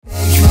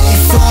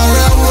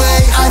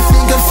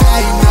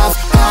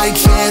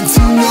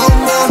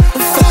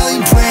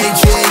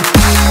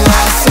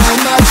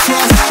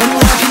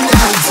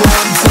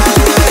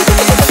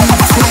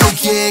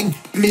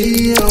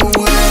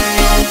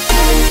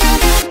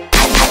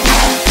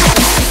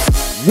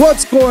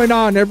What's going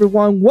on,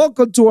 everyone?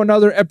 Welcome to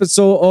another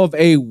episode of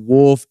A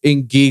Wolf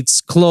in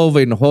Geeks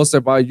Clothing,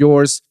 hosted by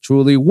yours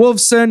truly,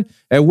 Wolfson.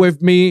 And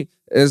with me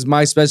is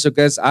my special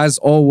guest, as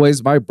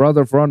always, my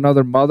brother from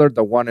another mother,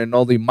 the one and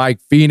only Mike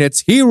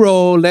Phoenix.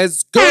 Hero,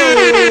 let's go!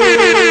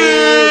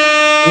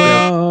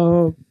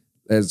 Well,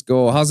 let's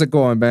go. How's it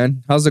going,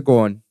 man? How's it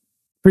going?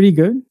 pretty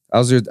good.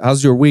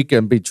 How's your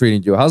weekend been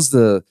treating you? How's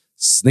the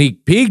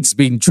sneak peeks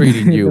been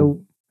treating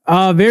you?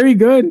 Very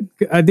good.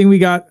 I think we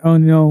got,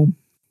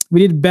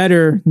 we did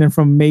better than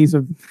from Maze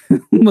of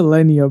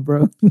Millennia,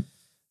 bro.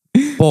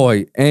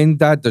 Boy, ain't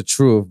that the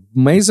truth?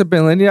 Maze of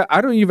Millennia,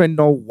 I don't even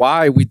know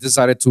why we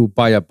decided to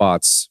buy a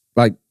bots.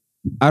 Like,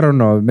 I don't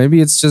know.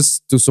 Maybe it's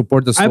just to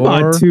support the store. I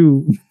bought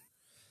two.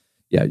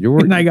 Yeah, you were.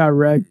 And I got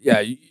wrecked.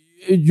 Yeah,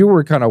 you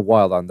were kind of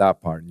wild on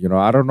that part. You know,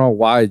 I don't know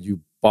why you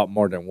bought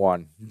more than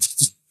one.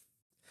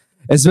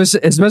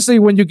 especially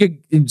when you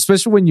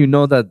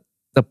know that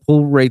the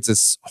pull rates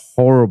is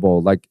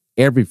horrible. Like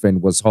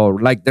everything was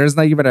horrible. Like there's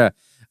not even a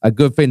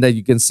good thing that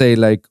you can say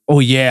like, oh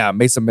yeah,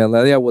 Mesa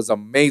Millennia was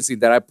amazing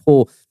that I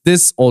pull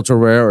this ultra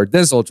rare or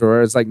this ultra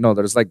rare. It's like, no,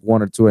 there's like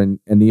one or two and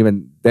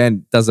even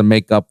then doesn't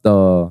make up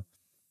the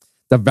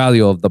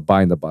value of the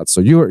buying the bots.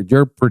 So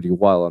you're pretty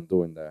wild on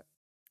doing that.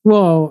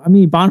 Well, I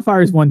mean,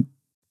 Bonfire's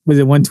was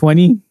it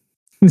 120?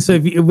 So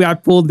if I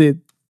pulled it,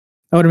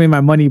 I would have made my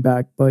money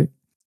back, but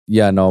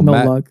yeah, no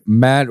luck.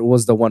 Matt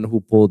was the one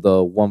who pulled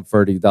the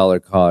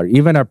 $130 card.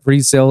 Even at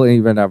pre-sale,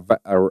 even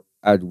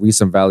at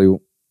recent value,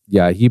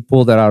 yeah, he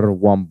pulled it out of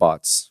one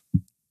bots.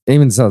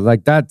 Even so,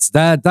 like that.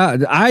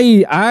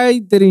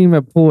 I didn't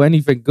even pull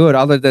anything good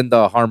other than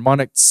the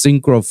harmonic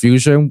synchro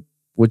fusion,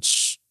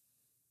 which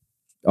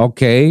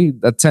okay,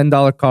 the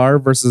 $10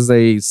 card versus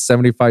a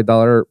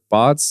 $75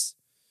 bots.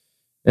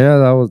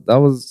 Yeah, that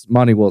was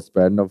money well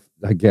spent,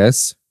 I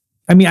guess.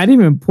 I mean, I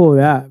didn't even pull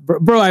that,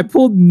 bro. I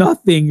pulled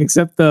nothing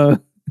except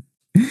the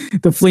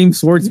Flame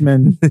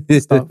Swordsman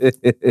stuff.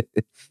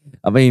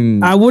 I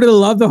mean, I would have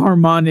loved the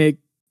harmonic,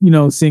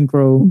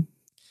 synchro.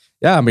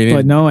 Yeah, I mean,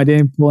 but no, I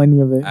didn't pull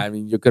any of it. I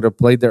mean, you could have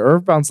played the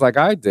Earthbounds like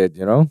I did,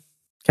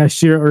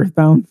 Cashier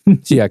Earthbound.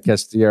 Yeah,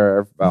 Cashier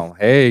Earthbound.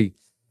 Hey,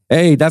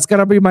 that's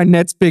gonna be my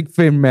next big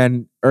thing,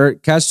 man.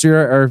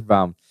 Cashier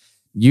Earthbound.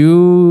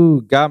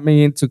 You got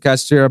me into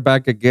Cashier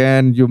back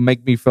again. You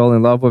make me fall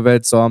in love with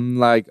it. So I'm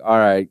like, all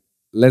right,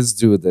 let's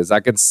do this. I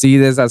can see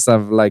this as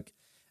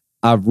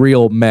a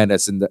real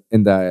menace in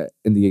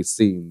the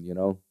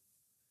scene,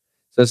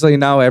 Especially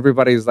now,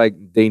 everybody's like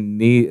they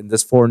need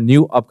this for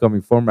new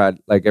upcoming format.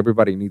 Like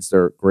everybody needs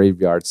their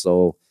graveyard.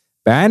 So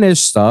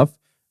banish stuff.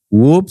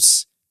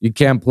 Whoops, you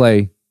can't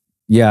play.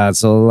 Yeah.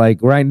 So like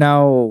right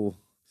now,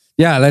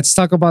 yeah. Let's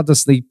talk about the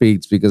sneak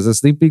peeks because the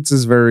sneak peeks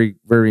is very,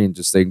 very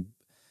interesting.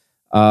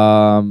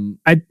 I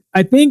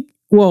think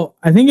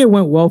it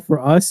went well for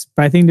us,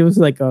 but I think there was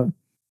like a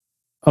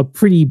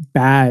pretty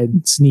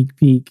bad sneak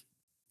peek.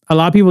 A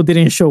lot of people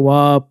didn't show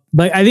up.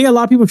 Like I think a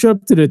lot of people showed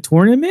up to the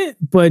tournament,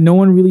 but no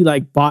one really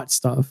like bought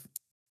stuff.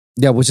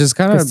 Yeah, which is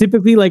kind of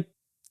typically like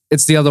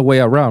it's the other way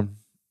around.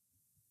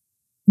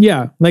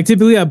 Yeah, like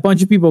typically a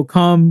bunch of people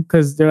come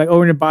because they're like, oh,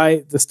 we're gonna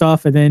buy the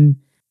stuff, and then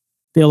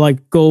they'll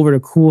like go over to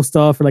cool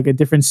stuff or like a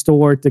different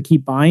store to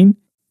keep buying.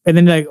 And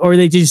then like, or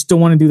they just don't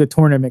want to do the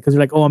tournament because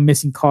they're like, oh, I'm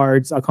missing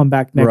cards. I'll come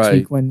back next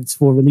week when it's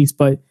full release.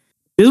 But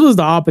this was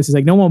the opposite.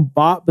 Like no one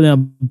bought, but then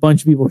a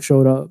bunch of people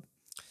showed up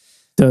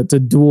to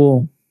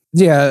duel.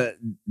 Yeah,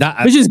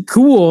 which is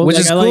cool. Which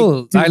is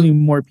cool. Like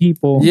more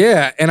people.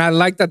 Yeah, and I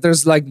like that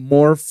there's like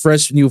more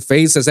fresh new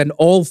faces and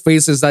old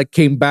faces that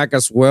came back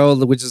as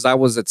well, which is I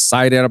was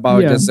excited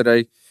about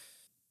yesterday.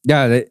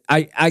 Yeah,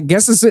 I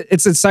guess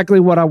it's exactly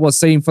what I was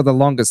saying for the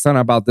longest time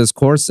about this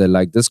corset.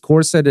 Like this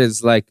corset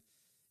is like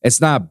it's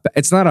not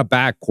a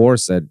bad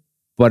corset,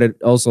 but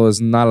it also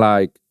is not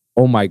like,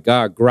 oh my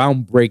God,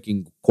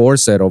 groundbreaking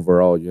corset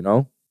overall,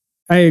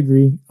 I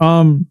agree.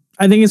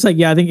 I think it's like,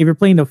 I think if you're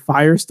playing the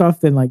fire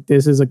stuff, then like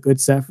this is a good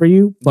set for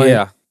you. But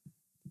yeah,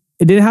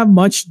 it didn't have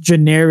much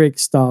generic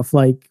stuff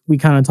like we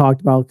kind of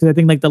talked about. Because I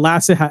think like the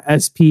last set had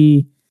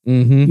SP,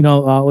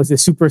 was it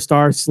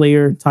Superstar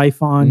Slayer,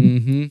 Typhon.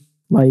 Mm-hmm.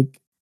 Like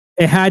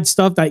it had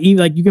stuff that even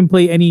like you can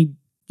play any,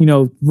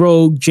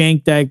 rogue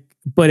jank deck,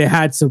 but it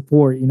had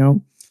support,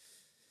 So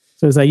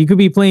it's like you could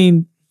be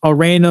playing a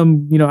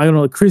random,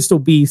 a Crystal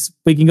Beast,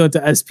 but you can go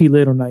to SP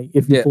Little Knight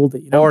if you pulled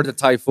it, or the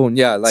Typhoon,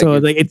 like so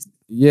like it's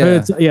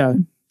yeah.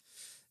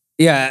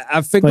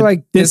 I think but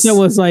like this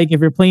was like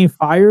if you're playing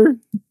fire,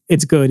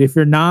 it's good. If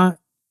you're not,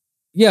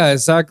 yeah,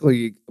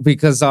 exactly.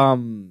 Because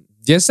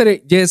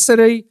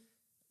yesterday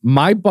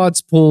my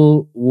bots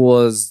pull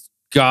was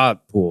God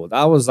pulled.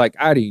 I was like,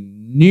 I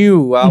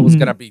knew I was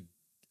gonna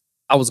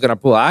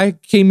pull. I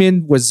came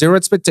in with zero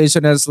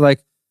expectation as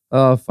like,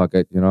 oh fuck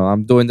it,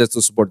 I'm doing this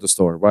to support the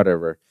store,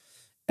 whatever.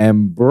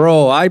 And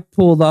bro, I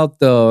pulled out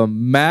the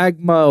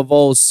magma of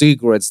all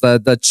secrets,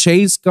 the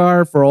chase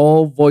card for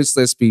all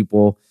voiceless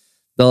people,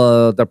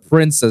 the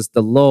princess,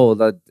 the low,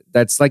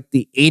 that's like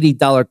the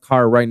 $80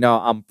 card right now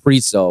on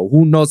pre-sale.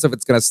 Who knows if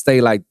it's gonna stay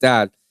like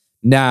that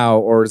now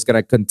or it's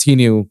gonna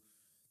continue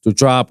to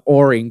drop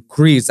or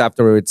increase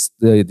after it's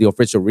the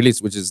official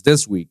release, which is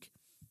this week.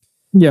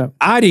 Yeah.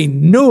 I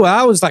didn't know.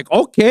 I was like,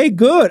 okay,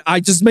 good. I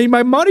just made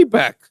my money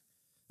back.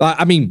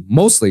 I mean,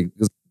 mostly.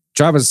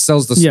 Travis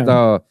sells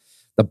the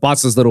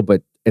boxes a little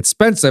bit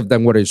expensive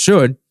than what it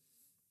should.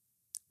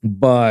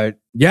 But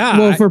yeah.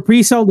 Well, for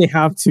pre-sale, they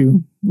have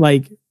to.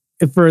 Like,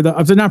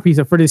 not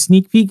pre-sale, for the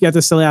sneak peek, you have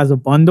to sell it as a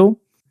bundle.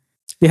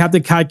 They have to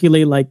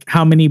calculate like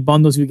how many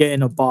bundles you get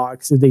in a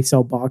box if they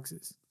sell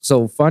boxes.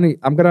 So funny.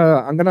 I'm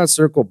gonna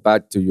circle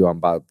back to you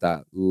about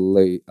that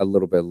a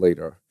little bit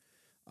later.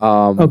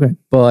 Okay.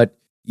 But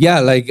yeah,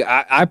 like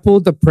I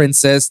pulled the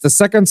princess. The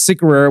second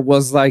secret rare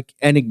was like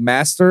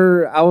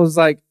Enigmaster. I was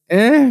like,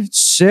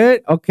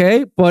 shit,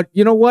 okay. But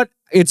you know what?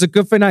 It's a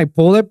good thing I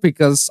pulled it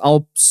because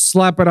I'll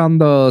slap it on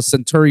the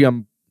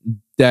Centurion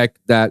deck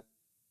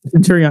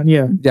Centurion,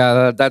 yeah.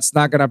 Yeah, that's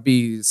not gonna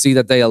see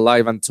the day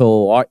alive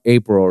until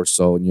April or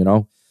so, you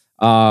know.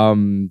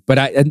 But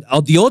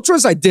the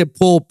ultras I did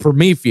pull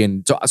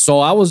Promethean, so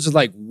I was just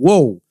like,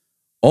 whoa,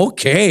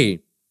 okay.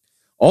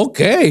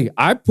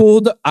 I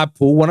pulled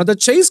one of the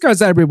chase cards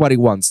that everybody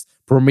wants,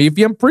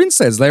 Promethean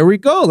Princess. There we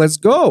go. Let's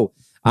go.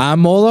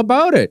 I'm all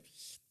about it.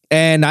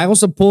 And I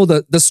also pulled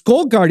the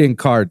Skull Guardian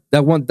card,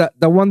 the one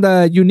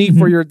that you need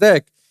for your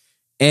deck,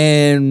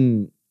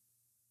 and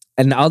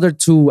the other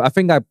two. I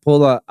think I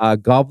pulled a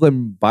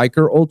Goblin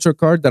Biker Ultra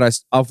card that I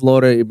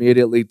offloaded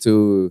immediately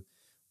to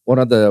one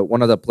of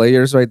the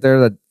players right there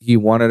that he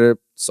wanted it.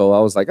 So I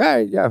was like,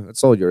 hey, yeah,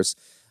 it's all yours.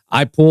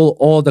 I pull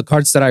all the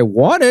cards that I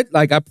wanted.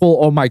 Like I pull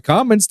all my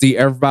comments, the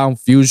Earthbound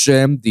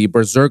Fusion, the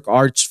Berserk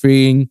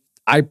Archfiend.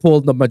 I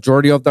pulled the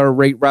majority of the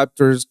Raid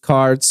Raptors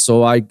cards.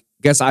 So I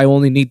guess I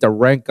only need the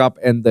rank up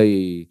and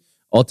the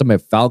Ultimate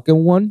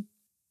Falcon one.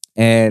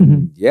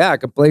 And yeah, I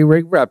can play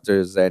Raid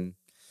Raptors. And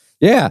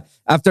yeah,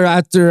 after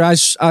I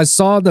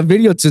saw the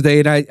video today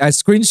and I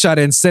screenshot it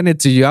and sent it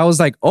to you, I was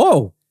like,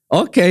 oh,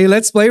 okay,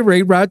 let's play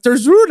Raid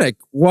Raptors Runic.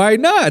 Why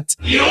not?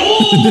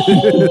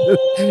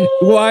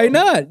 Why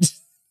not?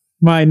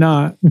 Why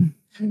not?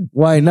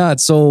 Why not?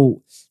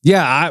 So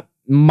yeah,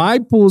 my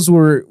pulls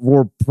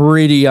were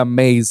pretty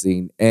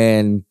amazing.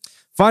 And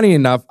funny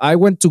enough, I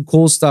went to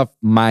Cool Stuff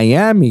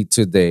Miami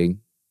today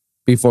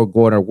before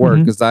going to work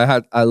because I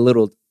had a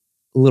little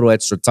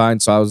extra time.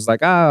 So I was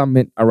like, I'm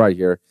right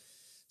here.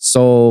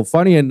 So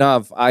funny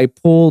enough, I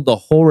pulled the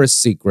Horus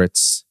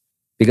Secrets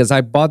because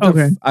I bought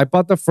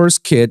the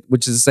first kit,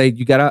 which is say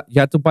you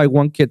have to buy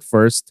one kit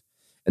first,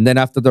 and then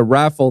after the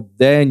raffle,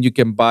 then you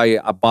can buy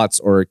a box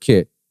or a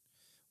kit.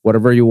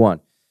 Whatever you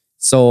want.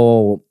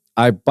 So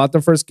I bought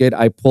the first kit.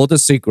 I pulled a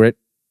secret.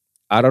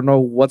 I don't know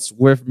what's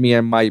with me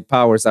and my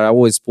powers that I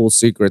always pull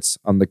secrets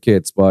on the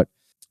kits, but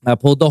I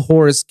pulled the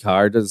Horus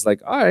card. It's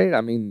like, all right. I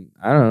mean,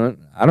 I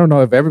don't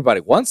know if everybody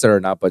wants it or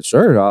not, but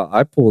sure,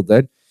 I pulled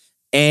it,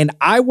 and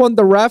I won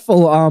the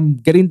raffle.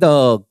 Getting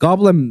the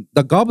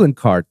goblin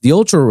card, the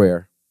ultra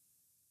rare.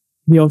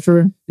 The ultra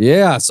rare.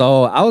 Yeah.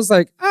 So I was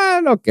like,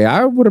 okay.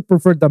 I would have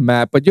preferred the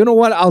map, but you know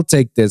what? I'll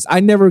take this. I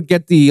never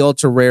get the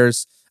ultra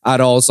rares at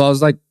all. So I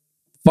was like,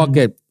 fuck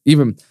it.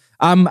 Even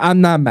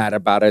I'm not mad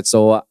about it.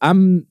 So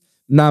I'm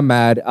not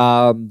mad.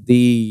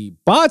 The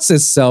bots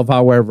itself,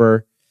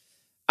 however,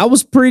 I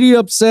was pretty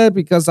upset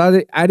because I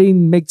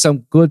didn't make some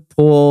good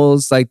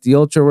pulls. Like the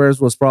ultra rares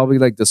was probably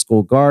like the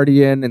Skull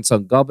Guardian and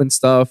some Goblin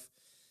stuff.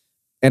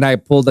 And I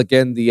pulled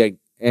again the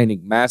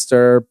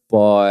Enigmaster,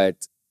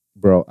 but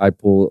bro, I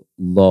pulled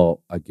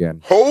low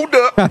again. Hold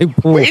up.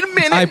 Wait a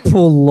minute. I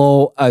pulled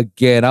low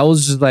again. I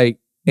was just like,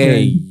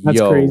 hey, that's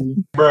yo, crazy,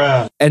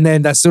 bruh. And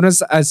then as soon as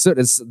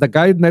the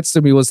guy next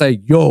to me was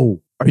like,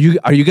 "Yo, are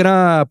you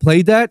gonna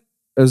play that?"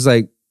 I was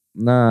like,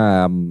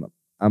 "Nah,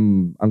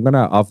 I'm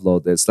gonna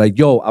offload this." Like,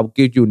 "Yo, I'll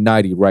give you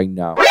 90 right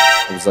now."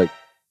 I was like,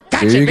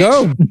 Gotcha, "Here you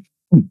go."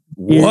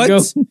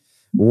 What?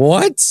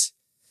 What?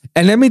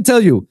 And let me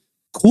tell you,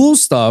 Cool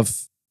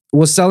Stuff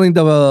was selling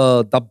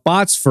the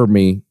bots for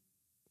me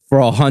for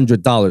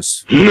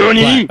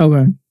 $100.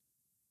 Okay.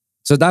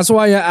 So that's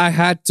why I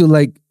had to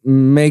like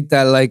make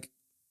that like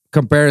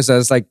comparison.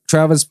 It's like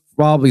Travis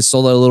probably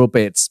sold it a little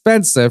bit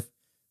expensive,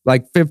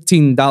 like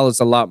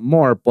 $15 a lot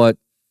more, but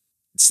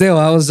still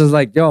I was just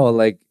like, yo,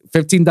 like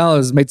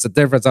 $15 makes a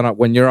difference on it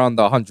when you're on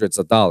the hundreds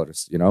of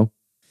dollars, you know?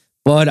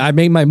 But I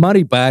made my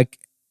money back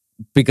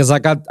because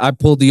I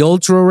pulled the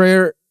ultra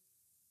rare.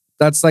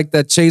 That's like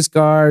the chase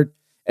card.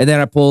 And then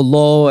I pulled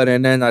low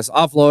and then I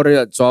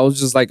offloaded it. So I was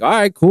just like, all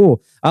right,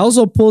 cool. I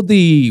also pulled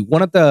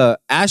one of the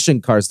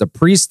Ashen cards, the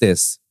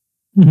Priestess.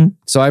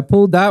 So I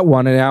pulled that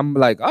one and I'm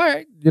like, all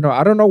right,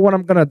 I don't know what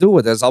I'm going to do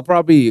with this. I'll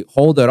probably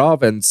hold it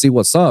off and see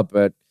what's up.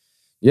 But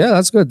yeah,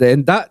 that's good.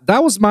 And that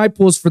was my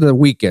pulls for the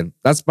weekend.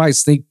 That's my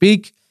sneak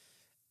peek.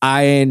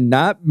 I am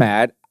not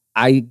mad.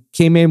 I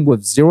came in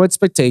with zero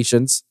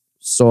expectations.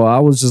 So I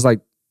was just like,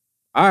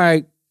 all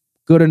right,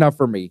 good enough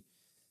for me.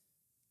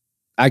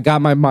 I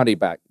got my money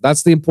back.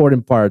 That's the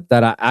important part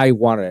that I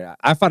wanted.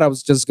 I thought I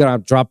was just going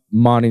to drop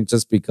money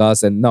just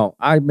because. And no,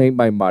 I made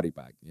my money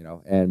back,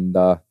 And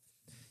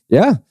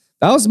yeah,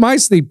 that was my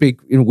sneak peek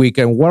in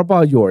weekend. What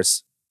about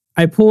yours?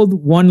 I pulled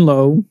one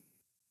low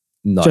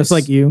Nice. just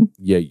like you.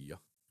 Yeah.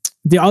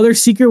 The other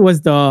secret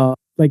was the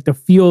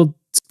field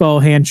spell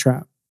hand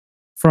trap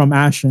from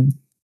Ashen.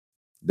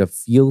 The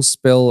field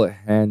spell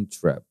hand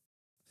trap.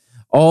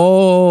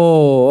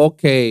 Oh,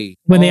 okay.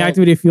 When they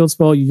activate a field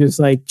spell, you just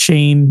like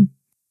chain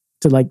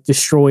to like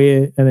destroy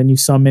it, and then you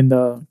summon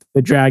the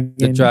dragon.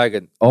 The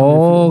dragon.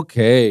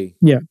 Okay.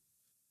 Yeah.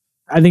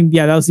 I think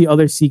that was the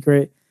other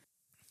secret.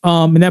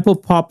 And that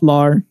put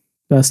Poplar,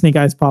 the Snake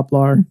Eyes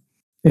Poplar.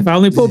 If I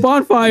only put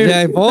Bonfire.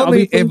 Yeah,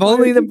 if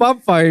only the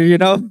bonfire, you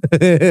know.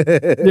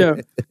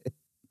 Yeah.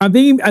 I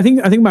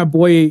think my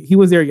boy, he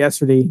was there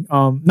yesterday.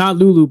 Not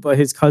Lulu, but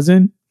his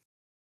cousin.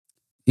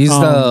 He's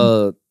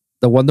the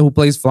one who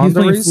plays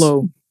Flounder. He's playing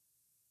Flow.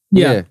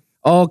 Yeah.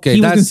 Okay.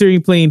 He was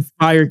considering playing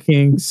Fire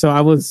King, so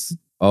I was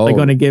like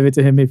going to give it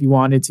to him if he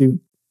wanted to.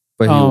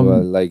 But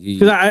he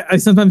because I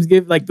sometimes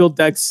build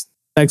decks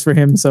for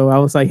him. So I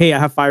was like, hey, I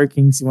have Fire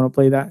Kings. You want to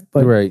play that?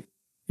 But right.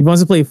 if he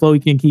wants to play Flow, he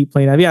can keep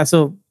playing that. Yeah.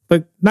 So,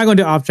 but not going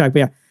to off track. But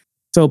yeah.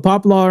 So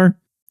Poplar,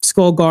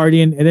 Skull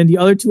Guardian, and then the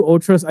other two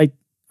Ultras, I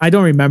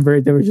don't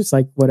remember. They were just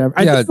like whatever.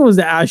 I think it was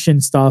the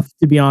Ashen stuff,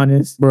 to be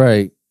honest.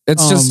 Right.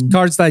 It's just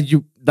cards that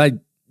you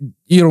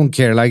don't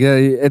care. Like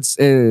it's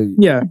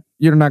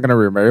you're not gonna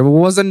remember. If it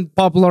wasn't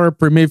Popular or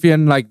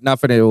Promethean, like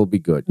nothing, it will be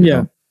good. You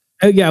know?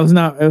 Yeah. It was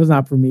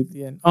not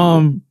Promethean.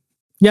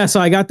 Yeah. So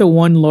I got the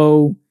one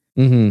low.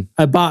 Mm-hmm.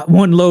 I bought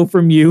one low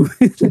from you.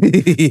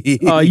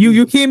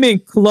 You came in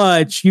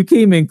clutch. You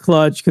came in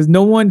clutch because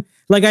no one,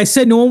 like I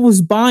said, no one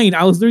was buying.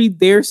 I was literally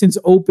there since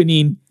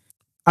opening.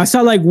 I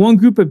saw like one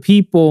group of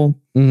people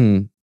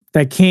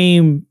that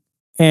came,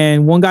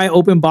 and one guy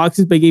opened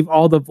boxes but gave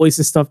all the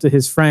voices stuff to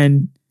his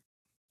friend.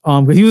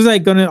 Because he was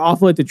like gonna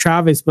offer it to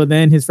Travis, but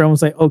then his friend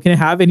was like, "Oh, can I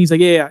have it?" And he's like,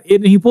 "Yeah."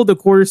 And he pulled the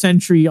quarter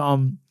century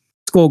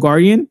Skull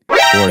Guardian,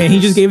 and he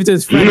just gave it to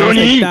his friend. I was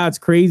like, "That's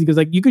crazy," because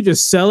like you could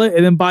just sell it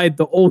and then buy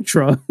the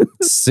Ultra.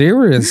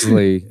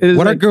 Seriously,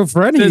 what a good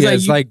friend he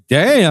is! Like,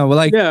 damn,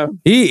 like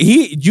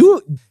he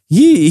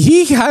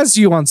has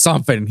you on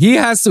something. He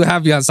has to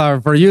have you on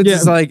something for you.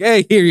 Just like,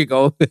 hey, here you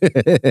go.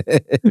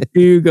 Here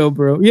you go,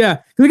 bro. Yeah,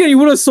 because again, you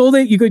would have sold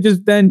it. You could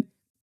just then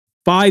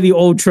buy the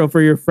Ultra for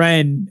your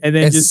friend and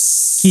then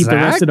just keep the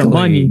rest of the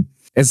money.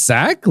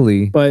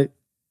 Exactly. But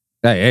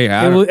hey,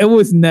 it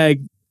was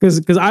neg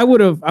because I would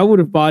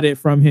have bought it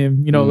from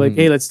him. You know, like,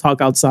 hey, let's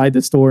talk outside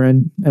the store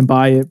and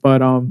buy it.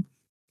 But you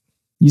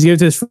just gave it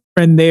to his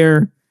friend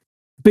there.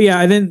 But yeah,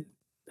 and then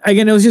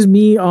again, it was just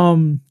me.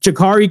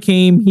 Jakari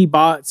came. He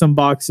bought some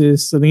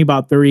boxes. I think he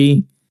bought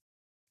 3.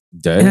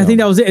 Damn. And I think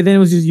that was it. And then it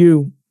was just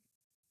you.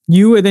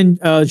 You and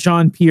then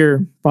Jean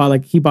Pierre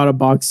he bought a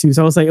box too.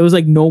 So I was like, it was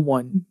like no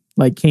one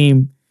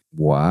came.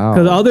 Wow.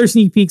 Because other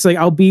sneak peeks, like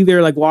I'll be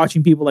there like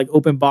watching people like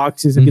open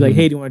boxes and be like,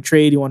 hey, do you want to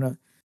trade? Do you want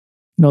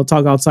to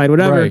talk outside,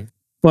 whatever. Right.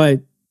 But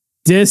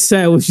this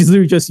set was just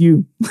literally just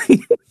you.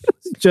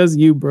 Just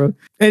you, bro.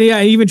 And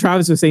yeah, even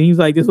Travis was saying, he was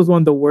like, this was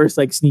one of the worst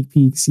like sneak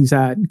peeks he's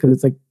had because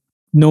it's like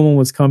no one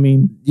was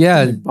coming.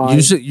 Yeah,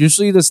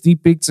 usually the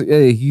sneak peeks,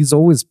 he's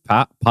always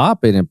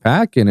popping and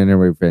packing and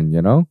everything,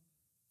 you know?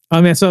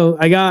 Yeah, so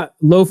I got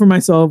low for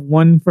myself,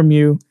 1 from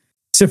you.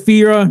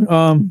 Saphira,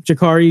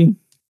 Jakari.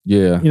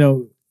 Yeah.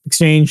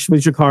 Exchange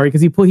with Jakari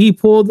because he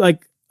pulled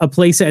like a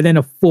playset and then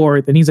a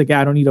 4th, and he's like,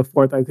 yeah, I don't need a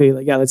 4th. Okay,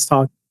 like, yeah, let's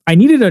talk. I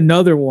needed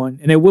another one,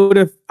 and I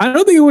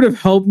don't think it would have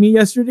helped me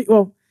yesterday.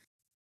 Well,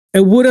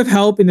 it would have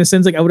helped in the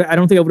sense like I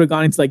don't think I would have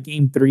gone into like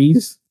game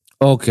 3s.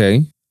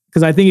 Okay.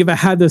 Because I think if I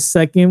had the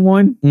second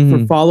one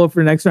for follow up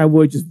for the next one, I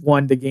would have just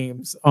won the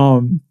games.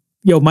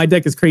 My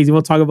deck is crazy.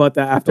 We'll talk about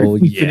that after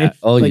we finish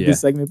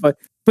this segment. But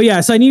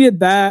yeah, so I needed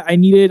that. I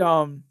needed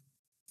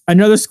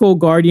another Skull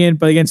Guardian,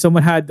 but again,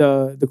 someone had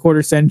the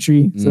quarter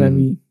century, so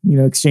then we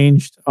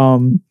exchanged.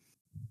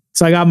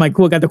 So I got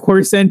got the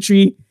quarter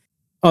century,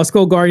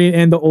 Skull Guardian,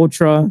 and the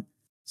Ultra.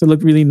 So it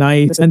looked really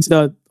nice. And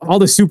all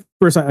the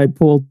supers I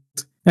pulled.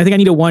 I think I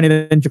needed 1,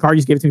 and then Jakar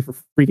just gave it to me for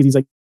free because he's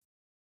like,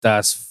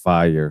 that's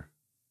fire.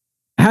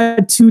 I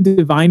had 2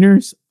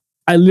 diviners.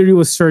 I literally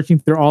was searching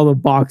through all the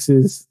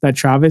boxes that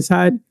Travis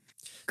had.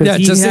 Because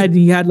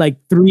he had like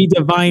 3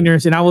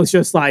 diviners, and I was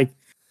just like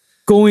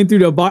going through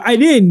the box. I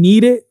didn't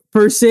need it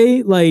per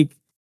se. Like,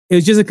 it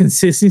was just a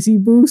consistency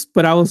boost.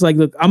 But I was like,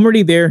 look, I'm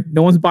already there.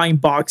 No one's buying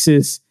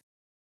boxes.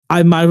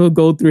 I might as well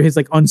go through his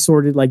like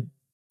unsorted like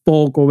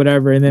bulk or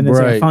whatever. And then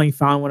I finally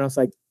found one. I was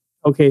like,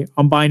 okay,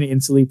 I'm buying it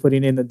instantly,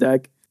 putting it in the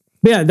deck.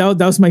 But yeah,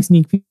 that was my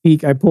sneak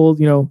peek. I pulled,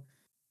 like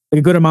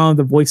a good amount of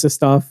the voice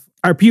stuff.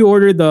 I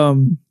pre-ordered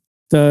the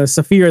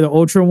Saphira, the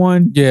Ultra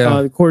one.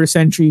 Yeah. The quarter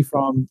century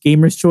from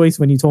Gamer's Choice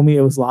when you told me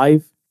it was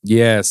live.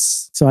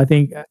 Yes. So I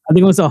think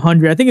it was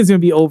 100. I think it's going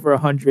to be over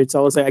 100. So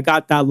I was like, I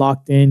got that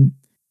locked in.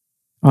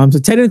 So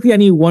technically I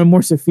need 1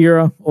 more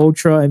Saphira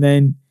Ultra, and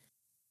then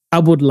I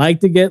would like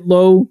to get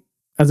low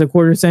as a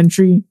quarter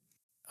century.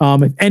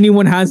 If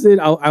anyone has it,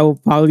 I will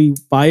probably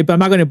buy it, but I'm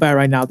not going to buy it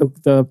right now.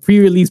 The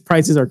pre-release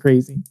prices are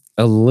crazy.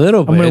 A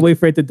little bit. I'm going to wait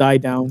for it to die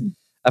down.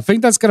 I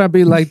think that's going to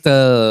be like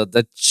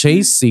the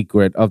chase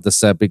secret of the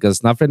set,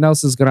 because nothing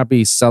else is going to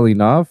be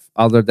selling off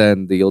other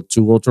than the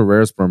 2 ultra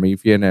rares,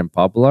 Promethean and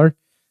Popular.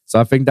 So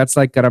I think that's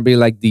like gonna be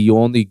like the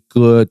only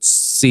good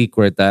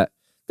secret that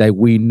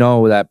we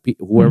know that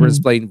whoever's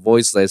playing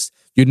voiceless,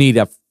 you need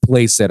a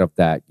playset of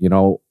that,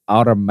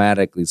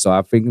 automatically. So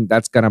I think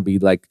that's gonna be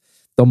like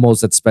the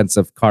most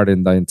expensive card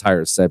in the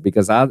entire set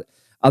because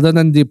other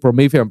than the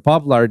Promethean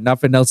Poplar,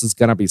 nothing else is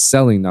gonna be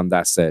selling on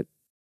that set.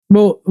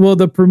 Well,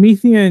 the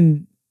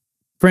Promethean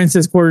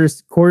Princess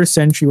quarter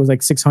century was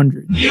like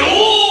 600.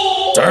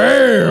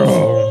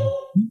 Damn.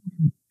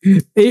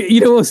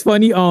 You know what's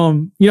funny? You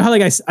know how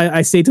like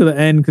I stayed to the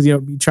end because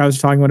Travis was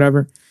talking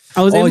whatever.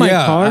 I was in my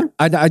car.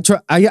 I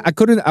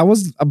couldn't. I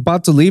was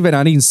about to leave and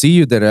I didn't see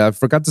you there. I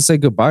forgot to say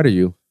goodbye to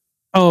you.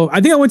 Oh, I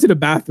think I went to the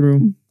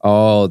bathroom.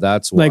 Oh,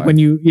 that's why. Like when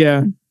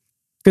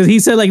because he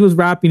said like he was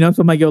wrapping up.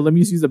 So I'm like, yo, let me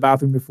just use the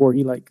bathroom before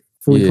he like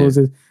fully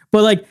closes.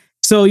 But like,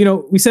 so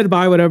we said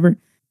bye, whatever.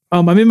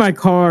 I'm in my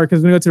car because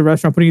we're gonna go to the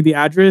restaurant, putting in the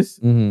address,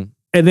 and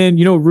then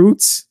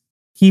Roots,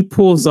 he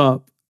pulls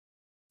up,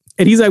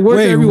 and he's like,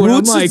 "Where's everyone?"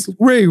 Roots I'm like,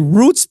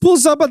 Roots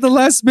pulls up at the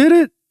last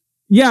minute.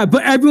 Yeah,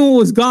 but everyone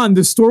was gone.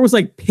 The store was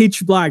like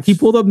pitch black. He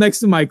pulled up next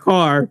to my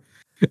car,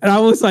 and I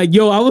was like,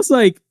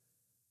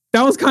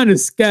 that was kind of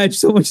sketch.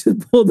 Someone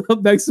just pulled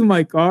up next to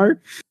my car,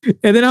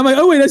 and then I'm like,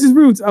 oh wait, that's his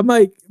Roots. I'm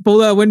like,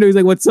 pulled out the window. He's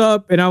like, what's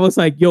up? And I was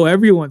like, yo,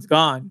 everyone's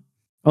gone.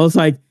 I was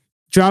like,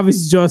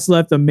 Travis just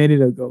left a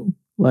minute ago.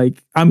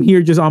 Like, I'm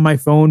here just on my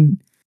phone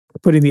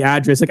putting the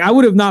address. Like, I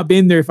would have not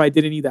been there if I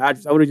didn't need the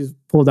address. I would have just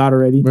pulled out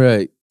already.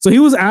 Right. So he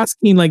was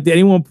asking, like, did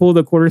anyone pull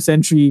the quarter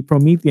century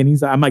Promethean?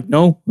 He's like, I'm like,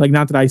 no, like,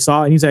 not that I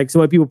saw. And he's like,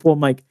 so what people pull?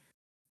 I'm like,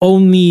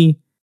 only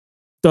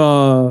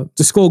the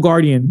Skull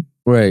Guardian,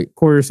 right?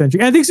 Quarter century.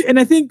 And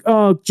I think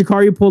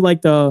Jakari pulled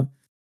like the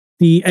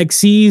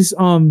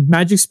Xyz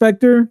Magic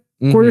Spectre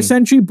quarter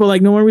century, but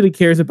like no one really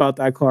cares about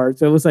that card.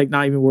 So it was like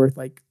not even worth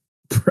like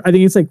I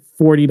think it's like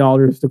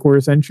 $40 the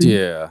quarter century.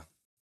 Yeah.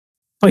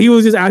 But he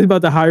was just asking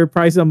about the higher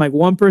prices. I'm like,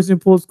 one person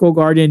pulled Skull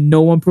Guardian,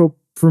 no one pulled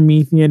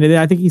Promethean. And then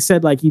I think he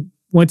said like he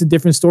went to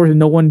different stores and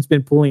no one's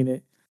been pulling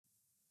it.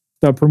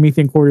 The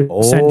Promethean quarter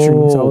century.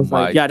 So I was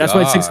like, yeah, that's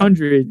why it's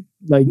 600.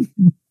 Like,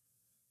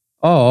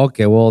 oh,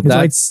 okay. Well, that's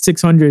like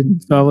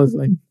 600. So I was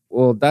like,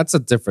 well, that's a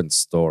different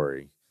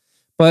story.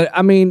 But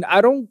I mean,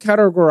 I don't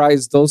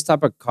categorize those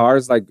type of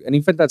cards like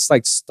anything that's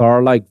like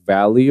star-like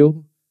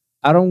value.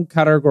 I don't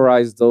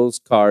categorize those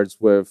cards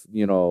with,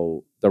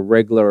 the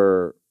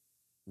regular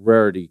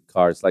rarity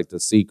cards like the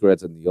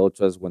secrets and the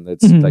ultras when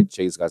it's like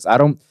chase guys. I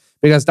don't,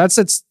 because that's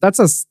a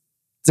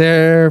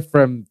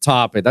different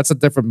topic. That's a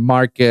different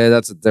market.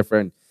 That's a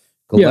different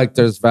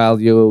collector's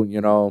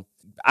value.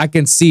 I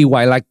can see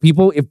why, like,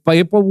 if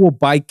people will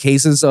buy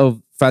cases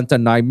of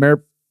Phantom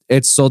Nightmare,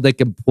 it's so they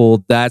can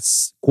pull that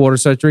quarter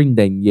century,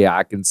 then yeah,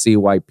 I can see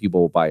why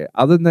people will buy it.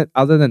 Other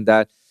than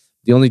that,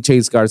 the only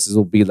chase cards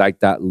will be like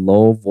that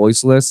low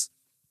voiceless,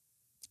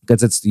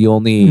 because it's the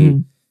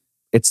only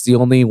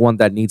one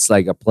that needs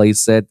like a play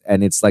set,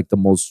 and it's like the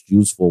most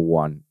useful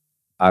one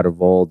out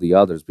of all the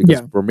others.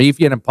 Because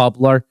Promethean and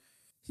Poplar,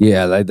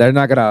 like they're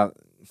not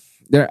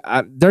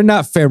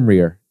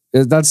Femrier.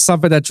 That's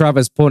something that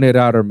Travis pointed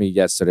out on me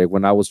yesterday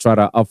when I was trying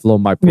to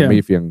upload my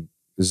Promethean.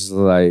 This is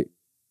like,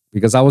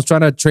 because I was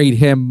trying to trade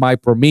him my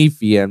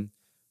Promethean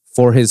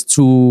for his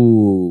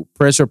 2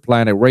 Pressure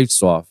Planet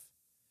Wraithsoft.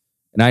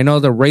 And I know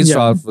the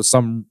Wraithsoft was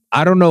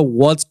I don't know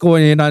what's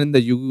going on in the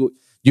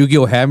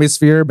Yu-Gi-Oh!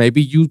 Hemisphere.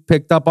 Maybe you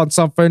picked up on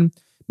something.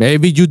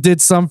 Maybe you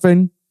did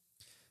something.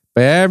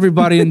 But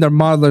everybody in their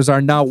modelers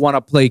are now want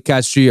to play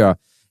Cassia.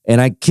 And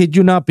I kid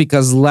you not,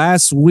 because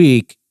last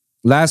week,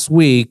 I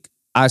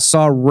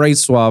saw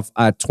Wraithsoft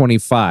at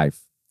 25,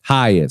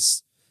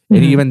 highest.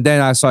 And even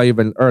then, I saw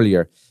even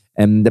earlier.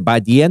 And by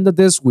the end of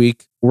this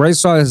week,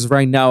 Wraithsoft is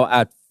right now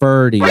at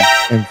 30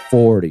 and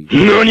 40.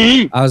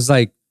 Nani? I was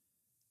like,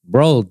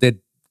 bro, did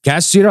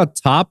Cassia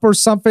top or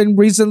something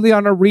recently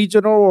on a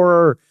regional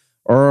or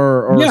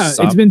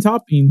something? It's been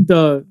topping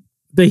the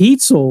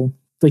Heat Soul.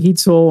 The Heat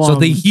Soul. So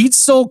the Heat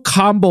Soul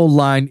combo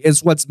line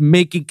is what's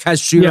making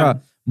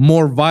Cassia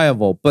more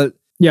viable. But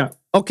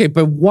okay,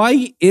 but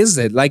why is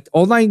it? Like,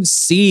 all I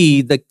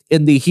see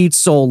in the Heat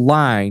Soul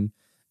line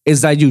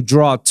is that you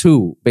draw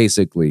 2,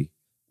 basically.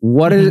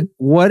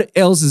 What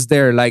else is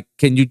there? Like,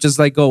 can you just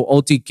like go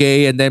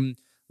OTK and then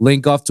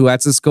link off to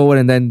access code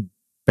and then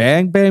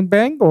bang, bang,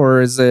 bang?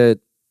 Or is it?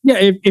 Yeah,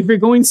 if you're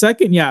going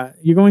second,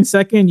 you're going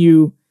second,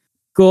 you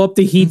go up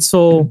to Heat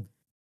Soul,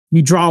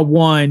 you draw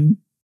 1,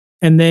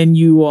 and then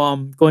you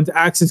go into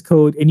access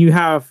code and you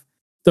have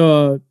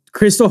the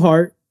Crystal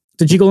Heart,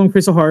 the Gigolum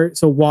Crystal Heart,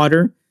 so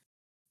water,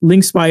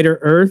 Link Spider,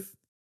 earth,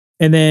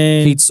 and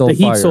then Heat Soul, the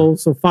Heat fire. Soul,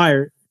 so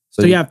fire.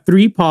 So you have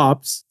 3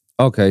 pops.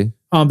 Okay.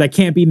 That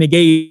can't be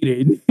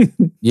negated.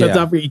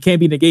 It can't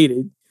be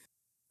negated.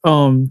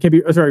 Can't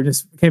be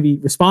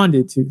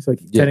responded to. So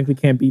it technically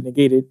can't be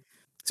negated.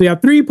 So you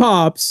have 3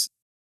 pops,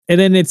 and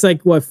then it's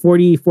like what,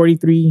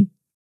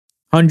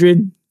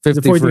 4,300?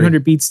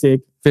 4,300 beat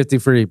stick.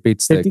 53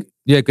 beat stick. 50?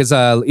 Yeah, because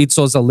each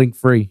soul's a link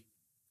free.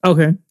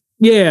 Okay.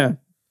 Yeah.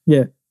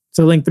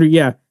 So link 3,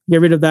 get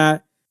rid of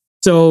that.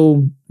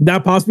 So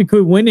that possibly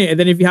could win it. And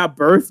then if you have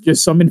Birth,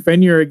 just summon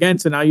Fenrir again.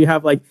 So now you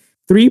have like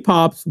 3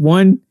 pops,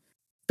 1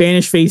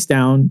 banish face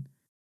down.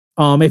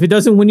 If it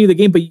doesn't win you the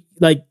game, but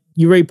like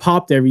you already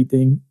popped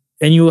everything,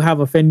 and you will have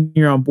a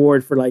Fenrir on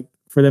board for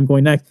them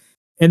going next.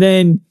 And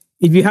then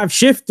if you have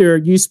Shifter,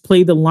 you just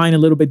play the line a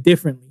little bit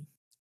differently.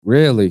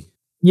 Really?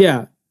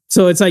 Yeah.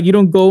 So it's like you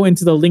don't go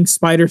into the Link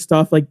Spider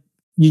stuff. Like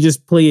you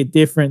just play it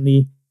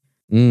differently,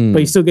 but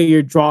you still get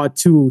your draw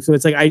 2. So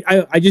it's like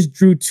I just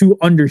drew 2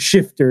 under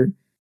Shifter.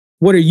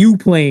 What are you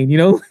playing? You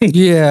know?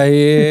 Yeah.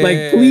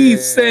 Like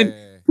please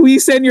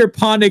send your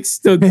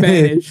Ponix to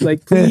banish.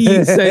 Like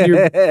please send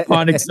your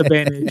Ponix to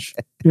banish.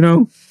 You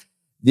know?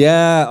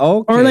 Yeah.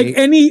 Okay. Or like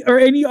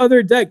any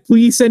other deck.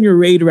 Please send your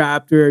Raid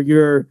Raptor,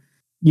 your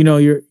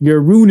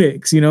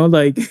Runics. You know,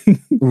 like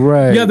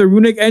right. Yeah, the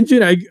Runic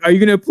engine. Are you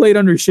gonna play it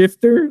under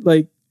Shifter?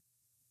 Like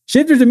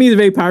Shifter to me is a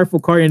very powerful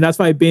card, and that's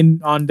why I've been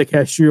on the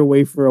Kashtira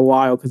way for a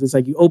while, because it's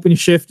like you open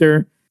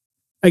Shifter.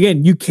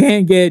 Again, you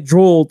can't get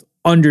drolled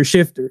under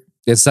Shifter.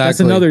 Exactly. That's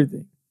another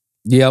thing.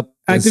 Yep.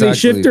 Activate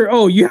Shifter.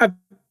 Oh, you have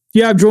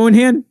draw in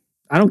hand?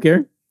 I don't care.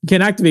 You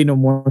can't activate no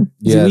more.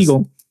 It's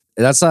illegal.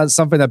 That's not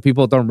something that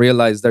people don't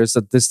realize. There's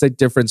a distinct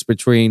difference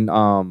between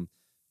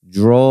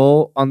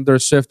Droll under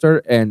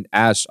Shifter and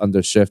Ash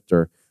under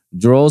Shifter.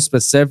 Droll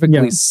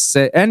specifically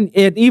and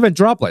it even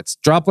Droplets.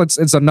 Droplets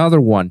is another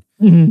one.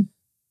 Mm-hmm.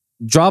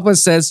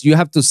 Droplets says you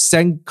have to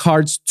send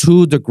cards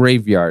to the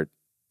graveyard.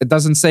 It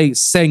doesn't say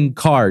send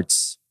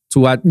cards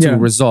to add to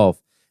resolve.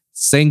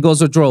 Same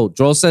goes with Droll.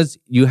 Droll says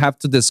you have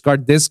to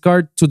discard this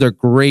card to the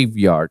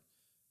graveyard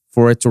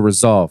for it to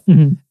resolve.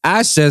 Mm-hmm.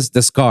 Ash says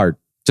discard.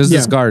 Just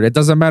discard. It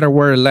doesn't matter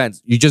where it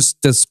lands. You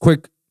just this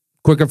quick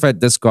effect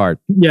discard.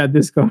 Yeah,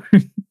 discard.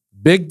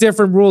 Big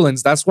different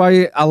rulings. That's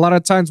why a lot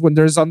of times when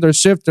there's under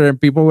Shifter and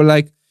people were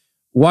like,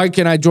 why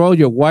can I draw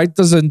you? Why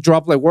doesn't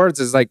Droplet words?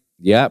 It's like,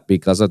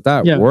 because of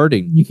that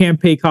wording. You can't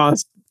pay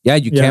cost. Yeah,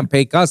 you can't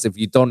pay cost. If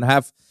you don't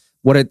have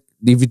if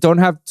you don't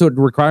have the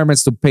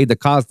requirements to pay the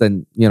cost,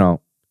 then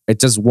it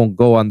just won't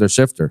go under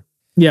Shifter.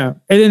 Yeah.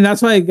 And then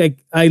that's why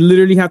I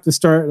literally have to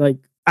start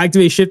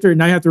activate Shifter, and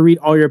now you have to read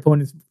all your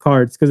opponent's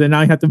cards, because then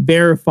now you have to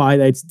verify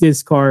that it's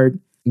discard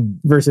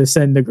versus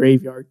send the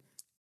graveyard.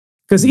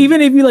 Because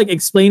even if you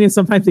explain it,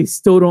 sometimes they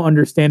still don't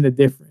understand the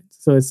difference.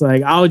 So it's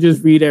like, I'll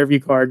just read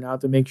every card now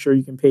to make sure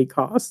you can pay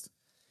cost.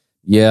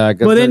 Yeah. I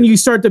guess but then you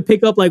start to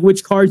pick up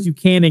which cards you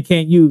can and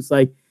can't use.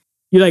 Like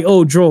you're like,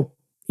 oh, draw,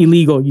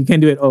 illegal. You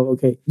can't do it. Oh,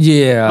 okay.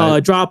 Yeah.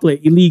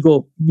 Droplet,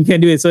 illegal. You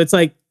can't do it. So it's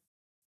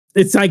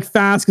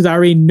fast because I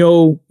already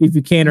know if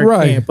you can or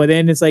can't. But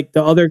then it's the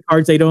other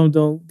cards, they don't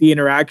do the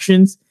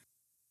interactions.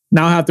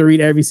 Now I have to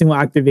read every single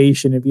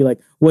activation and be like,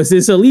 was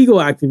this a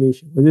legal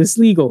activation? Was this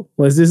legal?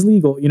 Was this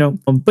legal?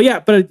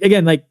 But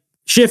again,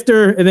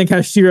 Shifter and then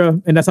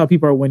Kashtira, and that's how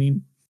people are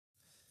winning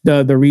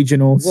the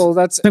regionals. Well,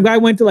 that's some guy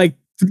went to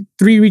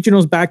 3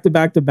 regionals back to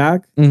back to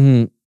back,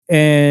 and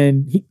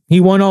he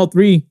won all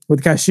 3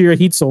 with Kashtira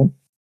Heat Soul.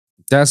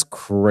 That's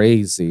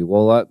crazy.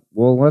 Well,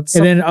 let's.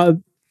 And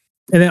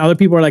then other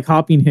people are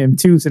copying him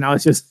too. So now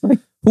it's just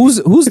who's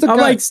the guy? I'm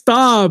like,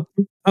 stop.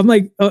 I'm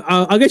like,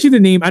 I'll get you the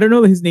name. I don't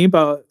know his name,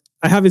 but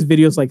I have his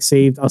videos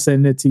saved. I'll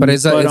send it to you. But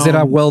is it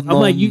a well-known?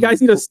 I'm like, you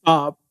guys need to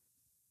stop.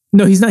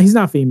 No, he's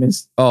not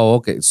famous. Oh,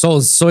 okay. So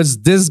it's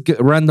this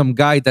random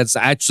guy that's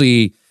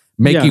actually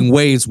making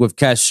waves with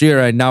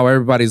Kashtira, and now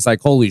everybody's like,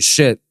 holy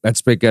shit,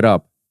 let's pick it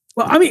up.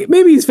 Well, I mean,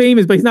 maybe he's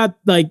famous, but he's not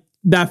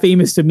that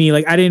famous to me.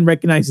 I didn't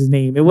recognize his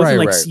name. It wasn't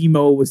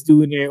Simo was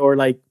doing it, or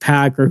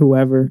Pac or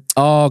whoever.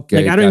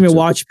 Okay. I don't even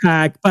watch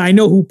Pac, but I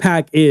know who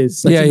Pac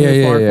is. Yeah.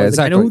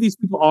 Exactly. I know who these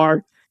people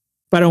are,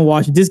 but I don't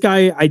watch it. This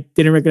guy, I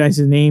didn't recognize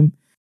his name,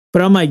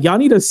 but I'm like, y'all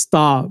need to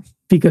stop,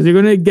 because you're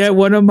gonna get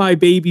one of my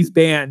babies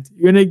banned.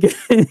 Well, if they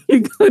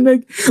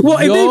ban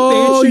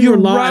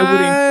Shangri-La, I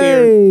wouldn't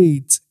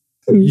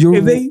care.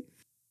 If they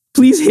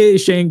please hit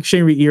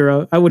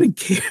Shangri-La, I wouldn't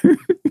care.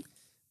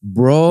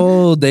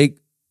 Bro,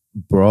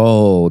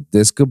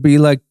 this could be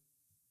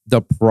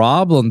the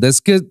problem. This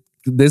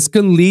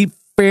can lead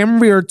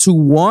Fenrir to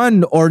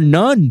 1 or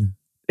none.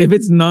 If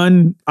it's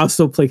none, I'll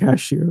still play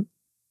Kashtira.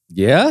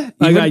 Yeah,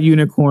 I got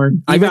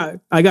Unicorn. I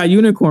got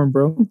Unicorn,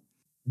 bro.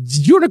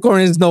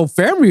 Unicorn is no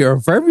Fenrir.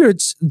 Fenrir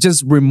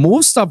just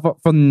removes stuff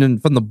from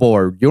the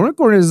board.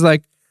 Unicorn is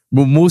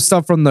remove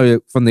stuff from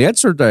the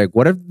extra deck.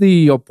 What if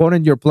the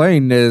opponent you're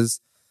playing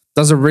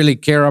doesn't really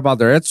care about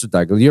their extra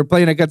deck? You're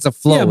playing against a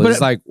flow. Yeah,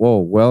 it's whoa,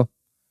 well.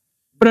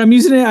 But I'm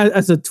using it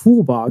as a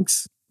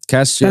toolbox.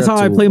 That's how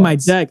I play my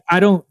deck.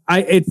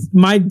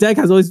 My deck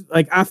has always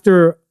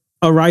after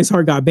a Rise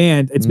Heart got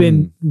banned, it's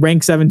been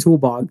rank 7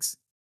 toolbox.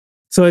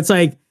 So it's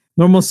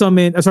normal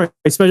summon,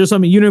 special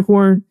summon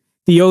Unicorn,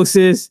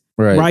 Theosis,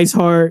 Rise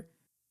Heart,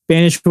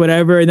 Banish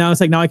whatever, and now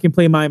it's now I can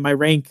play my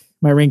rank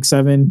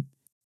 7.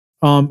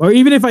 Or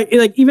even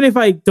if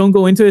I don't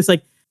go into it, it's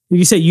if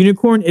you say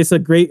Unicorn, it's a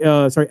great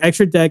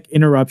extra deck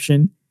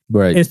interruption.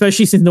 Right. And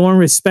especially since no one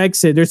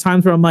respects it, there's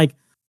times where I'm like,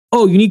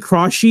 oh, you need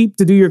Cross Sheep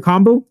to do your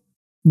combo?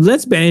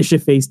 Let's banish it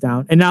face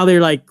down. And now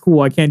they're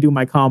cool, I can't do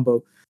my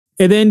combo.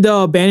 And then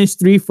the banish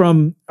 3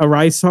 from a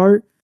Rise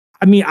Heart,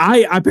 I mean,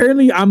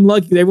 I'm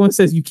lucky. Everyone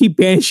says you keep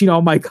banishing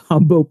all my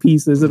combo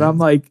pieces, and I'm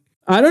like,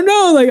 I don't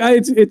know. Like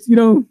it's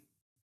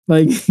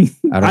like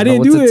I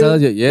didn't do it. Tell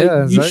you. Yeah,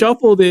 like, you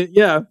shuffled it.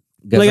 Yeah.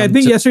 Like I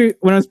think yesterday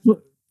when I was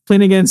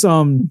playing against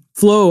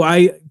Flo,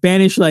 I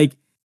banished like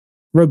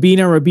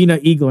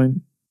Rabina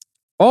Eaglin.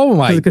 Oh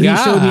my god! Because he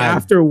showed me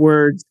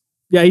afterwards.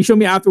 Yeah, he showed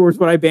me afterwards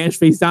what I banished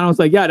face down. I was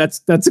like, yeah,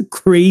 that's a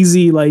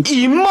crazy like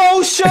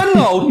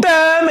emotional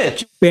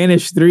damage.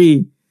 Banish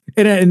 3.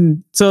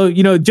 And so,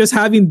 just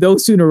having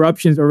those 2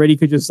 interruptions already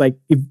could just like,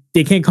 if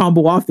they can't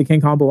combo off, they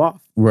can't combo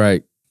off.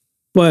 Right.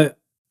 But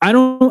I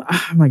don't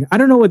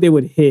know what they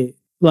would hit.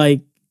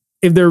 Like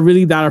if they're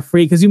really that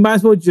afraid, because you might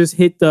as well just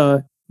hit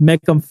the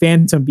Mecham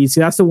Phantom Beast.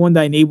 That's the one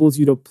that enables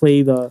you to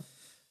play the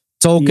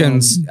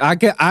tokens. I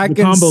can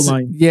combo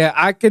line. Yeah,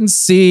 I can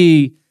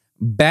see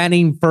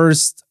banning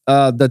first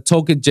the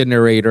token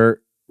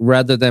generator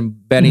rather than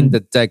banning the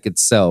deck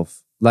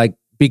itself. Like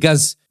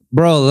because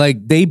bro,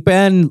 like they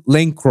ban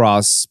Link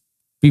Cross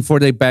before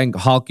they ban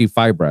Hockey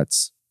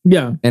Fibrats.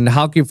 Yeah. And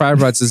Hockey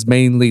Fibrats is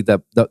mainly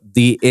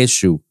the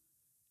issue.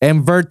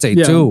 And Verte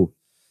too.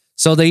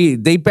 So they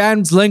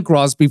banned Link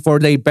Cross before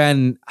they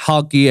ban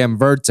Hockey and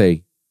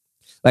Verte.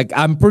 Like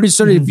I'm pretty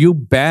sure if you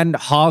ban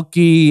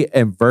Hockey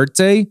and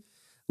Verte,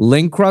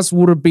 Link Cross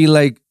would be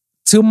like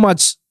too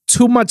much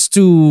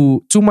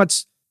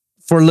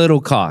for little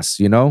cost,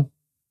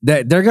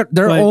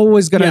 They're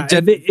always gonna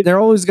they're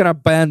always gonna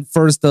ban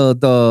first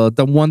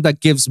the one that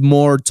gives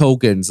more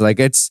tokens. Like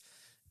it's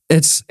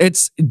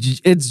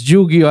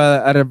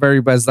Yu-Gi-Oh at a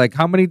very best. Like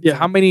how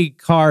many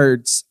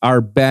cards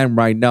are banned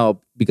right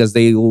now because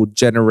they will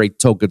generate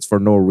tokens for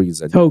no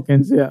reason?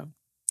 Tokens, yeah.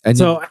 And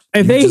so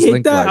if they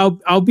hit that,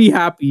 I'll be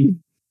happy.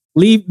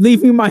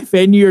 Leaving my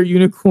Fenrir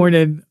Unicorn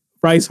and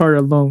Bryce Hart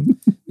alone.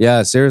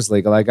 Yeah,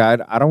 seriously. Like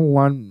I don't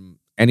want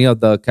any of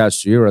the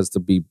Kashiras to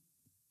be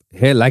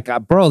hit. Like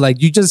bro,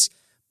 like you just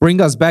bring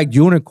us back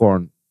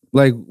Unicorn.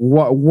 Like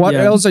what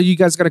else are you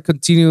guys gonna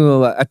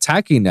continue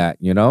attacking at?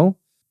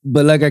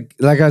 But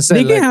like I said,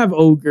 they can have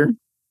Ogre.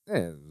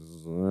 Yeah,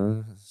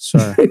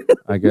 sure,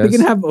 I guess they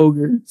can have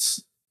Ogre.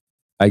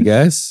 I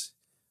guess.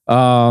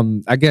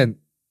 Again,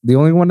 the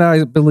only one that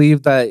I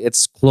believe that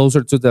it's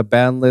closer to the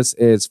ban list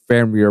is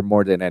Fenrir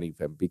more than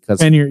anything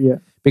because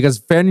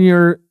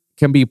Fenrir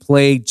can be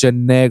played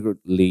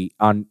generically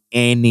on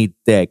any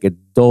deck.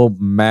 It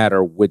don't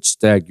matter which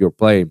deck you're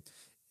playing.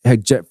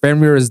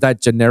 Fenrir is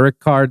that generic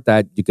card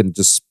that you can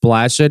just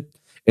splash it.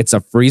 It's a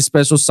free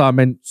special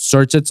summon,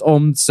 search its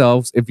own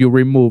selves if you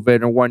remove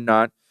it or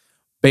whatnot,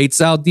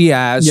 baits out the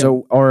Ash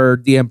or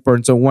the Emperor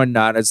or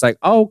whatnot. It's like,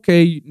 oh,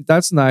 okay,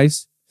 that's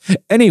nice.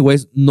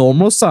 Anyways,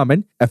 normal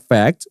summon,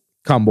 effect,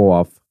 combo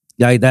off.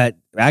 Like that,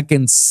 I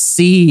can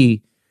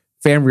see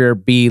Fenrir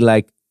be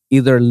like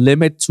either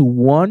limit to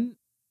 1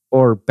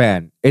 or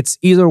ban. It's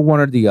either one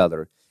or the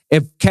other.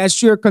 If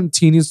Cashier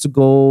continues to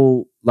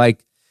go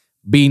like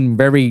being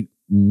very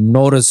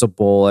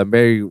noticeable and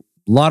very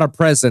lot of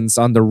presence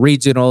on the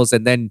regionals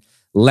and then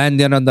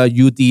landing on the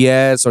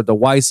UDS or the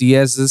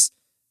YCSs,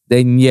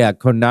 then yeah,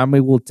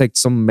 Konami will take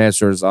some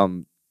measures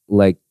on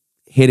like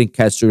hitting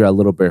Cashier a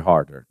little bit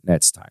harder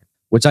next time.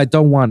 Which I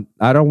don't want.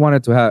 I don't want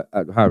it to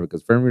have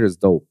because Fenrir is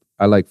dope.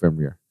 I like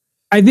Fenrir.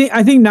 I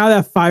think now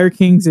that Fire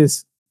Kings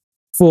is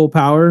full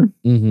power,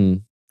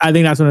 I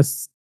think that's gonna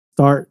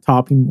start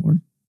topping more.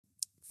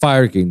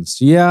 Fire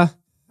Kings, yeah.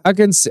 I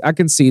can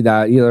see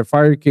that either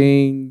Fire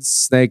Kings,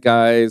 Snake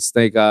Eyes,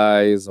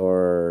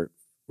 or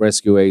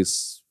Rescue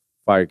Ace,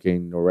 Fire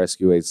King, or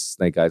Rescue Ace,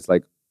 Snake Eyes,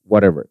 like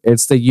whatever.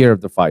 It's the year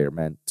of the fire,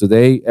 man.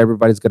 Today,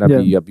 everybody's gonna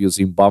be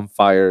abusing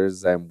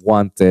bonfires and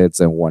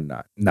wanteds and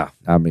whatnot. No,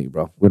 not me,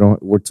 bro.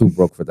 We're too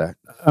broke for that.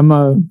 I'm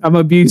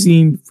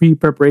abusing free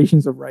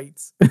preparations of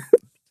rights.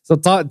 So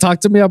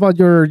talk to me about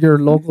your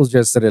locals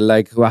yesterday.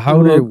 Like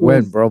how did it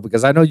went, bro?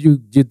 Because I know you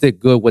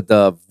did good with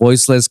the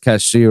voiceless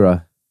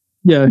Kashira.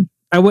 Yeah.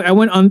 I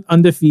went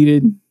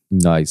undefeated.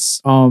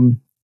 Nice.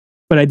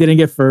 But I didn't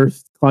get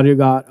first. Claudio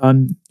got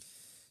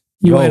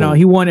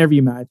he won every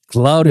match.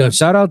 Claudio,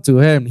 shout out to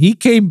him. He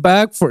came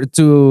back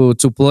to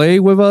play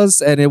with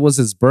us, and it was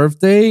his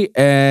birthday,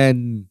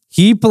 and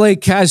he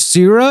played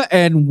Kashira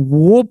and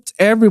whooped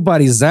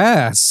everybody's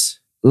ass.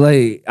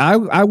 Like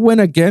I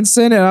went against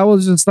it, and I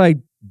was just like,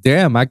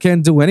 damn, I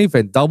can't do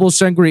anything. Double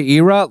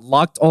Shangri-Ira,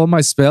 locked all my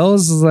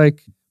spells.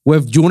 Like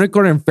with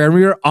Unicorn and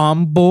Fenrir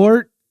on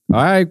board.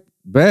 All right,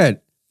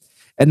 bet.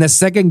 And the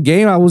second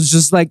game, I was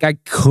just like, I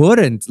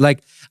couldn't.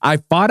 Like, I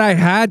thought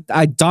I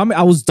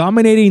was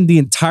dominating the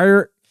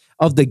entire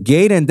of the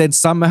gate, and then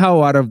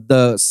somehow out of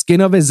the skin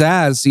of his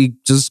ass, he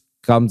just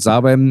comes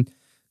up and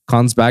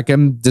comes back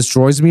and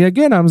destroys me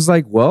again. I was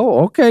like, well,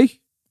 okay.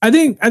 I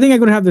think I'm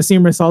gonna have the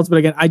same results, but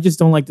again, I just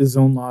don't like the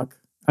zone lock.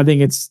 I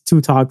think it's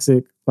too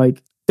toxic.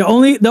 Like the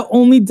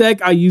only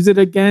deck I use it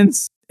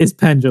against is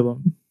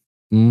Pendulum.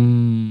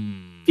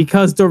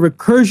 Because the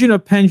recursion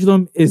of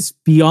Pendulum is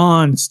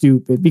beyond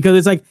stupid. Because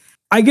it's like,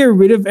 I get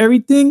rid of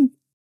everything,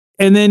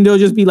 and then they'll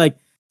just be like,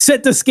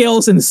 set the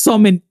scales and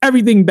summon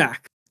everything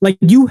back. Like,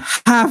 you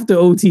have to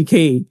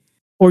OTK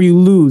or you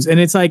lose. And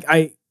it's like,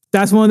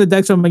 that's one of the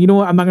decks where I'm like, you know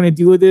what? I'm not gonna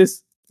deal with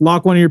this.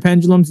 Lock one of your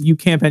pendulums. You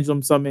can't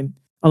pendulum summon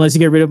unless you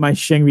get rid of my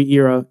Shangri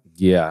era.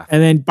 Yeah.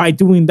 And then by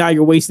doing that,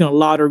 you're wasting a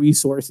lot of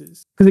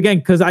resources.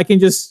 Because I can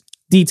just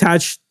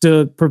detach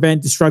to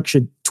prevent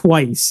destruction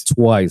twice.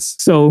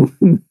 So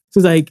it's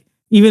like,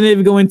 even if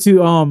you go into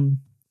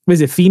what is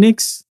it,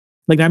 Phoenix?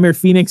 Like Nightmare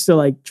Phoenix to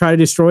like try to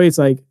destroy, it's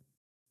like,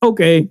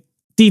 okay,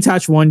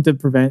 detach one to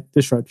prevent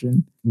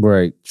destruction.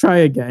 Right. Try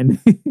again.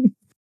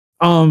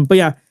 But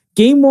yeah,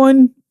 game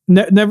one,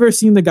 never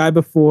seen the guy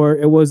before.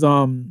 It was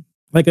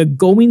like a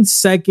going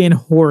second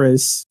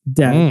Horus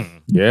deck.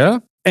 Yeah.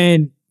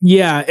 And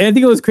yeah, and I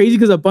think it was crazy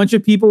because a bunch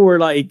of people were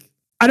like,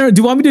 I don't know.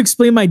 Do you want me to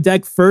explain my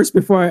deck first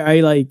before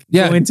I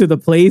go into the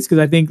plays? Because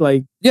I think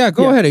like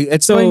go ahead.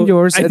 Explain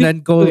yours and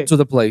then go to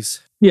the place.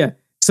 Yeah.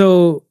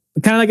 So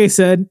kind of like I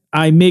said,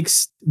 I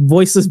mixed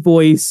Voiceless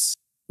Voice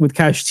with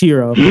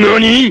Kashtira.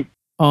 NANI?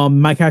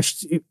 My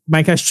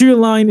Kashtira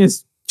line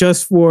is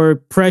just for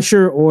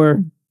pressure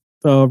or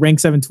the rank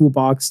 7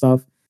 toolbox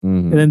stuff.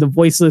 And then the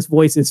Voiceless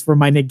Voice is for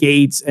my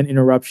negates and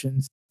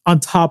interruptions on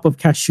top of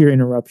Kashtira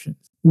interruptions.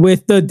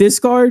 With the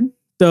discard,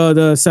 the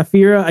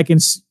Saphira, I can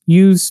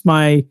use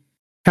my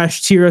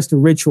Kashtiras to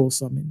ritual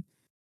summon.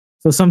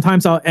 So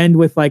sometimes I'll end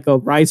with like a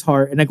Rise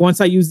Heart. And like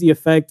once I use the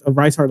effect of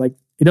Rise Heart, like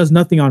it does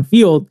nothing on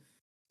field.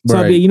 So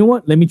I'll be, you know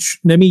what? Let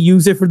me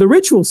use it for the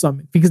ritual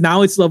summon because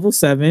now it's level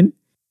 7.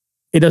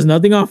 It does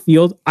nothing on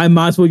field. I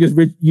might as well just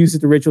use it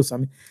to ritual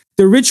summon.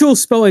 The ritual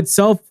spell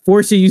itself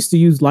forces you to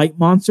use light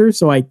monsters,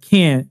 so I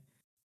can't.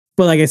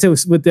 But like I said,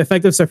 with the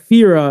effect of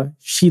Saphira,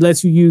 she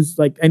lets you use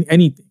like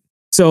anything.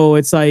 So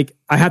it's like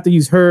I have to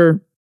use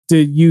her to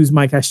use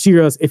my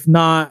Kashtiras. If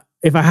not,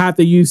 if I have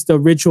to use the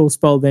ritual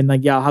spell, then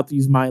like I'll have to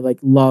use my like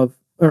low.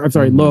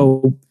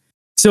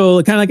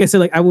 So kind of like I said,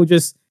 like I will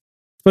just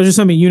special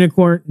summon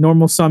unicorn,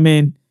 normal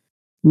summon,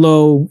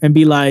 low, and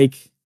be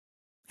like,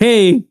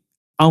 hey,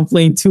 I'm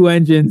playing 2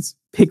 engines.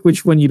 Pick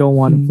which one you don't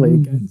want to play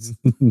against.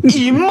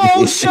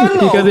 Emotional.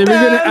 Because if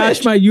you're gonna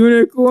ash my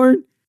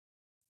unicorn,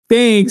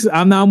 thanks.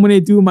 I'm gonna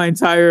do my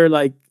entire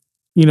like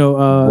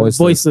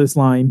voiceless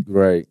line.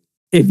 Right.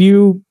 If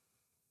you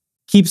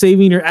keep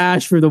saving your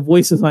ash for the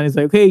voiceless line, it's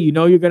like, okay,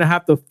 you're gonna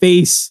have to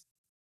face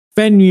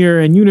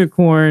Fenrir and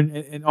Unicorn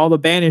and all the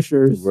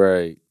banishers.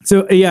 Right.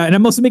 So yeah, and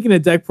I'm also making a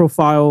deck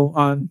profile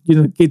on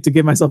to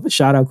give myself a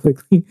shout out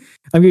quickly.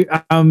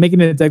 I'm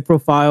making a deck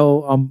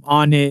profile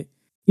on it.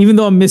 Even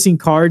though I'm missing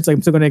cards, like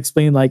I'm still gonna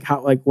explain like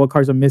how what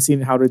cards I'm missing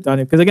and how to done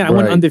it. Because again, I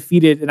went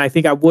undefeated, and I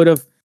think I would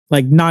have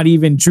like not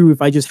even drew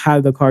if I just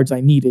had the cards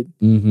I needed.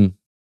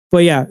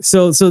 But yeah,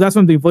 so that's what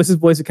I'm doing. Voice of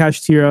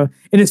Kashtira.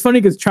 And it's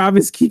funny because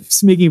Travis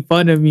keeps making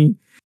fun of me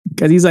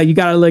because he's like, you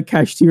gotta let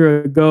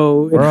Kashtira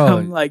go. And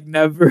I'm like,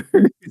 never.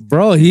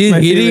 Bro, he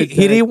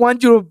didn't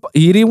want you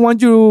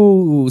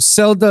to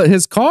sell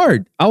his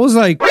card. I was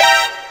like,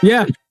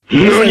 yeah.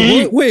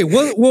 Like, wait,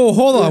 whoa,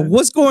 hold on.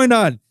 What's going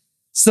on?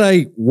 It's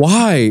like,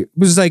 why? It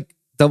was like,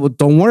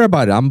 don't worry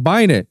about it. I'm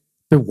buying it.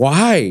 But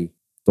why?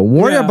 Don't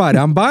worry about it.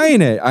 I'm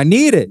buying it. I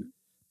need it.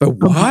 But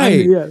why?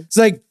 It's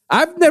like,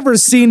 I've never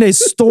seen a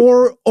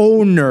store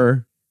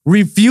owner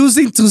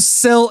refusing to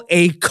sell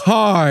a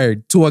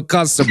card to a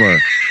customer.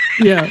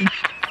 Yeah.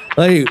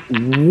 Like,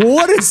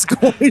 what is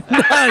going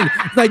on?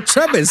 Like,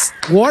 Travis,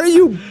 why are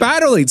you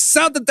battling?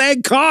 Sell the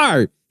dang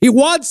card. He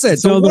wants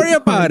it. Don't worry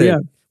about it.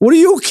 Yeah. What do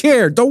you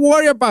care? Don't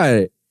worry about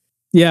it.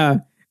 Yeah.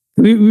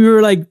 We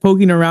were like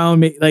poking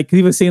around, like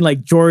he was saying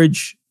like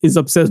George is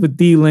obsessed with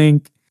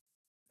D-Link.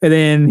 And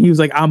then he was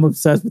like, I'm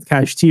obsessed with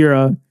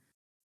Kashtira.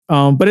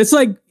 But it's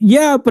like,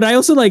 yeah, but I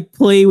also like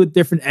play with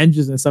different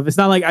engines and stuff. It's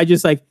not like I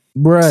just like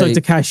start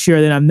to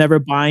Kashtira, then I'm never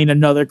buying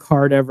another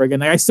card ever again.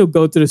 Like I still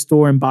go to the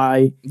store and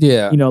buy,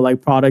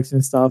 like products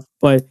and stuff.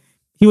 But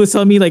he was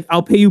telling me like,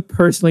 I'll pay you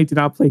personally to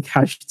not play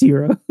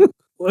Kashtira.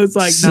 It's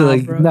like,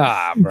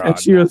 nah, bro.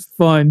 Kashtira's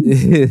fun.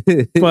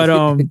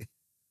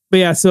 But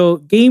yeah, so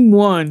game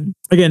 1,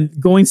 again,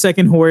 going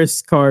second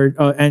Horus card,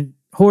 and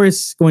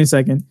Horus going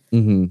second.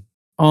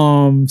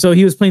 So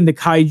he was playing the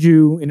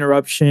Kaiju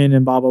interruption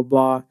and blah, blah,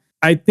 blah.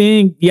 I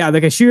think, the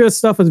Kashtira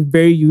stuff was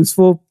very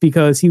useful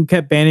because he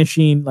kept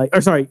banishing,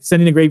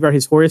 sending the graveyard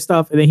his Horus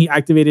stuff, and then he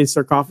activated his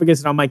sarcophagus,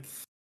 and I'm like,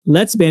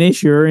 let's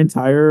banish your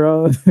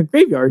entire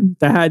graveyard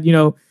that had,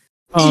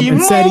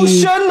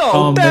 Insetti,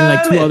 and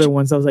like 2 other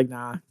ones. I was like,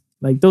 nah,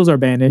 like those are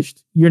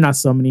banished. You're not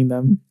summoning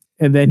them.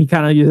 And then he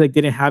kind of just like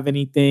didn't have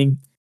anything.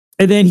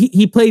 And then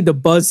he played the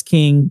Buzz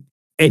King,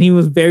 and he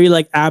was very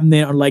like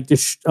absent on like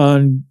just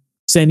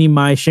sending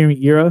my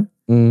Sharing Era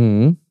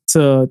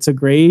to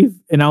grave.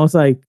 And I was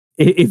like,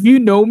 if you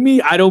know me,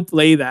 I don't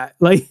play that.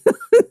 Like,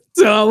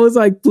 so I was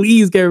like,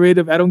 please get rid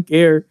of. I don't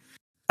care.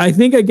 I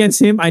think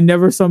against him, I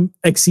never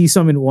XC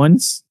summon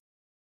once.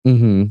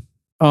 Oh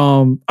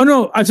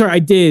no, I'm sorry, I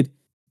did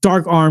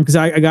Dark Arm because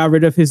I got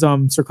rid of his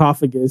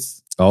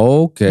sarcophagus.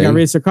 Okay. I got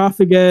rid of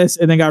sarcophagus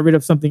and then got rid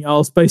of something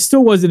else, but it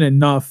still wasn't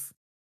enough.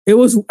 It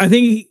was, I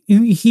think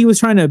he was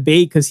trying to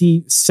bait because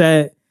he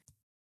set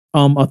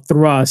a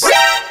thrust,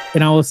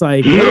 and I was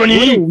like, what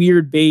a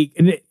weird bait.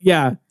 And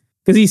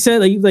because he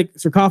said like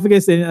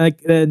sarcophagus, and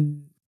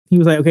then he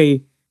was like,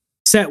 okay,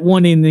 set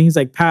one in, and he's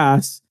like,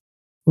 pass.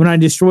 When I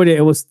destroyed it,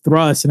 it was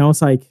thrust, and I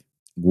was like,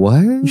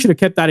 What? you should have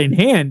kept that in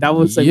hand. That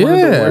was like one of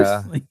the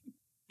worst like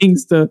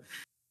things to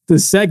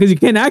set, because you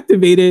can't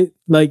activate it.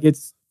 Like,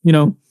 it's, you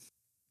know,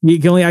 you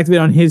can only activate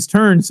on his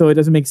turn, so it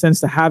doesn't make sense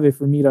to have it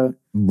for me to.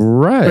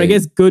 Right. But I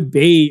guess good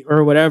bait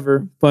or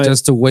whatever. But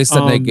just to waste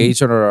a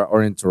negation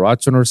or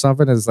interruption or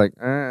something, it's like,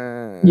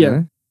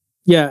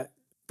 yeah.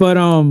 But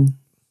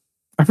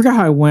I forgot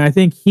how I went. I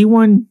think he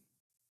won.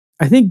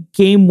 I think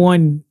game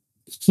one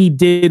he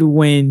did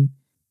win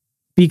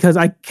because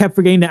I kept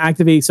forgetting to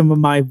activate some of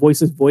my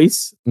voice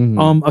effects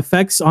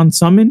on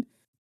summon.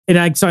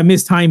 And so I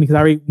missed time because I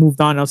already moved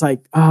on. I was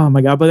like, oh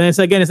my God. But then it's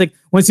like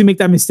once you make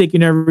that mistake, you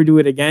never do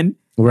it again.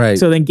 Right.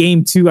 So then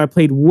game two, I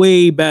played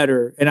way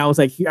better. And I was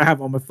like, I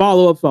have all my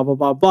follow-ups, blah, blah,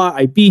 blah, blah.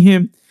 I beat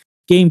him.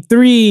 Game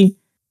three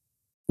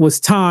was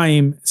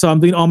time. So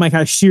I'm doing all my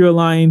cashier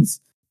lines,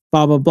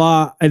 blah, blah,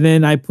 blah. And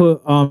then I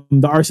put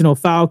the Arsenal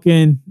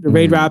Falcon, the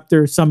Raid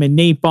Raptor, summon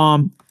Nate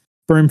Bomb,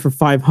 burn for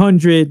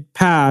 500,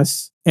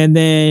 pass. And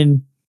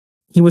then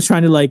he was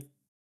trying to like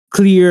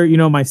clear, you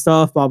know, my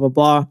stuff, blah, blah,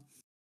 blah.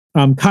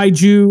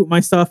 Kaiju, my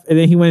stuff. And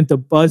then he went to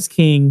Buzz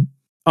King.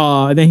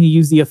 And then he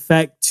used the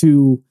effect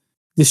to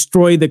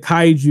destroy the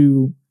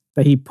Kaiju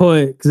that he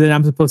put, because then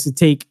I'm supposed to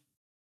take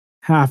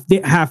half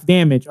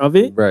damage of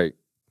it. Right.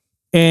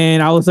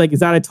 And I was like, is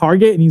that a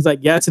target? And he's like,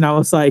 yes. And I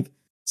was like,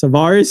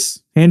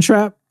 Savaris, hand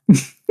trap.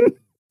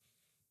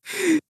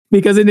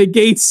 Because it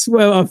negates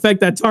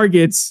effect that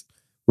targets.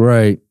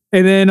 Right.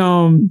 And then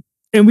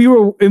and we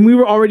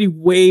were already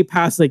way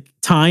past like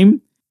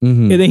time.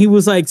 Mm-hmm. And then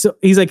he's like,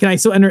 can I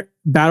still enter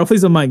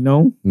battlefields? I'm like,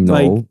 no.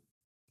 Like,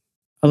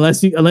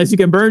 unless you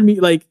can burn me,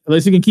 like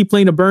unless you can keep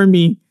playing to burn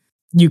me,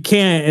 you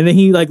can't. And then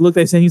he like looked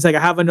at us and he's like, I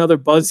have another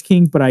Buzz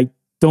King, but I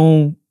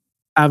don't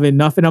have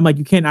enough. And I'm like,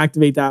 you can't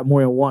activate that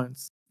more than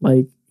once.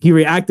 Like, he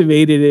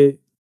reactivated it,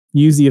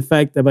 used the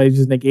effect, but it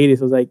just negated.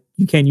 So I was like,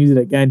 you can't use it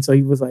again. So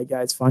he was like,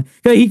 yeah, it's fine.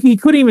 He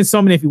couldn't even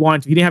summon if he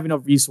wanted to. He didn't have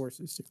enough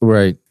resources to.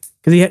 Right.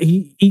 Because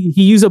he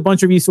used a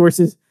bunch of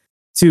resources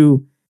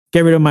to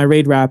get rid of my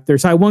Raid Raptor.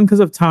 So I won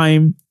because of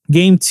time.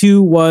 Game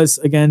two was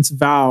against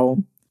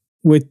Val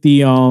with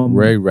the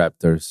Raid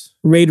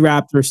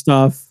Raptor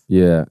stuff.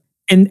 Yeah.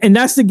 And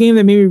that's the game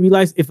that made me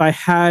realize if I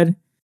had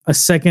a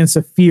second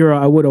Saphira,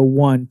 I would have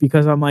won,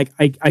 because I'm like,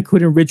 I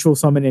couldn't ritual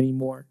summon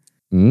anymore.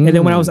 And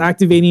then when I was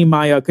activating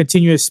my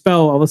continuous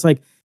spell, I was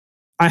like,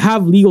 I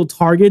have legal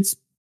targets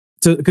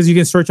because you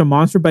can search a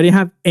monster, but I didn't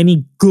have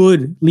any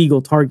good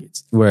legal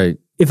targets. Right.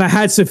 If I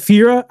had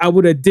Saphira, I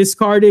would have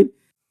discarded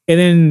and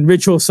then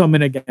ritual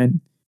summon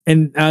again.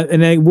 And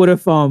I would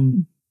have, I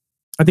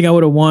think I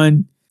would have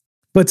won.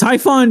 But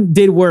Typhon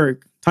did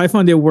work.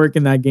 Typhon did work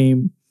in that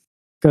game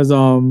because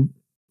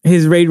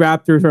his Raid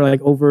Raptors are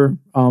like over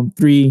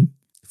 3,000.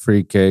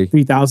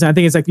 I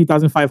think it's like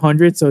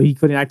 3,500. So he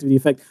couldn't activate the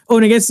effect. Oh,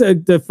 and against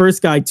the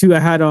first guy too, I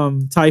had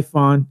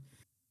Typhon,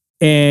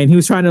 and he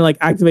was trying to like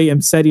activate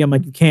Mseti. I'm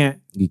like, you can't.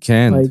 You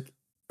can. Like,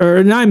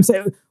 or not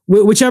Mseti,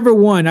 whichever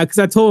one. Because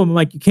I told him, I'm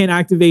like, you can't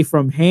activate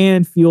from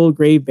hand, field,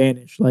 grave,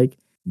 banish. Like,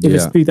 if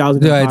it's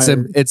 3,000. Yeah,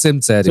 it's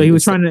Mseti. So he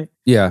was trying to.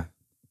 Yeah.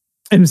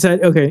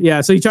 Mseti. Okay.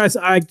 Yeah. So he tries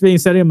to activate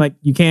Mseti. I'm like,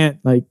 you can't.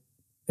 Like,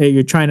 hey,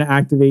 you're trying to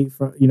activate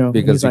from, you know,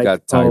 because you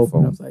got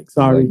Typhon. I was like,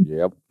 sorry. Like,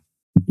 yep.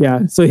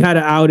 Yeah. So he had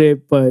to out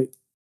it, but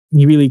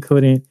he really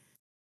couldn't.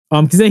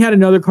 Because then he had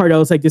another card that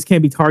was like, this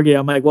can't be targeted.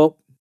 I'm like, well,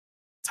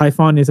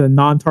 Typhon is a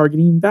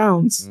non-targeting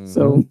bounce.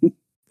 So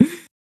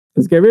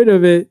let's get rid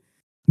of it.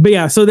 But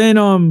yeah, so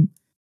then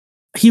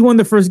he won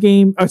the first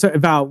game. Oh, sorry,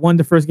 Val won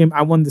the first game.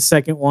 I won the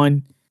second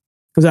one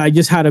because I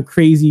just had a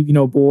crazy, you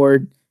know,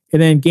 board.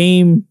 And then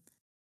game.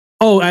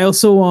 Oh, I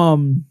also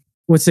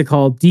what's it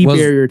called?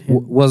 De-barriered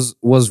him. Was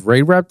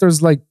Raid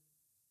Raptors like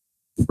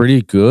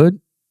pretty good?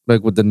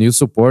 Like with the new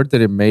support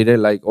that it made it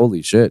like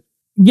holy shit.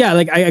 Yeah,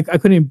 like I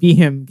couldn't beat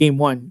him game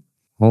one.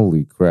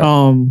 Holy crap.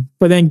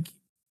 But then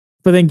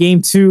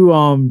game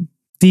two,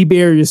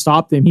 De-barrier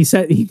stopped him. He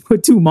said he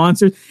put two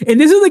monsters. And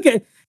this is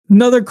like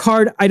another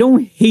card I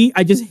don't hate.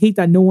 I just hate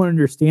that no one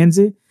understands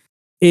it.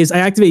 Is I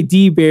activate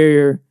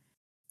De-barrier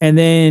and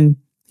then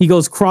he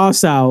goes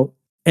cross out.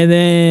 And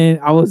then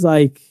I was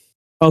like,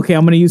 okay,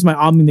 I'm gonna use my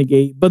Omni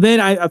Negate. But then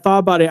I thought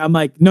about it. I'm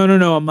like, no.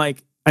 I'm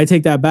like, I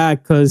take that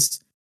back because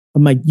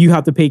I'm like, you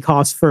have to pay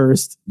cost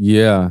first.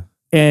 Yeah.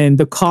 And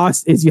the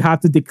cost is you have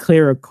to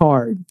declare a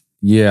card.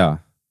 Yeah.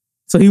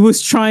 So he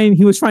was trying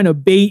to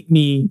bait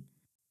me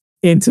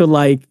into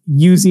like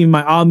using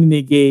my Omni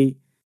Negate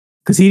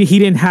because he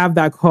didn't have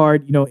that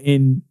card, you know,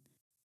 in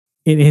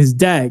his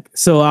deck.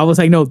 So I was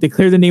like, no,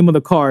 declare the name of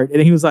the card. And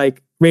then he was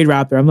like, Raid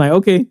Raptor. I'm like,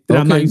 okay, then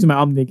I'm not using my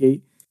Omni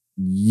Negate.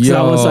 Yeah. So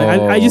I was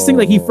like, I just think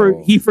like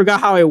he forgot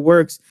how it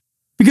works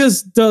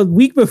because the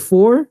week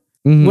before,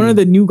 one of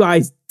the new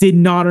guys did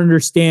not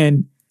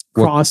understand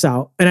cross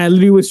out, and I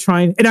literally was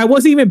trying, and I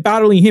wasn't even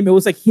battling him. It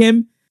was like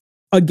him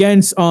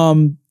against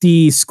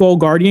the Skull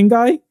Guardian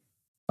guy,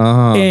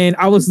 and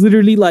I was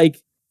literally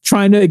like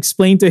trying to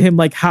explain to him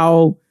like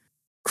how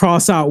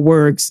cross out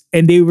works,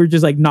 and they were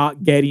just like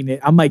not getting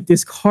it. I'm like,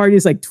 this card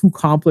is like too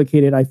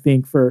complicated, I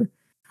think, for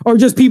or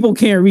just people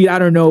can't read. I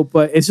don't know,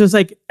 but it's just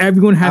like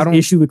everyone has an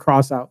issue with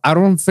cross out. I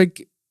don't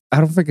think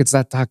it's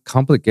that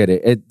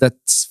complicated. The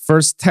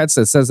first text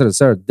that says it,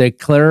 sir,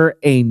 declare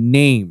a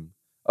name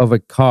of a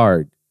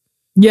card.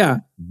 Yeah.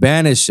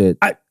 Banish it.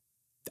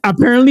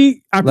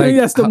 Apparently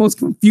that's the most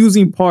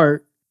confusing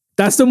part.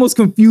 That's the most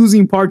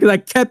confusing part because I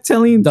kept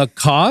telling the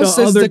cost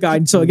the other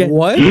guy. So again,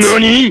 what?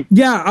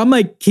 Yeah, I'm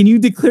like, can you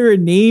declare a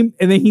name?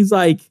 And then he's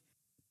like,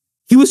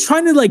 he was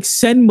trying to like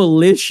send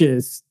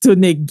malicious to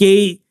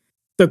negate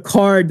the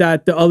card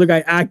that the other guy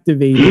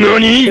activated.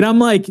 And I'm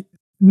like,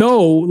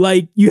 no,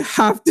 like you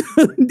have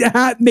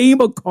to name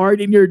a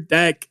card in your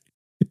deck.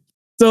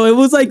 So it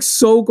was like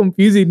so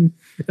confusing.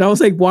 And I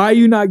was like, why are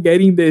you not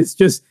getting this?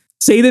 Just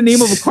say the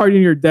name of a card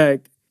in your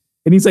deck.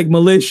 And he's like,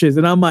 malicious.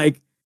 And I'm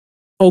like,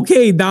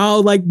 okay, now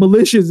like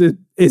malicious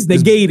is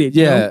negated.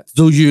 Yeah. You know?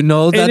 Do you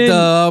know that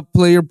the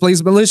player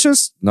plays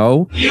malicious?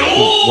 No.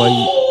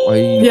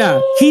 Why?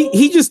 Yeah.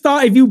 He just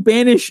thought if you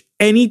banish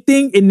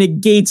anything, it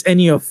negates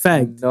any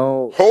effect.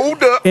 No.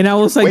 Hold up. And I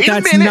was like,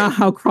 that's not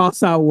how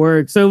cross out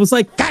works. So it was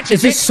like,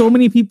 it's just so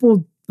many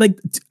people. Like,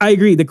 I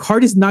agree. The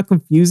card is not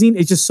confusing.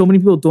 It's just so many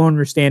people don't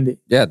understand it.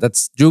 Yeah,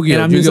 that's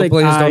Yugioh. Yugioh like,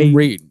 players don't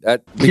read.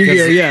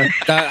 Yugioh, yeah.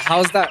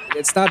 How's that?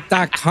 It's not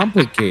that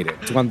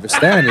complicated to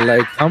understand.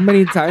 Like, how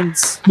many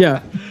times?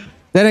 Yeah.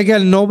 Then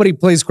again, nobody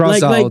plays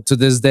cross out to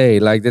this day.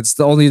 Like, it's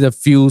only the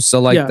few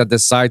select that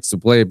decides to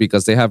play it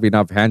because they have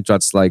enough hand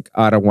shots. Like,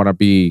 I don't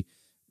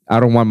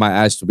want my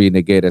ash to be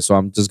negated, so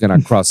I'm just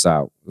gonna cross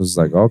out. It was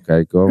like,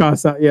 okay, go.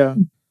 Cross out, yeah.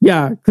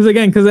 Yeah, because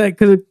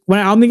when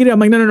I'm negated, I'm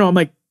like, no. I'm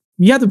like,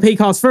 you have to pay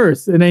cost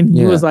first. And then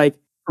he was like,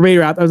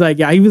 Raider App. I was like,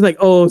 yeah. He was like,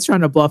 oh, I was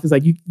trying to bluff. It's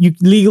like, you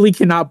legally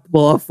cannot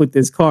bluff with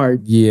this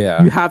card.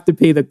 Yeah. You have to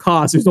pay the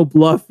cost. There's no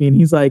bluffing.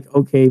 He's like,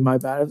 okay, my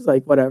bad. I was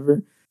like,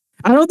 whatever.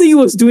 I don't think he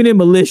was doing it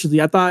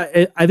maliciously. I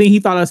think he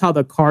thought that's how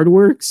the card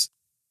works.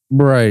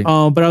 Right.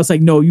 But I was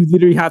like, no, you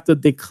literally have to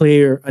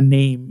declare a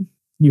name.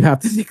 You have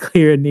to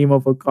declare a name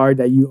of a card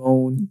that you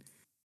own.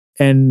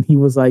 And he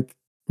was like,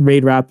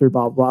 Raid Raptor,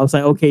 blah, blah. I was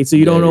like, okay, so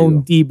you don't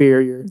own D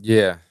Barrier.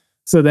 Yeah.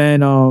 So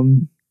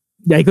then,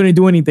 he couldn't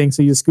do anything.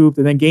 So you scooped.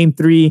 And then game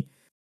 3,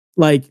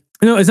 like,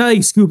 no, it's not like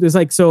he scooped. It's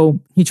like, so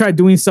he tried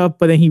doing stuff,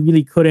 but then he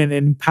really couldn't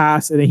and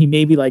passed. And then he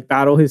maybe like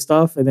battle his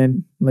stuff and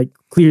then like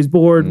clear his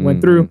board,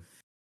 went through.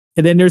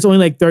 And then there's only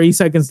like 30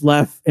 seconds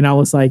left. And I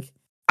was like,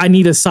 I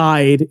need a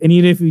side. And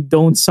even if we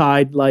don't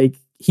side, like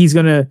he's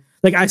going to,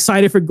 like I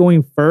sided for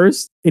going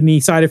first and he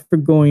sided for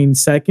going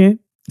second.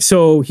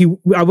 So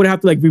I would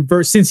have to like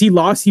reverse. Since he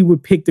lost, he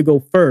would pick to go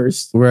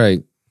first.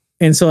 Right.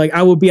 And so like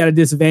I would be at a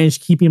disadvantage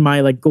keeping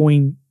my like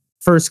going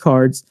first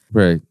cards.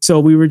 Right. So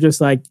we were just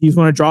like, you just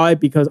want to draw it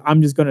because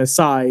I'm just going to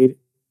side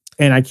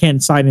and I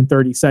can't side in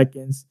 30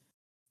 seconds.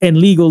 And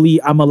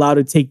legally, I'm allowed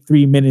to take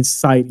 3 minutes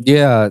siding.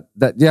 Yeah,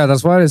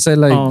 that's why I say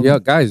like, yeah,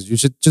 guys, you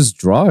should just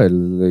draw it.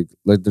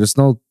 Like there's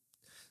no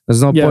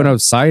point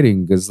of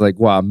siding because like,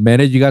 wow, a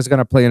minute you guys are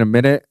gonna play in a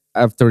minute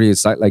after you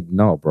side. Like,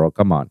 no, bro,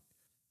 come on.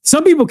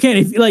 Some people can.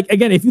 If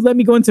you let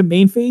me go into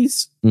main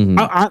phase,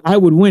 I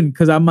would win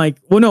because I'm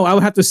like, well, no, I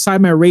would have to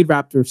side my Raid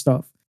Raptor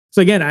stuff.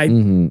 So again,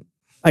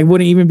 I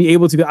wouldn't even be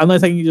able to go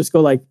unless I can just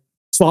go like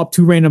swap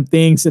 2 random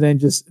things and then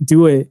just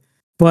do it.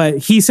 But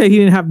he said he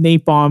didn't have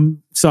Nate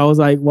Bomb. So I was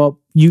like, well,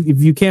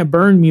 if you can't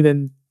burn me,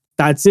 then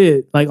that's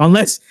it. Like,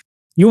 unless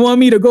you want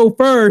me to go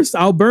first,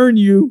 I'll burn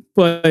you.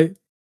 But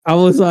I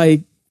was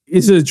like,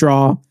 it's a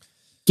draw.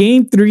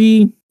 Game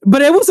 3.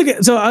 But it was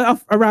like, so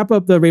I'll wrap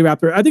up the Ray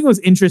Raptor. I think it was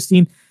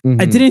interesting.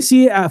 I didn't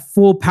see it at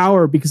full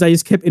power because I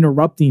just kept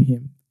interrupting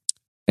him.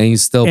 And you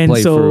still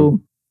played through.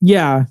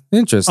 Yeah.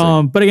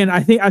 Interesting. But again,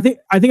 I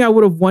think I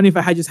would have won if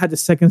I had just had the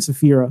second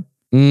Saphira.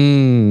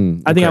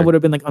 I think I would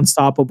have been like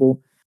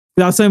unstoppable.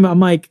 But I was saying, I'm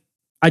like,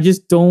 I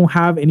just don't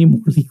have any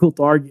more legal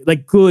target,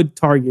 like good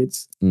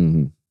targets.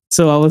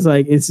 So I was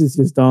like, it's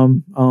just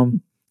dumb.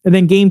 And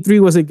then game 3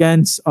 was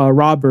against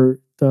Robert,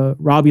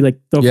 Robbie, like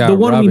the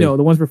one Robbie. We know,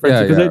 the ones we're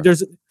friends with.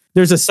 Because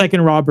there's a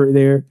second Robert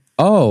there.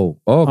 Oh,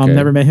 okay.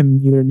 Never met him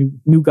either.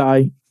 New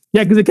guy.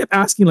 Yeah, because it kept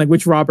asking like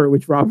which Robert.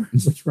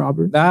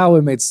 Now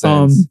it made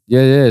sense.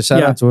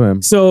 Shout out to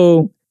him.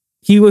 So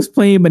he was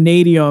playing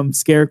Vanadium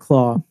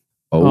Scareclaw.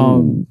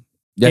 He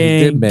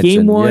did mention.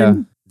 Game 1. Yeah.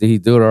 Did he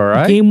do it all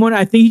right? Game 1,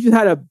 I think he just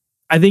had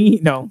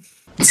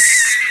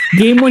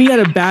Game 1, he had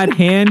a bad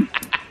hand.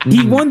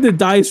 He won the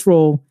dice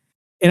roll,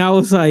 and I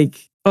was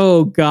like,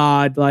 oh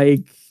God,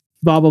 like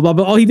blah blah blah.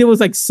 But all he did was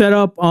like set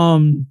up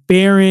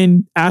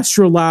Baron,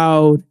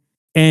 Astroloud,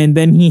 and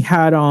then he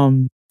had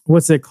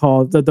what's it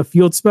called? The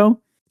field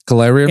spell?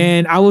 Calarium.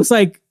 And I was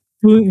like,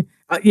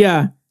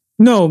 Rekphobia.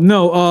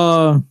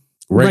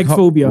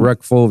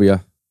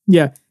 Rekphobia.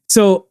 Yeah.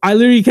 So I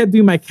literally kept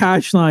doing my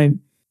cash line.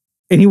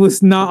 And he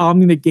was not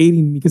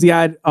omni-negating me because he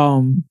had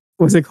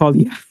what's it called?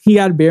 He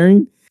had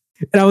bearing,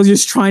 and I was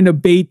just trying to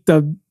bait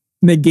the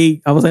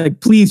negate. I was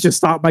like, please just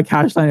stop my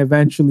cash line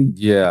eventually.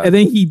 Yeah. And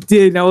then he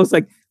did, and I was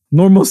like,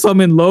 normal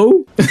summon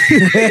low.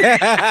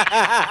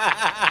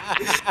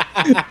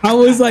 I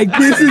was like,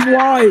 this is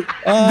why.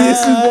 This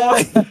is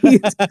why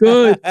he's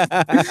good.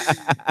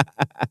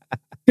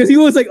 because he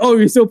was like, "Oh,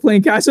 you're still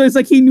playing cash." So it's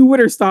like he knew where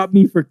to stop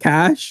me for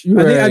cash.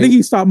 Right. I think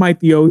he stopped my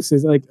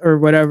theosis, like or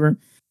whatever.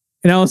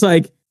 And I was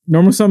like,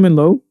 "Normal summon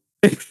low."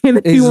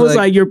 And he was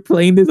like, "You're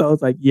playing this?" I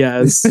was like,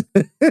 "Yes."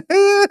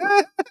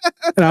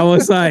 And I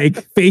was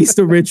like, "Face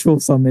the ritual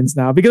summons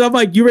now," because I'm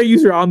like, "You already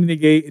use your Omni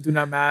Negate. It do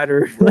not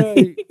matter."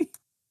 Right.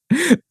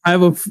 I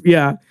have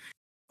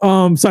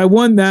so I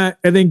won that,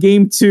 and then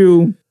game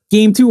two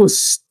was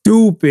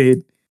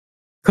stupid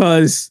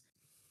because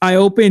I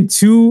opened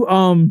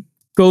 2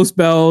 Ghost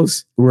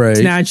Bells, Right.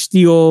 Snatch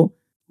Steal,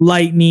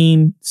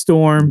 Lightning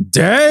Storm.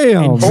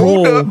 Damn.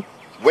 Hold up.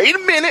 Wait a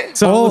minute.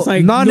 So I was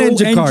like,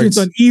 non-engine no engines cards.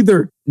 on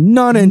either.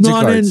 Non-engine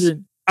cards.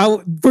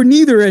 For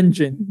neither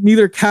engine,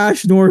 neither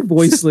cash nor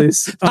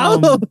voiceless. How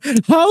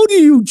do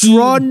you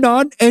draw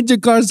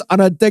non-engine cards on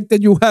a deck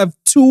that you have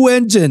 2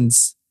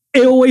 engines?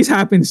 It always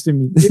happens to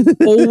me. It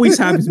always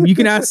happens to me. You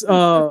can ask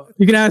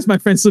my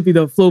friend Slippy,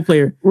 the flow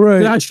player. Right.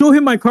 And I show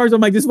him my cards.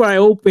 I'm like, "This is what I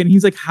open."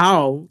 He's like,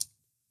 "How?"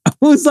 I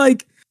was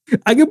like,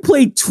 "I can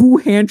play 2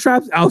 hand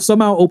traps. I'll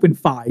somehow open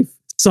 5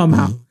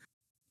 somehow."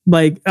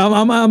 Like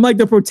I'm like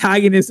the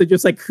protagonist that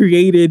just like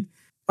created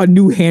a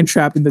new hand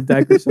trap in the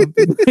deck or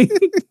something.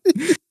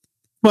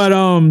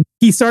 But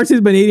he starts his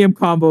Vanadium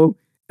combo,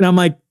 and I'm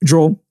like,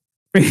 "Draw."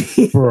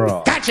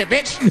 Bro. Gotcha,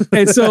 bitch.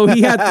 And so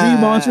he had 3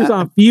 monsters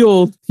on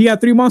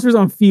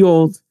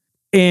field.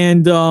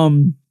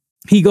 And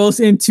he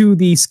goes into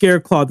the Scare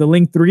Claw, the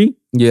Link 3,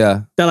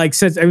 Yeah. that like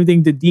sets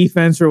everything to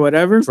defense or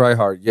whatever. Try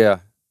hard.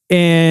 Yeah.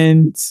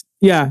 And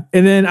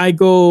then I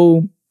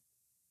go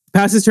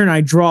past his turn,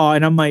 I draw,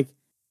 and I'm like,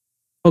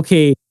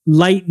 okay,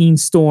 Lightning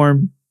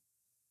Storm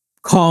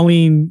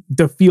calling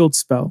the field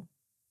spell.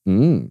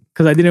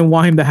 Because I didn't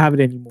want him to have it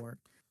anymore.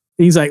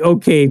 And he's like,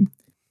 okay.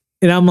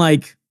 And I'm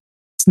like,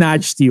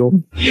 Snatch Steal.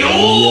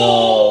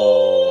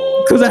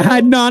 Because I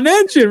had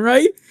non-engine,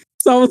 right?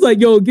 So I was like,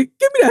 yo, give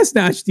me that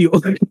Snatch Steal.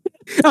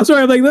 I'm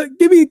sorry, I'm like,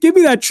 give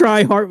me that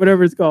Try Heart,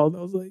 whatever it's called.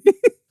 I was like,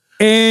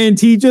 and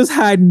he just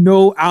had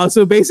no out.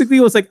 So basically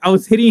it was like I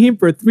was hitting him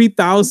for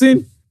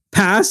 3,000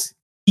 pass,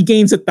 he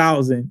gains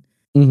 1,000.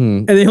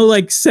 And then he'll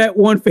like set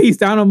one face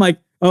down. I'm like,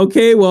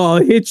 okay, well,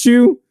 I'll hit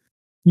you.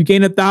 You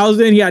gain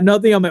 1,000. He had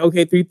nothing. I'm like,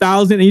 okay,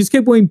 3,000. And he just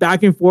kept going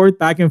back and forth.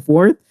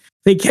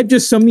 They kept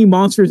just so many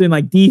monsters in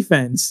like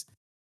defense.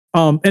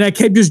 And I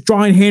kept just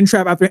drawing hand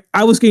trap after.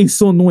 I was getting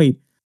so annoyed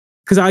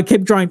because I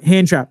kept drawing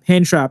hand trap,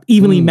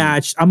 evenly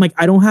matched. I'm like,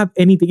 I don't have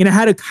anything. And I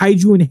had a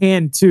kaiju in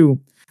hand too.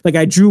 Like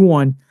I drew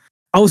one.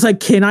 I was like,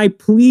 can I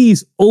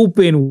please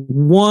open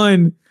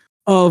one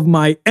of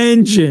my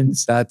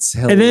engines? That's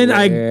hilarious. And then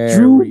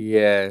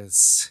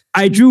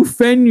I drew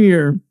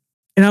Fenrir.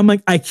 And I'm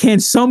like, I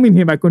can't summon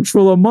him. I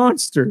control a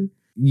monster.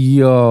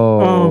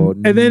 Yo.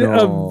 And then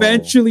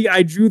eventually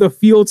I drew the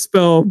field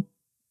spell,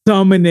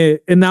 summon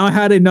it, and now I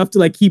had enough to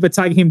like keep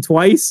attacking him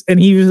twice. And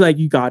he was like,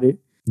 "You got it."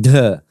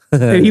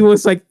 And he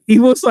was like,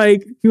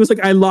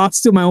 I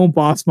lost to my own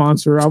boss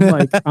monster. I'm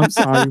like, I'm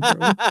sorry,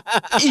 bro.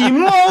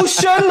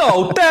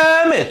 Emotional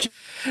damage.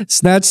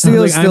 Snatch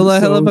Steal is still a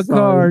hell of a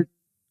card.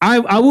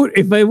 I would,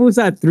 if it was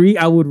at 3,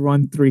 I would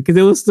run 3 because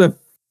it was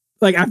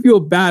I feel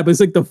bad, but it's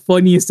like the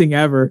funniest thing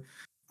ever.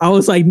 I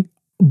was like,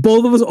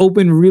 both of us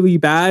opened really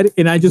bad,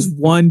 and I just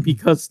won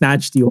because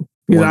Snatch Steal.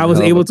 Because I was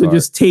able to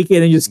just take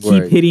it and just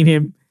keep hitting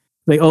him.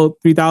 Like,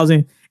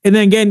 3,000. And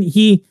then again,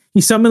 he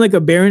summoned like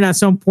a Baron at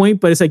some point,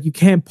 but it's like you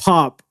can't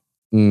pop.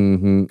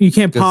 You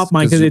can't pop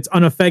mine because it's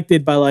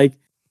unaffected by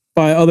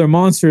other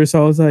monsters.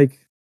 So I was like,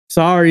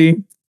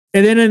 sorry.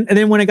 And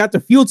then when I got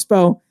the field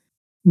spell,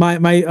 my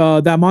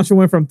that monster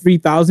went from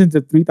 3,000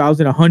 to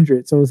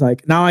 3,100. So it was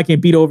like, now I can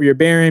beat over your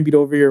Baron, beat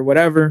over your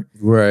whatever.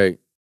 Right.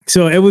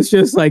 So it was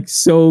just like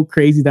so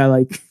crazy that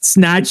like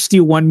Snatch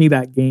Steal won me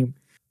that game.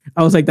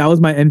 I was like, that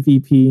was my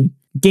MVP.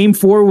 Game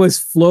 4 was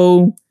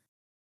flow.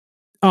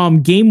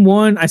 Game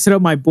 1, I set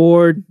up my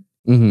board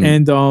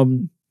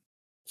and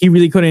he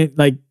really couldn't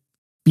like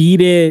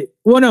beat it.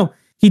 Well, no,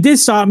 he did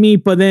stop me,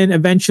 but then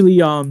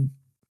eventually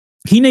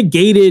he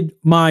negated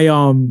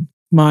my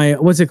my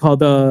what's it called?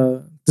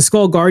 The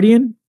Skull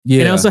Guardian. Yeah.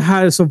 And I also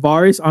had a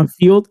Savaris on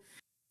field.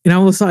 And I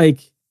was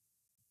like,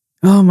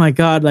 oh my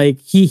god, like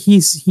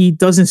he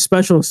doesn't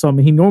special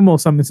summon, he normal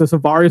summons. So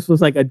Savaris was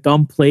like a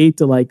dumb play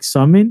to like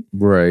summon.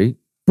 Right.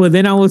 But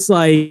then I was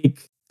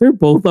like, they're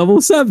both level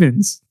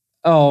 7s.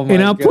 Oh my god.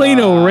 And I'm playing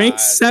a rank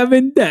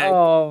 7 deck.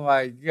 Oh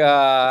my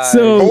god.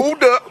 So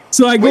Hold up.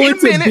 So I go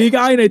into Big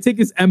Eye and I take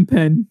his M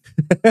Pen.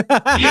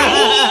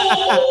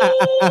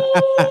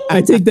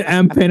 I take the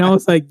M Pen. I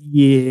was like,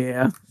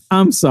 yeah,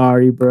 I'm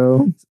sorry,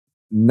 bro.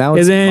 Now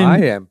it's my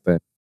M Pen.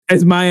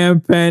 It's my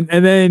M Pen.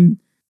 And then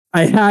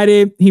I had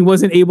it. He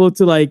wasn't able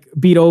to like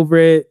beat over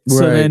it. Right.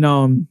 So then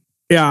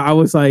I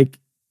was like,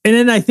 and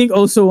then I think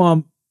also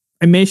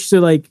I managed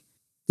to like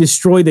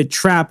destroy the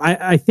trap.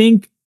 I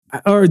think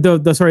or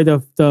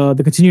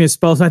the continuous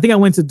spell. So I think I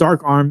went to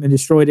Dark Arm and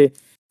destroyed it.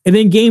 And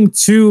then game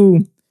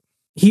 2,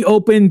 he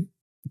opened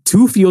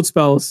 2 field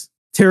spells,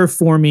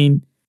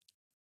 terraforming,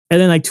 and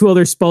then like 2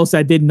 other spells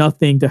that did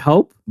nothing to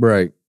help.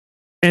 Right.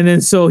 And then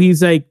so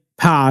he's like,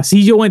 pass.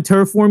 He just went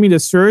terraforming to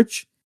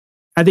search.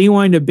 I think he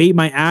wanted to bait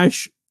my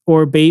Ash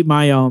or bait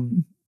my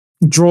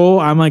draw.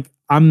 I'm like,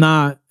 I'm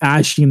not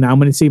ashing now. I'm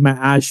gonna save my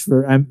Ash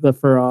for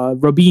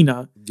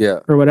Robina. Yeah.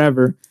 Or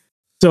whatever.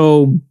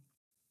 So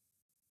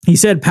he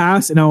said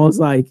pass, and I was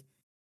like,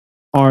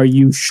 "Are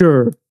you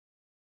sure?"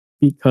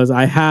 Because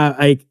I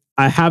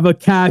have a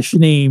cash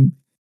name.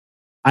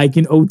 I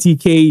can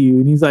OTK you.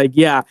 And he's like,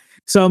 "Yeah."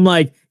 So I'm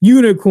like,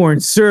 unicorn,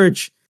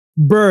 search,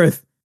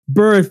 birth,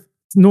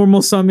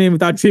 normal summon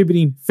without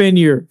tributing,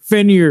 Fenrir,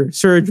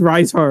 surge,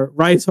 rise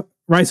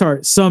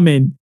heart,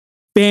 summon,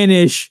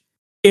 banish,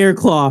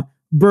 airclaw,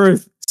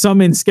 birth,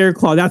 summon,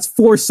 scareclaw. That's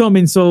 4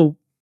 summons. So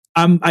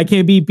I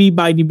can't be beat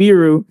by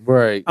Nibiru.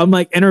 Right. I'm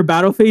like, enter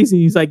battle phase. And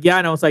he's like, yeah.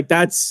 And I was like,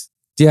 that's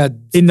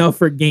enough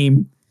for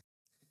game.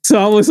 So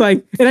I was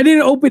like, and I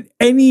didn't open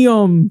any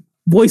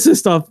voiceless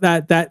stuff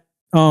that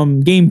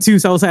game too.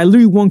 So I was like, I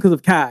literally won because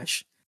of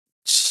cash.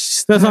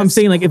 That's what I'm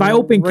saying. Like, if I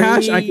open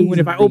cash, I can win.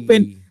 If I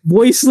open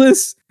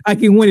voiceless, I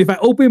can win. If I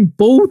open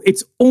both,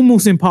 it's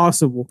almost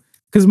impossible.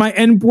 Because my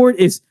end board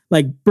is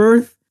like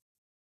birth,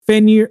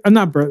 Fenrir.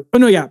 Not birth. Oh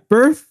no, yeah,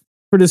 birth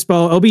for the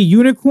spell. It'll be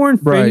unicorn,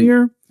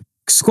 Fenrir,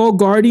 Skull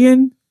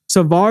Guardian,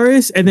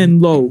 Savaris, and then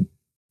low.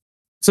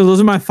 So those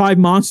are my 5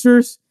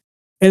 monsters.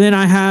 And then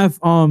I have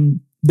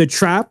the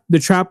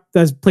trap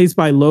that's placed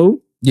by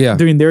low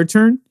during their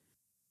turn.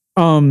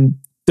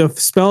 The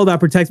spell that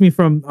protects me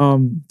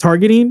from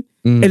targeting,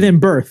 and then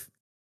birth.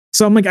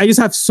 So I'm like, I just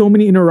have so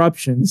many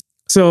interruptions.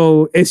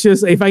 So it's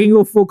just, if I can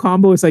go full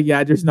combo, it's like,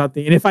 yeah, there's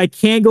nothing. And if I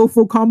can't go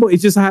full combo,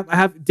 it's just I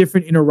have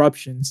different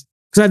interruptions.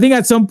 Because I think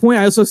at some point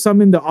I also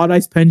summoned the Odd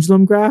Eyes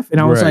Pendulum Graph, and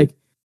I was like,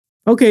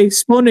 okay,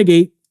 spell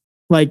negate.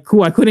 Like,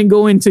 cool. I couldn't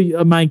go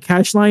into my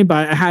cash line,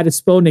 but I had a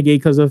spell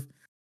negate because of.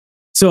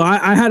 So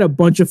I had a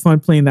bunch of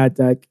fun playing that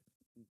deck.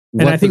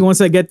 And I think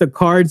once I get the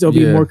cards, it'll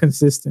be more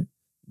consistent.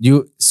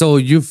 So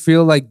you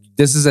feel like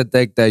this is a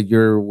deck that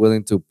you're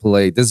willing to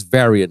play, this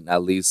variant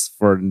at least,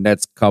 for the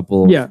next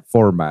couple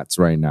formats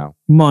right now.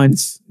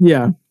 Months.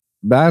 Yeah.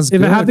 That's if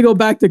good. I have to go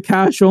back to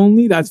cash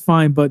only, that's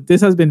fine. But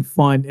this has been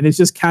fun. And it's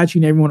just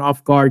catching everyone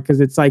off guard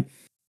because it's like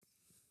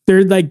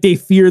they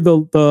fear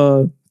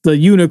the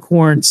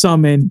unicorn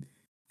summon.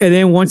 And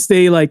then once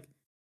they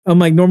I'm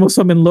like normal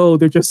summon low,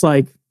 they're just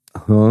like,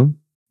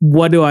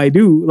 what do I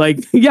do?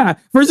 Like, yeah.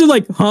 First they're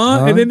like,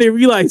 and then they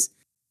realize,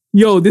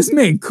 yo, this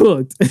man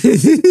cooked.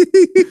 Because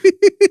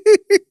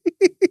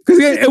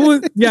it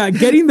was,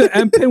 getting the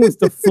M pen was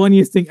the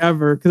funniest thing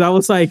ever. Because I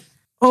was like,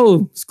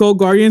 oh, Skull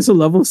Guardian's a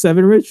level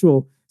 7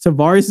 ritual.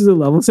 Savaris is a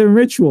level 7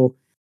 ritual.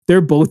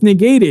 They're both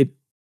negated.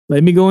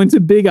 Let me go into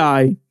Big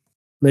Eye.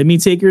 Let me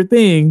take your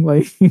thing.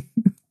 Like,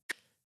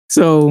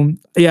 so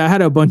yeah, I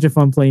had a bunch of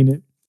fun playing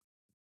it.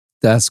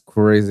 That's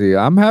crazy.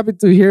 I'm happy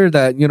to hear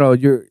that.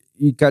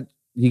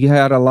 You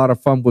had a lot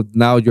of fun with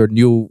now your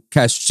new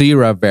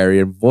Kashtira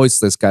variant,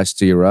 voiceless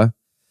Kashtira.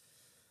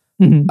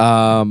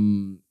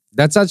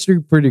 That's actually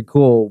pretty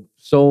cool.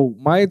 So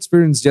my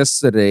experience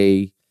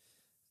yesterday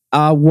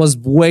was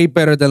way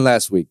better than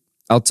last week.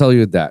 I'll tell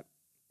you that.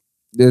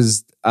 Did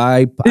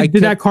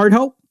that card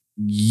help?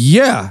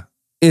 Yeah,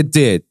 it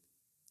did.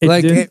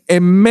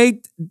 It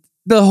made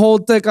the whole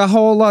deck a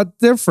whole lot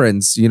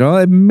difference.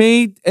 It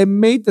made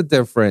the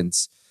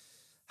difference.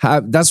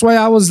 That's why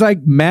I was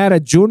like mad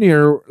at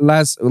Junior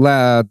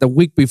the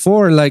week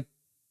before. Like,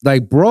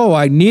 bro,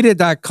 I needed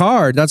that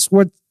card. That's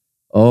what.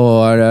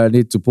 Oh, I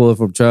need to pull it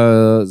from.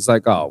 It's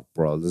like, oh,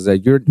 bro, it's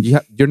like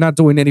you're not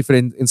doing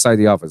anything inside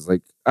the office.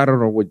 Like, I don't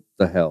know what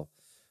the hell.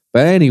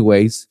 But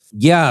anyways,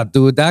 yeah,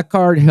 dude, that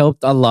card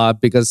helped a lot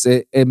because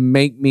it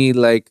made me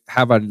like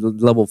have a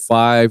level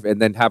 5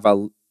 and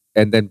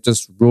then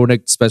just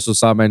runic special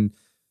summon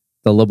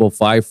the level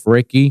 5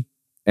 Ricky,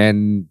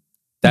 and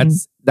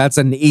that's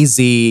an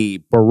easy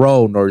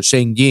Barone or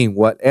Shang Yin,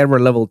 whatever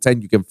level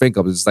 10 you can think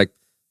of. It's like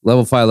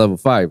level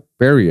 5,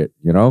 period,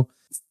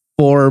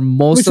 For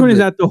most Which one is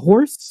that? The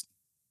horse?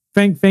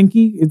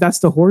 Fenki? That's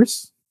the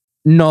horse?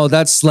 No,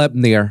 that's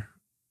Sleipnir.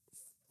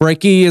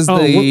 Freaky is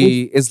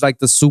is like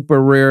the super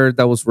rare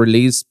that was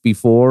released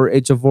before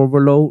Age of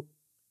Overload.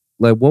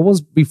 Like, what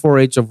was before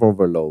Age of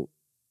Overload?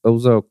 That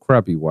was a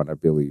crappy one, I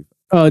believe.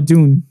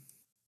 Dune.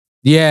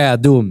 Yeah,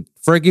 Dune.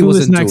 Freaky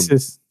was in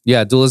Nexus. Dune.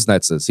 Yeah, Duelist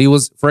Nexus.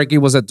 Frankie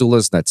was at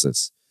Duelist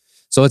Nexus.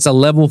 So it's a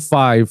level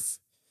 5.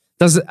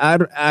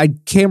 I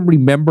can't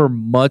remember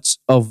much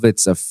of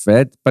its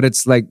effect, but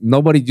it's like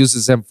nobody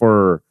uses him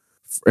for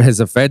his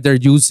effect. They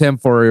use him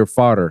for your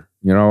fodder,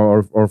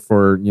 or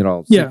for,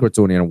 secret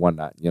tuning and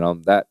whatnot.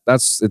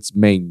 That's its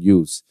main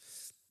use.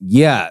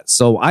 Yeah,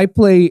 so I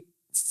play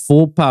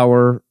full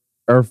power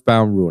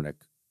Earthbound Runic.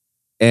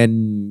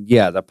 And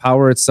yeah, the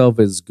power itself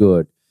is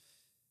good.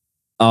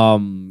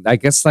 I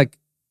guess like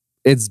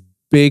it's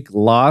big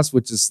loss,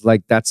 which is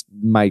like that's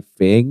my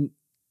thing,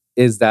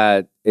 is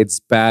that it's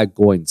bad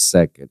going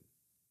second.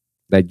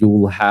 That you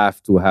will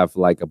have to have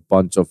like a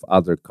bunch of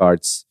other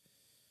cards,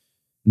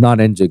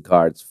 non-engine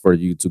cards, for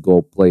you to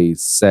go play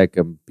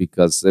second.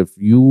 Because if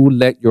you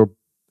let your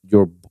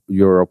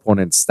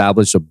opponent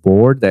establish a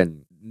board,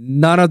 then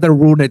none of the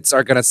runics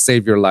are gonna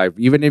save your life.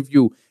 Even if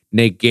you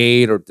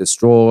negate or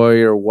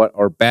destroy or what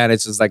or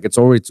banish. It's like it's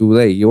already too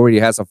late. He already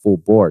has a full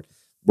board.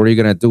 What are you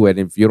gonna do? And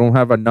if you don't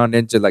have a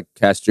non-engine like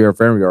Cashier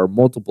Fairy or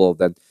multiple of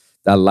them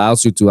that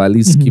allows you to at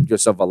least keep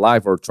yourself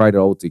alive or try to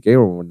OTK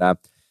or whatnot.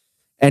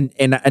 And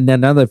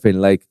another thing,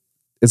 like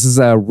this is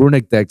a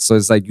runic deck, so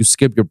it's like you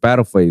skip your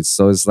battle phase.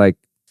 So it's like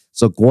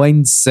so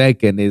going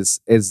second is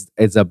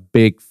a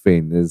big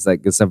thing. It's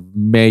like it's a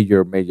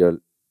major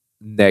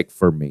neck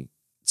for me.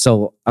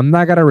 So I'm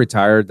not gonna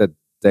retire the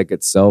deck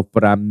itself,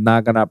 but I'm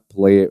not gonna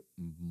play it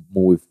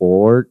moving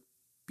forward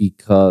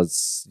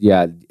because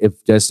if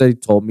yesterday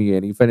told me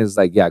anything, it's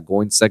like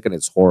going second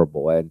is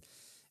horrible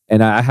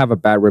and I have a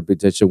bad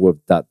reputation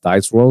with that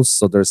dice rolls.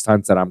 So there's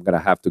times that I'm gonna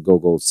have to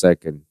go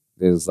second.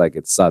 It's like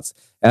it sucks,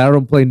 and I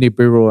don't play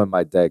Nibiru in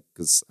my deck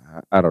because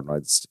I don't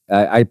know.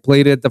 I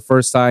played it the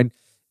first time,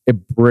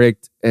 it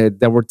bricked.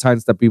 There were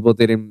times that people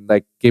didn't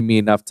like give me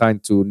enough time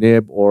to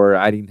nib, or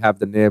I didn't have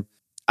the nib.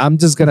 I'm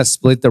just gonna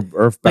split the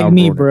Earthbound. Like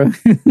me, bro.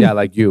 Yeah,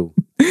 like you.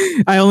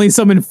 I only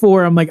summoned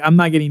 4. I'm like, I'm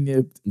not getting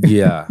nibbed.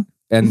 Yeah,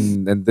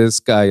 and this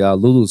guy,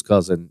 Lulu's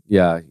cousin,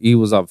 he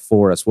was on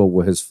 4 as well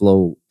with his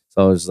flow.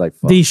 So I was like,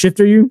 fuck. Did he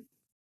shifter you?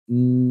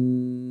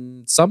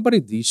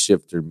 Somebody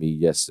de-shifted me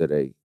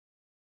yesterday.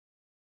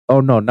 Oh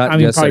no, not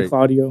Probably yesterday.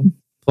 Claudio.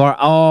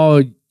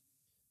 Oh,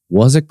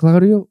 was it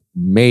Claudio?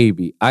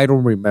 Maybe. I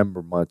don't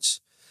remember much.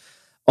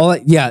 Oh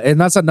yeah, and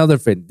that's another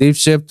thing. Deep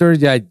shifter,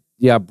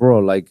 yeah, bro.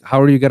 Like,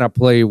 how are you gonna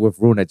play with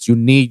runettes? You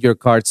need your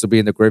cards to be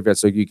in the graveyard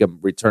so you can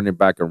return it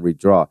back and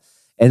redraw.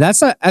 And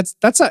that's an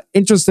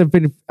interesting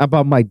thing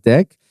about my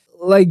deck.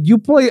 Like, you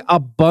play a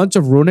bunch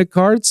of runic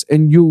cards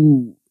and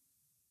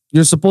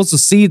you're supposed to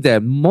see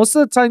them. Most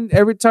of the time,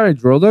 every time I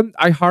draw them,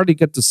 I hardly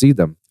get to see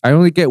them. I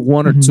only get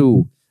 1 or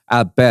 2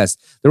 at best.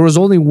 There was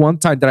only one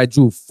time that I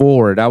drew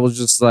 4, and I was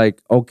just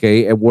like,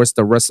 okay, and where's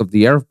the rest of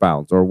the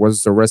Earthbound? Or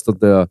where's the rest of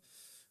the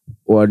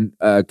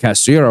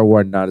Cashier or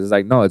whatnot? It's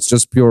like, no, it's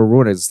just pure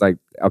rune. It's like,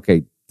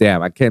 okay,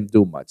 damn, I can't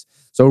do much.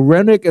 So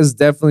Runic is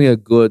definitely a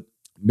good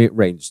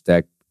mid-range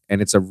deck,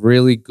 and it's a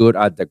really good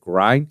at the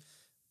grind.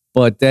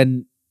 But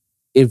then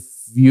if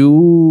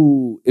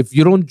you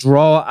don't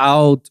draw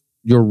out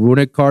your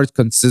runic cards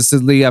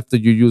consistently after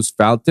you use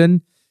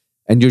Fountain,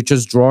 and you're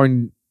just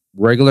drawing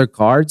regular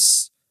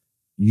cards,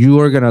 you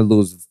are gonna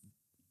lose.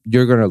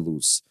 You're gonna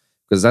lose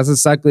because that's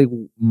exactly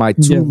my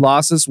 2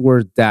 losses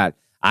were that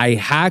I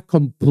had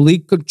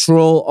complete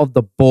control of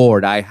the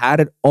board. I had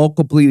it all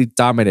completely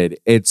dominated.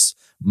 It's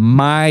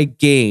my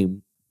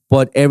game,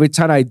 but every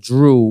time I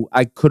drew,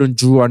 I couldn't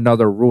draw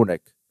another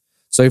runic.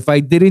 So if I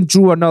didn't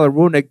draw another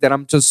runic, then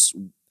I'm just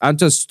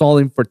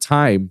stalling for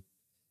time.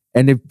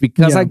 And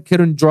because I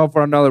couldn't draw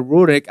for another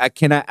runic, I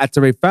cannot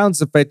activate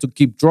Fountain's Effect to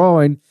keep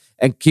drawing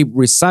and keep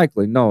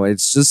recycling. No,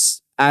 it's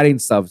just adding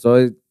stuff.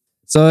 So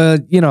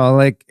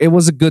like it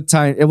was a good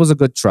time. It was a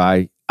good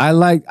try. I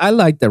like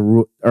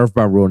the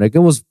Earthbound Runic. It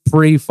was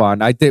pretty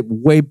fun. I did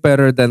way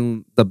better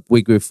than the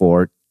week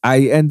before.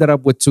 I ended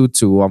up with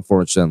 2-2,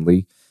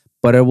 unfortunately,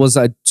 but it was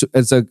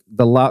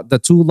the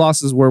 2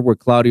 losses were with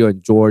Claudio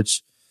and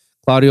George.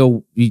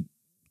 Claudio,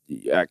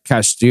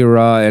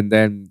 Kashtira, and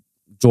then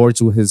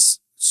George with his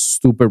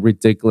stupid,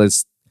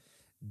 ridiculous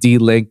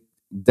D-Link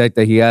deck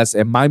that he has.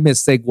 And my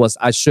mistake was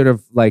I should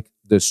have like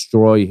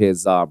destroyed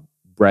his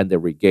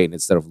Branded Regain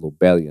instead of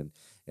Lubellion.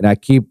 And I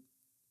keep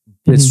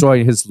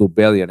destroying his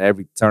Lubellion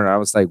every turn. I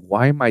was like,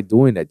 why am I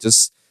doing that?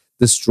 Just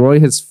destroy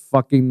his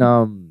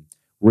fucking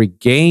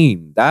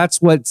Regain.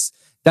 That's what's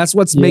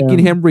making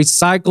him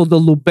recycle the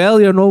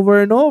Lubellion over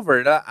and over.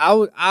 And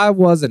I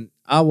wasn't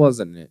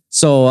it.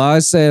 So I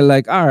say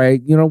like, all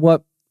right, you know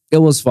what? It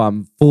was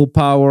fun. Full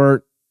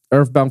power.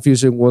 Earthbound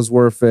Fusion was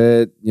worth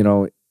it. You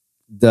know,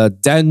 the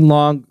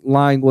Denglong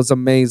line was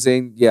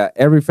amazing. Yeah,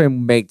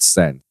 everything made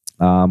sense.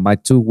 My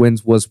 2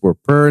 wins were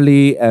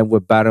Pearly and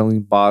with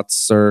Battling Bots,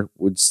 sir.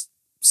 Which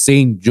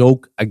seeing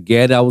Joke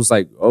again, I was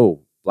like,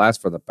 oh, blast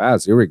from the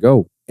past. Here we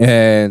go.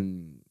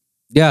 And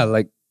yeah,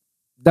 like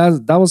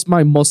that was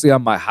mostly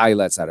on my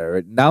highlights at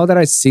it. Now that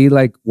I see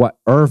like what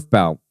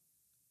Earthbound,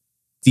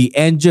 the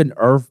engine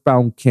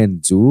Earthbound can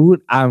do,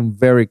 I'm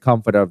very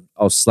confident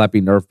of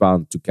slapping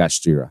Earthbound to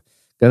Kashtira.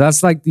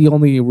 That's like the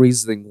only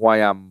reason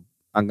why I'm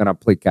gonna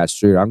play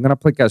Kashtira. I'm gonna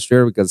play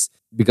Kashtira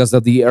because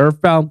of the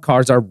Earthbound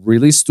cards are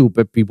really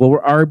stupid. People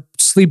are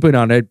sleeping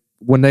on it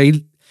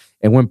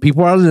when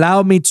people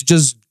allow me to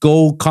just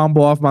go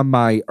combo off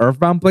my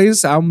Earthbound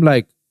plays. I'm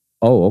like,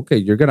 oh, okay,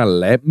 you're gonna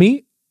let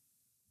me?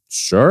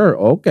 Sure,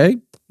 okay.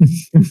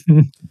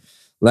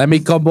 Let me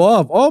combo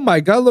off. Oh my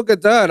god, look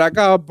at that! I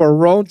got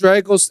Barone,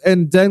 Dragos,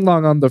 and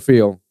Denglong on the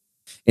field.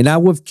 And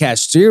now with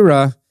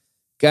Kashtira,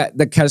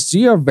 the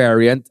Kashtira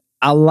variant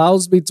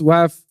allows me to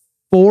have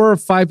 4 or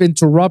 5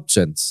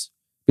 interruptions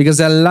because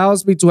it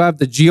allows me to have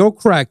the Geo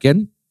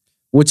Kraken,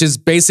 which is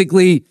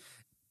basically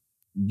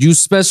you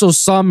special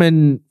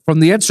summon from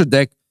the extra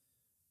deck.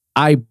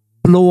 I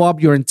blow up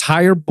your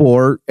entire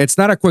board. It's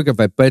not a quick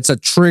effect, but it's a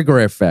trigger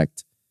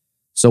effect.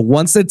 So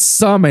once it's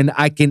summoned,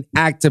 I can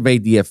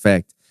activate the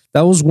effect.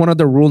 That was one of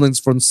the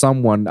rulings from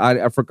someone.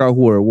 I forgot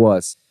who it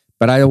was.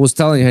 But I was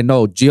telling him,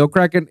 no,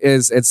 Geokraken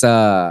it's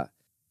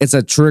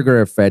a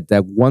trigger effect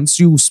that once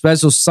you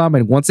special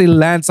summon, once it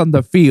lands on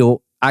the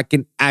field, I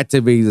can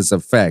activate this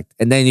effect.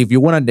 And then if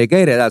you want to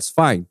negate it, that's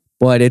fine.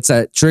 But it's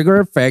a trigger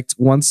effect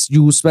once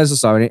you special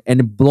summon it, and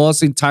it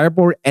blows the entire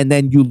board, and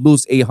then you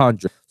lose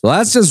 800. So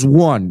that's just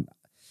one.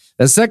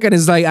 The second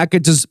is like I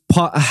could just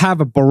have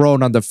a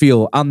Baron on the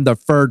field on the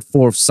third,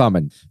 fourth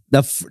summon.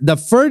 The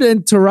third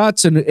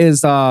interaction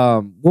is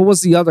what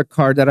was the other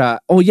card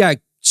that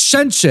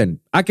Shenshin.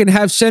 I can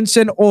have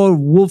Shenshin or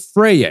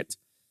Wolfrayet.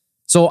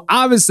 So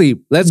obviously,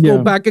 let's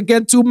go back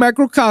again to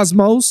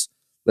Macrocosmos.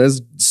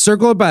 Let's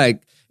circle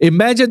back.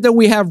 Imagine that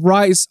we have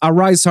a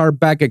Rise Heart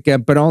back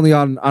again, but only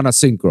on a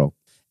synchro.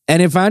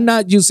 And if I'm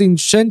not using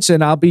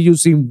Shenshin, I'll be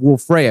using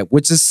Wolfrayet,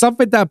 which is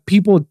something that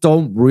people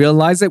don't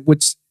realize it,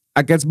 which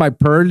against my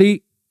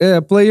Pearly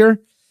player,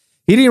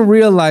 he didn't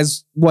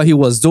realize what he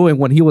was doing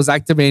when he was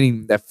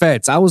activating the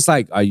effects. I was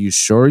like, are you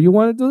sure you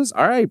want to do this?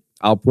 All right,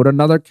 I'll put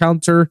another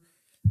counter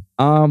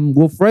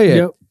Wolfrayet.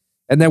 Yep.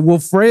 And then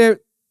Wolfrayet,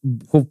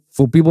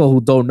 for people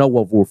who don't know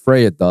what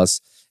Wolfrayet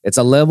does, it's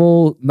a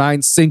level 9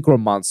 synchro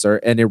monster,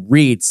 and it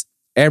reads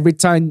every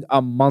time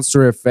a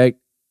monster effect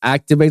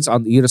activates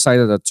on either side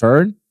of the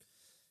turn,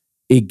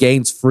 it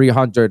gains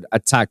 300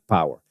 attack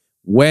power.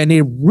 When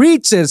it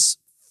reaches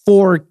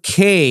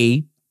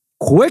 4K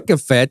quick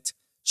effect,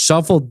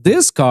 shuffle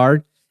this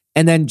card,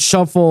 and then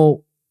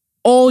shuffle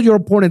all your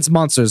opponent's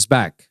monsters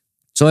back.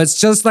 So it's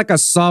just like a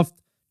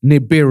soft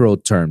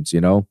Nibiru terms,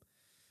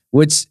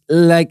 which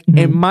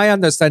in my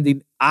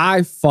understanding,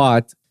 I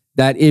thought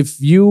that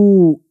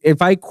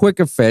if I quick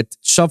effect,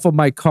 shuffle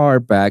my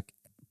card back,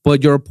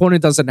 but your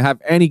opponent doesn't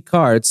have any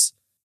cards,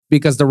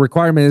 because the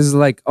requirement is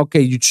like,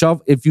 okay,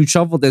 if you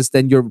shuffle this,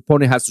 then your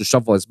opponent has to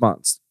shuffle his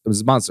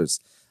monsters.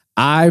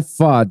 I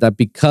thought that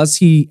because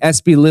he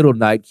SP Little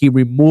Knight, he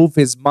removed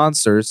his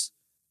monsters,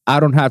 I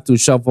don't have to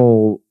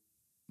shuffle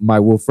my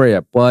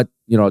Wolfrayet. But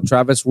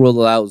Travis ruled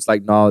it out. It's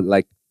like, no,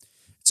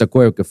 it's a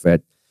quick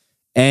effect.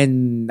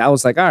 And I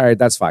was like, all right,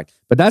 that's fine.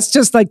 But that's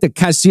just like the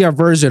Cashier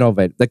version of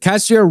it. The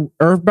Cashier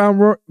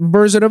Earthbound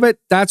version of it,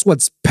 that's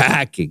what's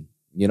packing,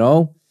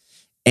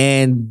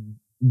 And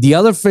the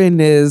other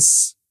thing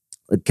is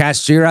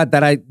Cashier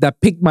that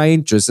piqued my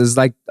interest is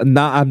like,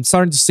 now I'm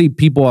starting to see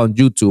people on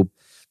YouTube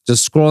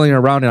just scrolling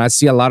around, and I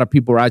see a lot of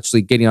people are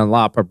actually getting a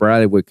lot of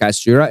popularity with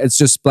Cashier. It's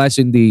just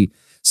splashing the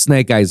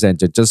Snake Eyes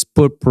engine. Just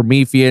put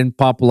Promethean,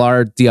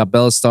 Popular,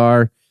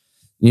 Diabellstar,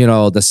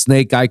 the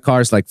Snake Eye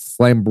cards like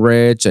Flame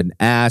Bridge and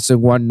Ash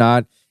and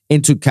whatnot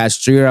into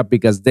Cashier,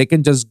 because they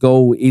can just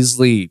go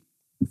easily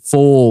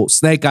full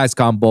Snake Eyes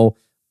combo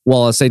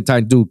while at the same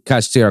time do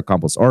Cashier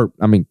combos. Or,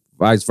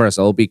 vice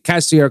versa. It'll be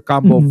Cashier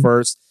combo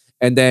first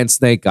and then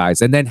Snake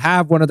Eyes. And then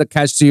have one of the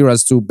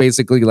Cashieras to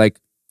basically like,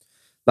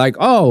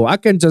 oh, I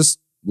can just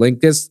link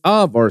this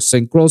up or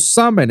synchro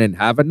summon and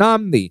have an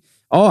Omni.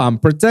 Oh, I'm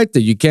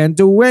protected. You can't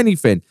do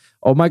anything.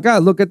 Oh my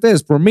God, look at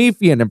this.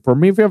 Promethean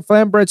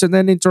Flame Bridge, and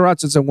then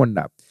interactions and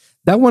whatnot.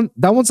 That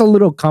one's a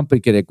little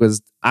complicated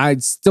because I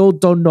still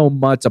don't know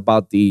much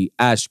about the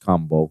Ash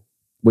combo,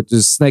 which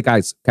is Snake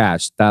Eyes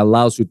Cash, that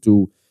allows you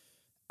to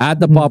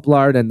add the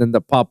Popular and then the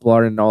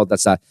Popular and all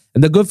that stuff.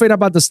 And the good thing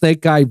about the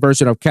Snake Eye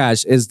version of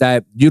Cash is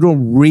that you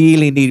don't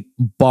really need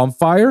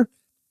Bonfire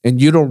and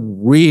you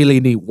don't really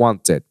need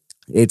Wanted.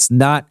 It's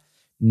not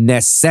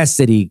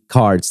necessity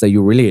cards that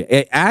you really...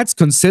 It adds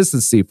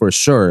consistency for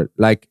sure.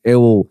 Like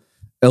it'll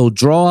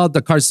draw out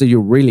the cards that you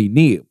really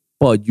need,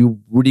 but you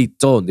really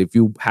don't. If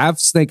you have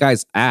Snake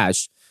Eyes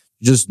Ash,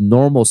 just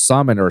normal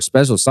summon or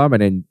special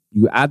summon, and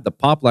you add the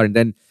Popular, and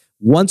then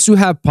once you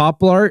have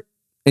Popular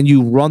and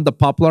you run the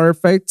Popular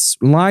effects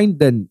line,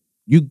 then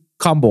you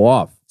combo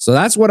off. So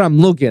that's what I'm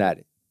looking at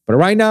it. But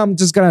right now, I'm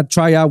just gonna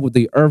try out with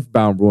the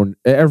Earthbound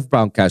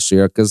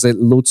Cashier, because it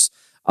looks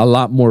a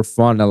lot more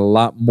fun and a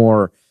lot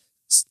more,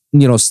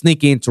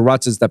 sneaky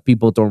interruptions that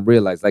people don't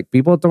realize. Like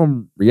people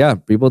don't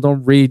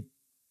read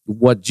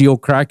what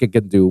Geokraken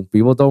can do.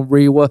 People don't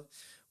read what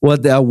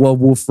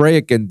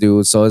Wolfrayet can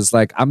do. So it's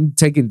like I'm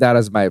taking that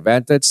as my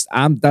advantage.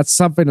 That's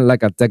something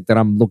like a deck that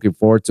I'm looking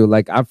forward to.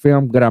 Like I feel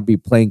I'm gonna be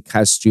playing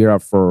Cashier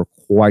for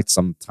quite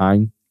some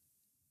time.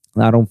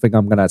 I don't think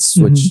I'm gonna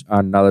switch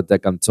another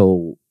deck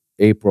until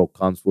April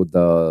comes with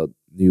the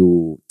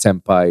new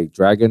Tenpai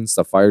Dragons,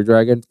 the Fire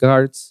Dragon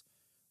cards,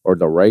 or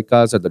the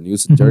Raikas, or the new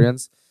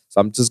Centurions.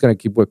 So I'm just gonna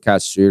keep with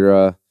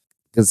Cashier.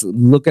 Because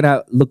looking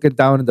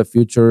down in the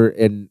future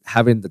and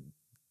having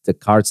the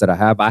cards that I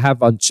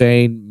have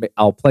Unchained.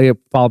 I'll play it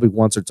probably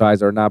once or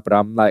twice or not, but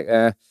I'm like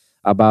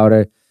about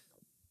it.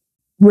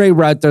 Ray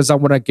Raptors, I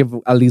want to give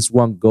at least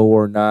one go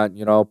or not,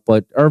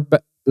 But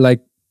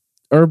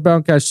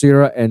Earthbound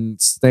Cashier and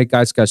Snake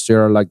Eyes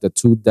Cashier are like the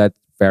two deck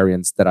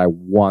variants that I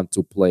want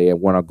to play and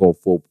want to go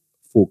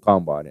full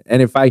combo on it.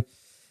 And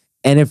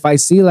if I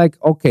see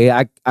like, okay,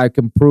 I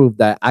can prove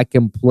that I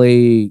can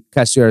play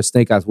Cashier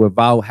Snake Eyes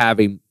without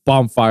having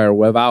Bonfire,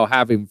 without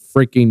having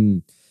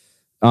freaking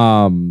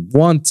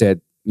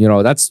Wanted,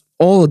 that's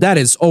all of that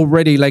is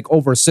already like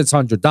over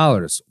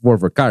 $600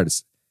 worth of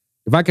cards.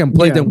 If I can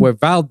play them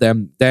without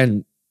them,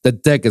 then the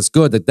deck is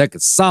good, the deck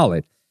is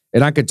solid,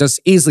 and I could just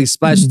easily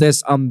splash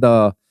this on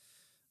the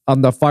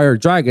Fire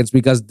Dragons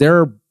because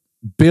their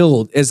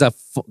build is a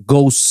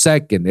go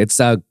second. It's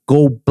a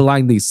go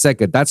blindly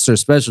second. That's their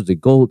specialty.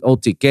 Go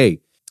OTK.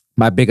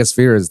 My biggest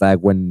fear is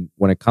that when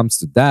it comes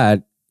to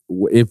that,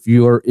 if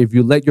you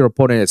let your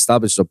opponent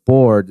establish the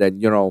board,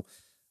 then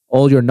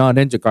all your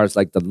non-ninja cards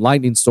like the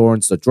lightning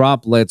storms, the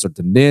droplets, or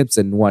the nips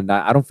and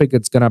whatnot, I don't think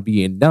it's gonna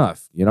be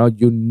enough.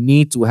 You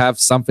need to have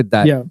something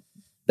that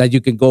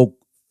you can go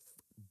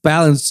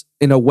balance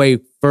in a way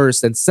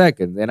first and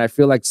second. And I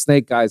feel like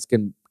Snake Eyes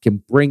can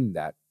bring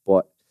that.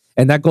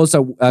 And that goes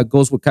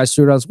with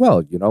Kashira as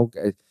well.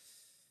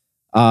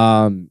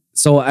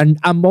 So and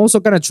I'm also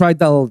gonna try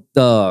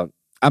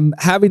I'm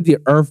having the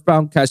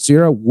Earthbound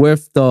Kashira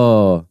with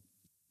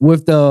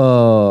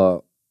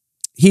the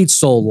Heat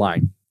Soul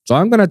line. So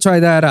I'm gonna try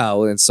that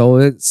out, and so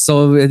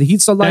the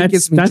Heat Soul line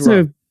gets me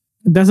drunk.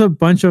 That's a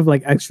bunch of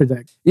like extra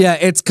decks. Yeah,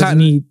 it's kind of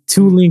need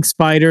 2 Link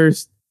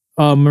Spiders,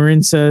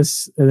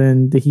 Marincess, and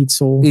then the Heat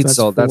Soul. That's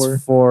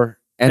 4,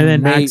 and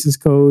then Axis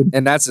Code.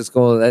 And that's his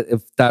code.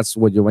 If that's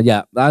what you want,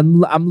 yeah.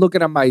 I'm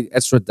looking at my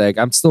extra deck.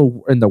 I'm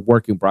still in the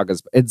working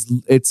progress.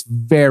 It's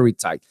very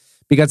tight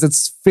because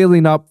it's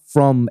filling up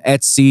from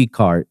Etsy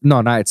card.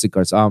 No, not Etsy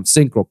cards.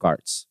 Synchro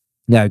cards.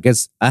 Yeah, I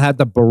guess I had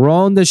the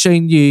Baron, the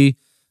Shane Yi,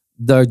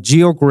 the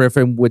Geo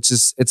Griffin, which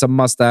it's a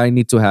must that I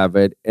need to have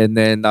it, and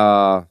then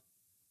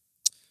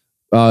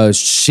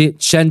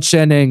Shen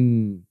Shen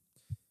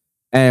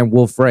and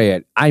Wolf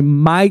Rayet. I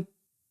might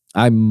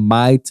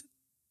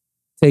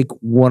take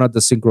one of the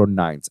Synchro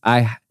 9s.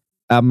 I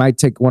might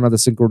take one of the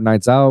Synchro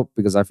 9s out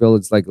because I feel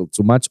it's like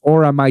too much,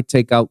 or I might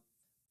take out.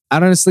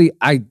 Honestly,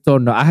 I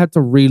don't know. I have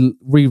to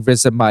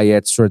revisit my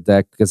extra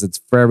deck because it's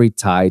very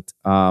tight.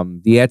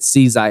 The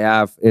Etsy's I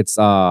have, it's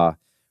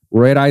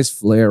Red Eyes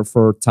Flare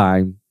for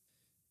time.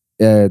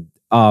 Make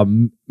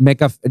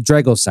a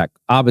Dragosack.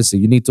 Obviously,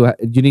 you need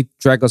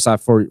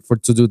Dragosack for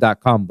to do that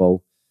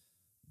combo.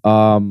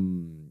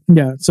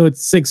 Yeah, so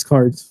it's 6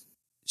 cards.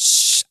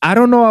 I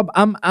don't know.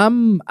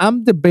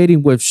 I'm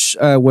debating with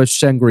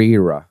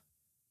Shangri-Ira.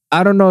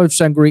 I don't know if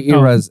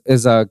Shangri-Ira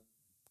is a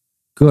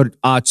good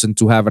option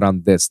to have it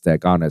on this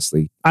deck,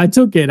 honestly. I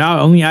took it out.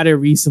 I only added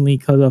recently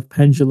because of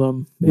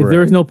Pendulum. If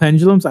there was no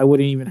Pendulums, I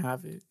wouldn't even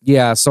have it.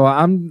 Yeah, so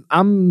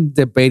I'm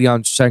debating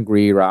on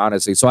Shangri-Ira,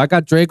 honestly. So I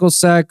got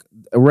Dragosack,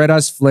 Red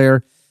Eyes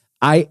Flare.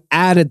 I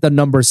added the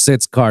number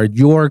 6 card,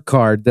 your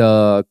card,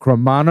 the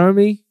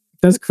Chronomy.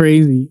 That's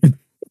crazy.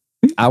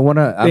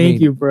 Thank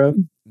you, bro.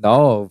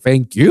 No,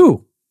 thank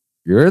you.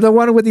 You're the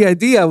one with the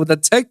idea, with the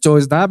tech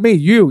choice, not me.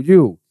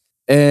 You.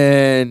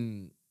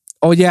 And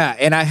oh yeah,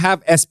 and I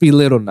have SP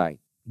Little Knight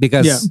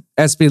because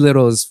SP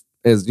Little is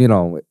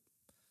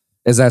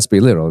SP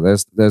Little.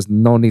 There's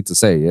no need to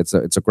say it's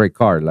a great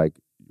card. Like,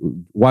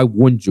 why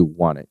wouldn't you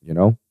want it?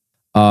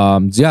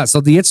 Yeah.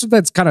 So the answer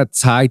that's kind of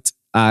tight.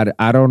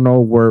 I don't know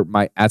where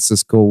my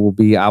access code will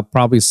be. I'll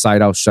probably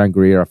side out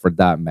Shangri-Ira for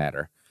that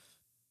matter,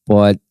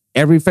 but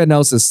everything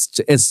else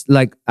is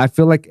like, I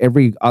feel like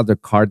every other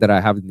card that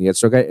I have in the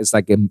extra deck is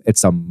like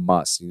it's a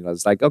must.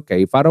 It's like,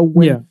 okay, if I don't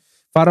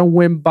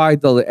win by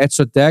the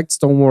extra decks,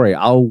 don't worry,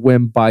 I'll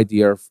win by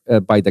the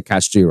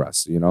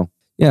Kashiras.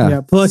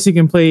 Yeah. Plus, you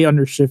can play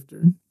under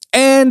Shifter,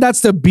 and that's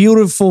the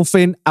beautiful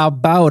thing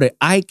about it.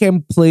 I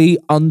can play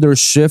under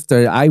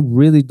Shifter. I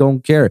really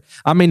don't care.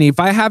 I mean, if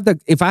I have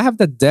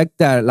the deck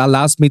that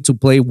allows me to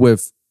play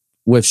with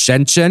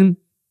Shenshen,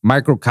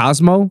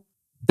 Microcosmo,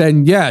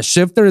 then yeah,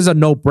 Shifter is a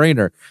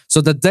no-brainer.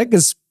 So the deck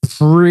is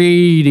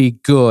pretty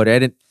good,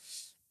 and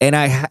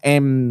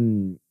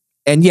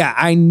yeah,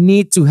 I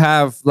need to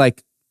have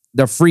like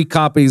the free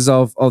copies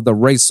of the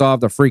Race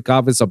Off, the free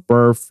copies of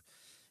Birth,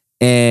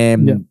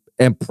 and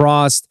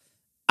Prost.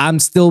 I'm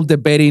still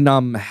debating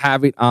on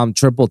having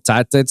Triple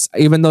Tactics,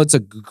 even though it's a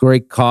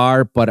great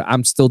card, but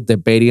I'm still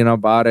debating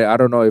about it. I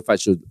don't know if I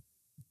should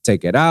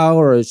take it out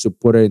or I should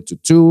put it into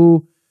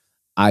 2.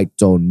 I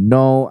don't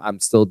know.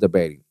 I'm still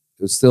debating.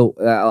 Still,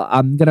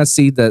 I'm gonna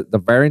see the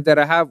variant that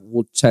I have.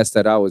 We'll test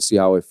it out and see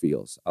how it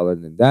feels. Other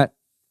than that,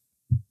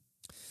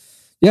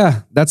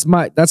 yeah, that's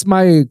my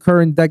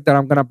current deck that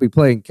I'm gonna be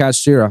playing.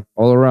 Kashira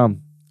all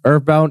around,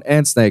 Earthbound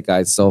and Snake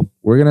Eyes. So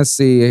we're gonna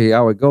see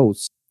how it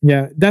goes.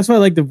 Yeah, that's why I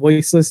like the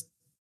voiceless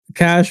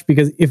cash,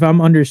 because if I'm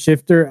under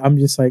Shifter, I'm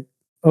just like,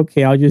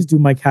 okay, I'll just do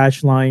my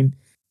cash line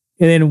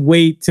and then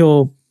wait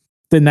till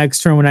the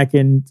next turn when I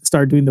can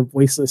start doing the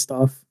voiceless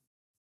stuff.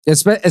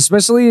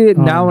 Especially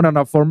now in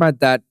a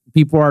format that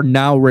people are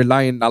now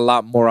relying a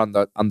lot more on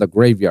the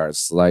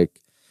graveyards. Like,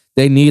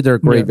 they need their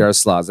graveyard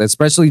slots,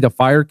 especially the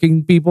Fire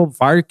King people.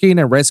 Fire King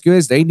and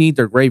Rescuers, they need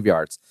their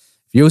graveyards.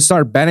 If you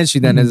start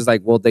banishing them, it's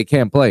like, well, they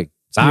can't play.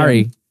 Sorry.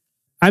 Yeah.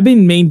 I've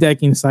been main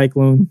decking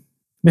Cyclone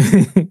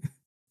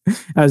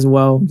as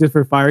well, just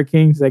for Fire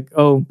Kings. Like,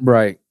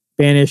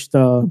 banish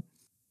the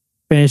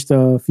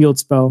field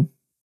spell.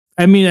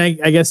 I mean,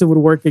 I guess it would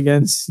work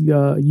against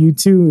you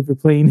too if you're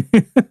playing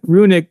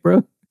Runic,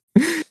 bro.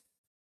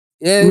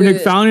 Yeah,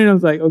 Runic Fountain. I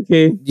was like,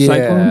 okay,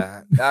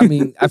 yeah. I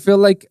mean, I feel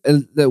like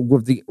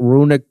with the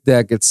Runic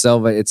deck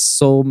itself, it's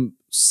so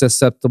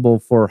susceptible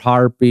for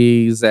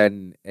harpies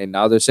and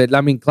other shit. I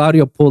mean,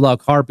 Claudio pulled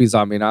out harpies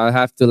on me, and I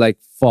have to like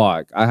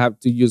fuck. I have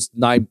to use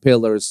 9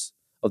 pillars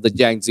of the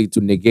Yangtze to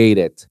negate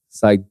it.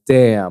 It's like,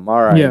 damn.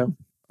 All right. Yeah.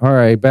 All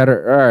right,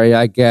 better. All right,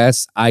 I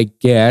guess.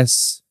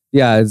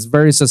 Yeah, it's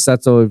very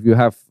susceptible if you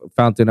have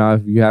fountain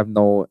out, if you have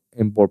no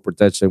import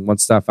protection.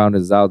 Once that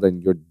fountain is out,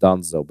 then you're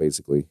done, so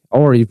basically.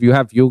 Or if you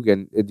have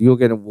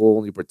Yugen will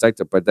only protect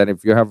it. But then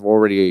if you have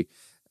already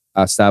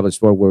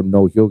established world with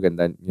no Yugen,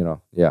 then, you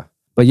know, yeah.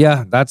 But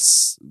yeah,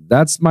 that's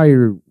my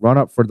run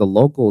up for the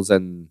locals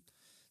and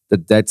the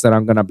decks that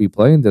I'm going to be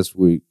playing this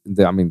week.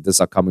 This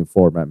upcoming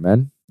format,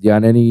 man. Yeah,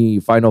 and any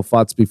final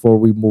thoughts before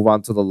we move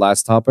on to the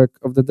last topic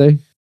of the day?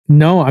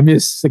 No, I'm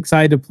just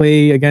excited to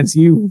play against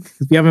you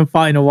because we haven't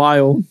fought in a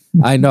while.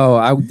 I know.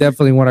 I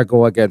definitely want to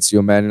go against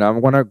you, man. And I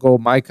want to go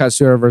my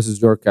Cashier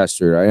versus your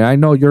Cashier. I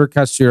know your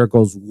Cashier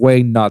goes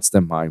way nuts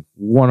than mine,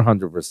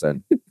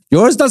 100%.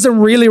 Yours doesn't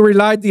really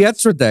rely on the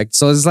extra deck.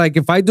 So it's like,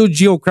 if I do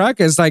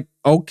Geocrack, it's like,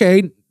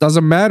 okay,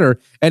 doesn't matter.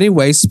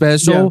 Anyway,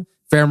 special,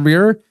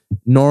 Fenrir,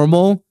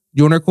 normal,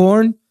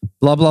 unicorn,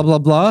 blah, blah, blah,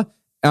 blah.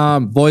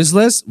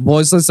 Voiceless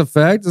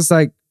effect. It's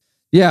like,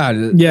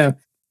 yeah.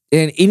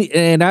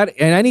 And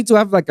I need to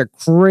have like a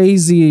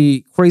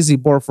crazy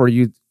board for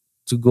you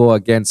to go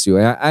against you.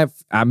 And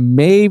I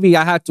maybe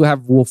I had to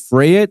have Wolf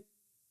it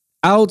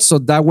out, so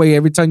that way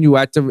every time you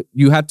activate,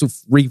 you had to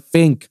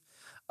rethink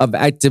of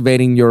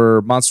activating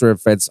your monster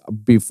effects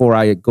before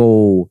I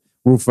go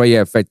Wolf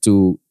effect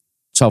to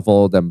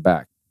shuffle them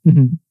back.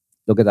 Mm-hmm.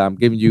 Look at that! I'm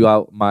giving you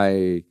out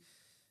my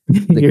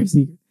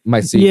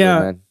my secret,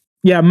 man.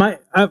 Yeah,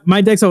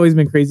 my deck's always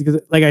been crazy because,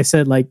 like I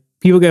said, like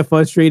people get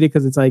frustrated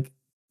because it's like,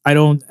 I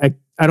don't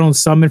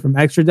summon from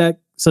extra deck,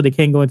 so they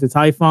can't go into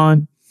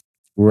Typhon.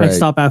 Right. I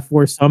stop at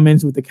 4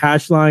 summons with the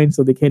cash line,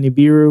 so they can't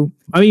Nibiru.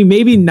 I mean,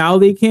 maybe now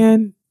they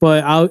can,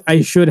 but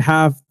I should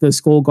have the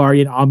Skull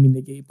Guardian Omni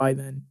Negate by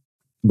then.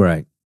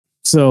 Right.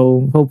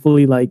 So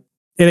hopefully, like,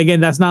 and again,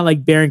 that's not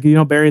like Baron, because you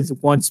know Baron's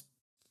once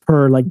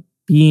per like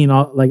being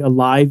like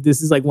alive.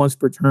 This is like once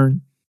per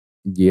turn.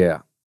 Yeah.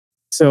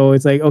 So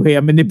it's like, okay,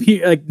 I'm gonna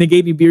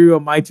negate Nibiru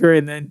on my turn,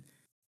 and then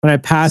when I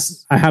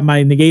pass, I have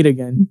my negate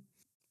again.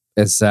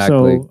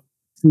 Exactly. So,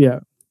 yeah.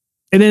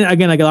 And then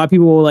again, like a lot of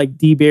people will like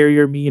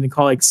de-barrier me and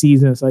call like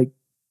season. It's like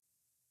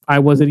I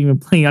wasn't even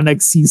playing on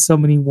Xyz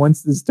summoning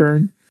once this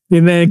turn.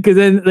 And then because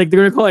then like they're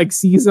gonna call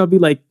Xyz, I'll be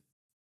like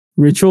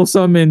ritual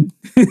summon.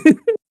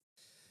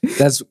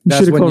 that's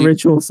when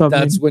ritual summon.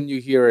 That's when you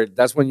hear it.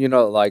 That's when you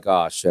know, like,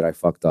 oh shit, I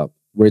fucked up.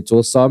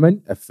 Ritual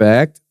summon,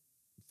 effect,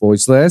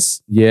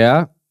 voiceless.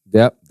 Yeah.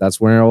 Yep. That's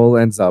where it all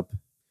ends up.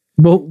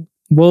 We'll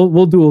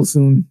duel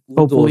soon.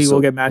 Hopefully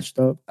we'll get matched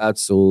up.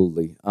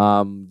 Absolutely.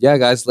 Yeah,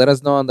 guys, let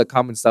us know in the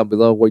comments down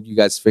below what you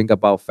guys think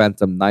about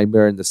Phantom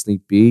Nightmare and the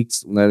sneak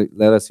peeks.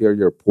 Let us hear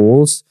your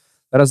polls.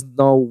 Let us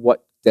know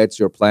what decks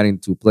you're planning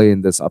to play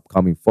in this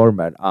upcoming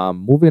format.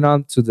 Moving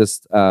on to this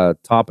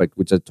topic,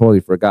 which I totally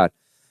forgot.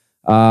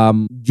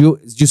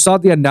 You saw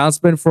the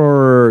announcement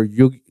for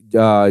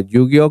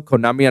Yugioh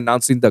Konami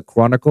announcing the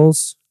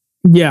Chronicles?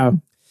 Yeah.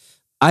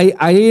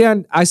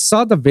 I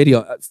saw the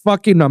video.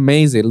 Fucking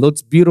amazing. It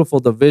looks beautiful.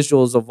 The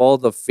visuals of all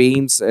the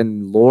themes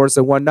and lores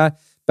and whatnot.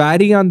 But I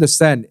didn't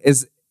understand.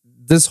 Is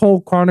this whole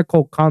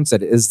Chronicle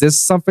concept, is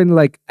this something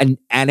like an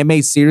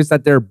anime series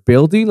that they're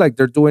building? Like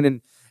they're doing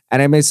an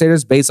anime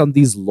series based on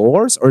these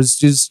lores? Or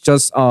is it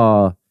just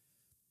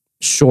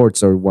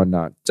shorts or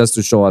whatnot? Just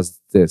to show us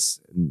this?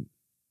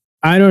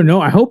 I don't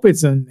know. I hope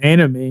it's an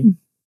anime.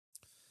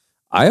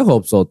 I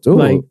hope so too.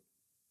 Like,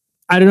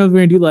 I don't know if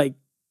we're going to do like,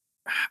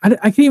 I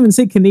can't even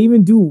say, can they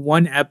even do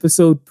one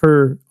episode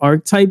per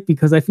archetype?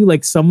 Because I feel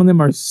like some of them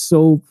are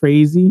so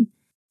crazy.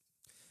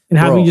 And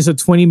having just a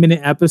 20-minute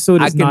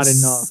episode is not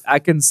enough. I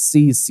can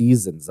see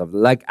seasons of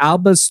like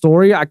Alba's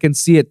story. I can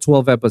see it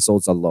 12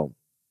 episodes alone.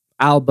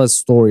 Alba's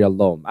story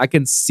alone. I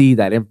can see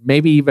that. And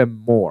maybe even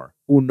more.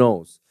 Who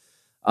knows?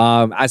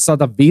 I saw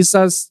the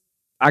Visas.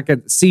 I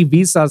can see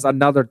Visas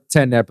another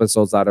 10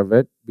 episodes out of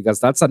it. Because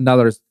that's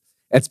another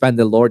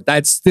expanded lore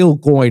that's still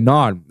going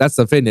on. That's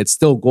the thing. It's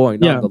still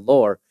going on, the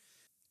lore.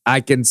 I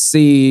can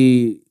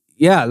see,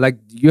 like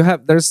you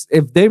have,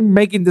 if they're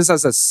making this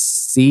as a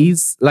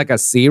series, like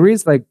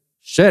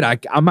shit,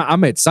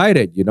 I'm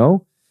excited, you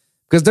know?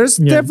 Because there's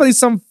definitely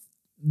some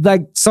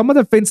of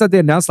the things that they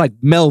announced, like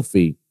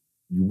Melfi.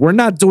 We're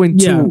not doing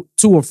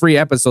two or 3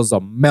 episodes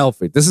of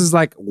Melfi. This is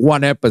like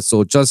 1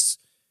 episode just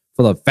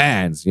for the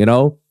fans, you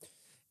know?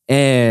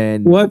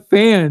 And what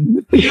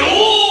fan?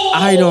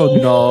 I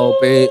don't know,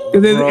 babe.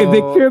 If they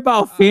care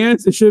about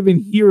fans, it should have been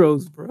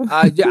heroes, bro.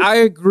 I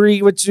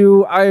agree with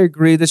you. I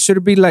agree. There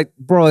should be like,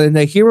 bro, and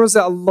the heroes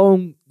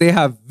alone, they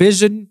have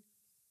Vision,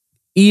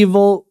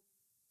 Evil,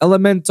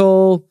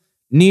 Elemental,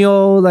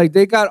 Neo. Like,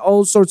 they got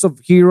all sorts of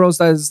heroes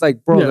that is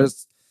like, bro,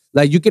 there's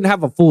like, you can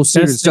have a full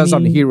series just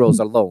on the heroes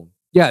alone.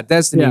 Yeah,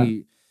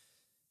 Destiny.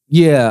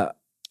 Yeah.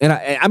 And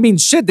I mean,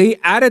 shit, they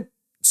added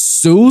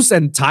Zeus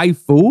and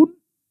Typhoon.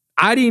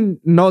 I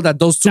didn't know that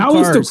those two cards.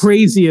 That was the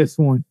craziest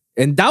one.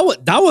 And that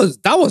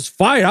was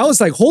fire. I was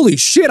like, holy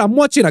shit, I'm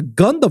watching a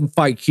Gundam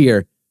fight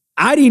here.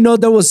 I didn't know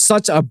there was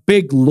such a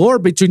big lore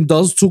between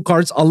those two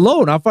cards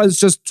alone. I thought it's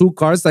just two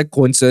cards that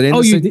coincided.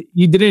 Oh,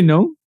 you didn't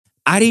know?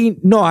 I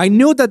didn't know. I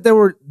knew that there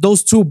were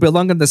those two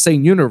belong in the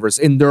same universe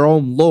in their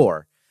own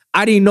lore.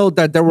 I didn't know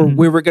that there were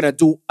we were gonna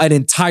do an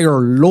entire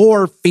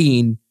lore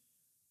fiend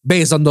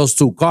based on those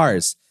two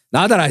cards.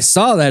 Now that I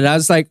saw that, I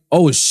was like,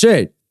 oh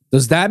shit.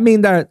 Does that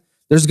mean that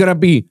there's gonna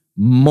be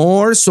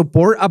more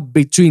support up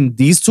between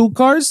these two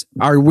cards?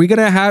 Are we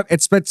gonna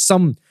expect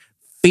some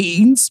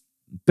fiends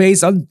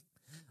based on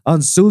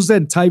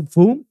Susan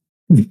Typhoon?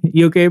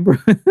 You okay, bro?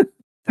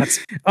 That's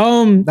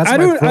I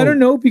don't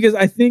know, because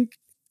I think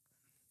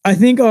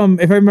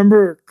if I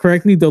remember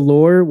correctly, the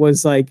lore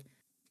was like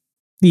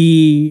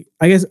the,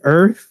 I guess,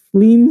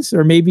 Earthlings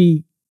or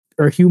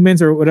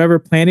humans or whatever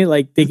planet,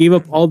 like they gave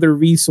up all their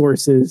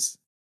resources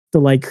to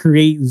like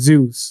create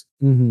Zeus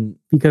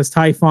because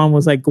Typhon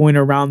was like going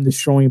around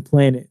destroying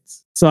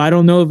planets. So I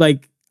don't know if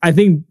like, I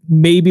think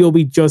maybe it'll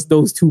be just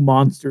those two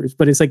monsters,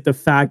 but it's like the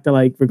fact that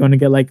like we're going to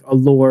get like a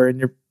lore and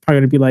you're probably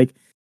going to be like,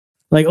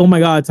 oh my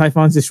God,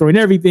 Typhon's destroying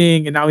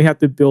everything. And now we have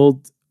to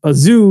build a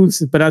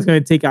Zeus, but that's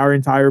going to take our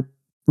entire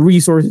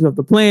resources of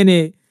the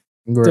planet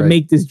to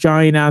make this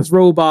giant ass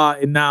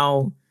robot. And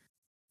now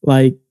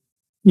like,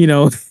 you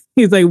know,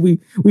 it's like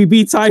we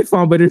beat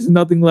Typhon, but there's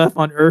nothing left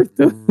on Earth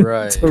to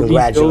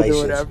Congratulations,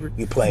 or whatever.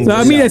 You playing? So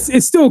I mean,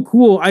 it's still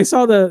cool. I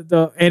saw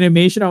the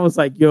animation. I was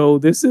like, yo,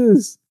 the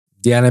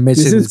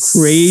animation is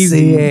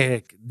crazy.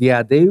 Sick.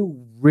 Yeah, they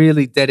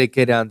really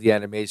dedicated on the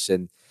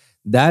animation.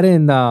 That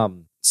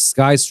in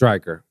Sky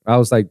Striker. I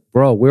was like,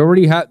 bro, we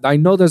already have. I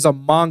know there's a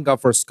manga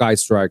for Sky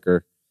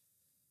Striker.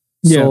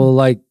 So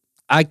like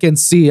I can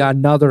see a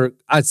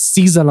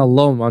season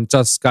alone on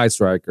just Sky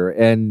Striker.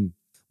 And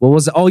what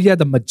was it? Oh yeah,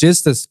 the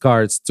Magistus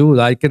cards too.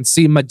 I can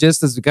see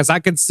Magistus because I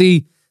can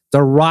see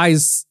the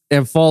rise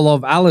and fall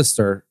of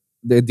Alistair,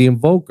 the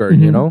Invoker,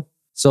 you know?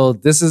 So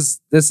this is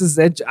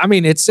I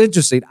mean, it's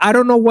interesting. I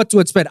don't know what to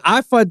expect.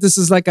 I thought this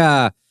is like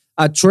a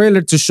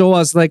trailer to show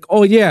us like,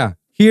 oh yeah,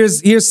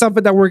 here's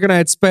something that we're gonna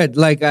expect,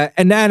 like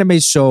an anime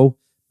show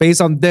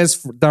based on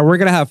this, that we're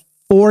gonna have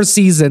 4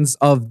 seasons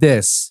of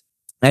this.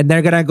 And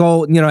they're gonna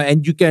go, you know,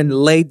 and you can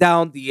lay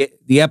down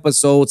the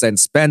episodes and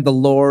spend the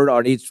lore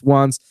on each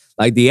one's.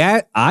 Like the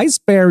ice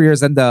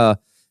barriers and the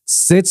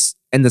Sith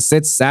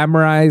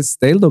samurais,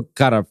 they look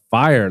kind of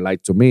fire.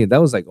 Like to me, that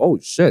was like, oh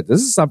shit,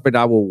 this is something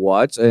I will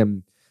watch.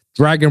 And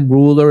Dragon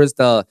Rulers,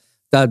 the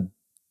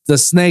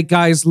Snake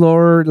Eyes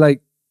lore,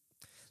 like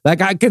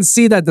I can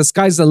see that the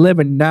sky's the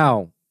limit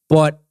now,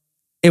 but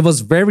it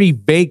was very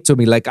vague to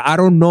me. Like I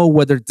don't know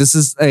whether this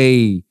is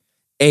a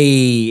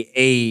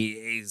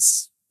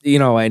you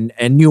know,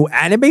 a new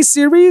anime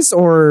series,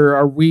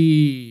 or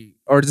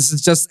this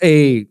is just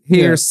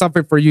here's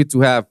something for you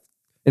to have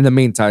in the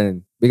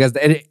meantime, because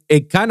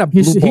it kind of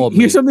blue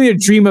here's something to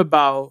dream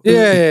about.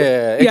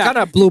 It kind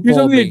of blue here's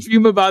something to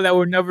dream about that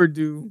we'll never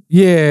do.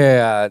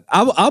 Yeah,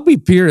 I'll be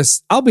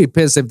pissed. I'll be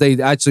pissed if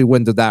they actually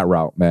went to that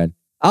route, man.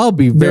 I'll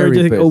be very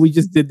pissed. Like, oh, we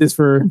just did this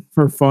for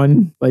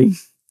fun. Like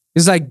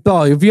it's like,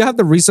 dog, if you have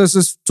the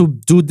resources to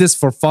do this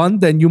for fun,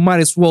 then you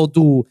might as well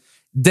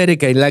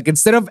dedicate. Like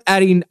instead of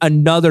adding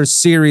another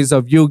series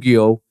of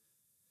Yu-Gi-Oh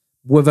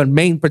with a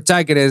main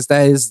protagonist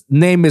that his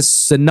name is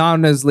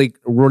synonymously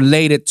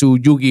related to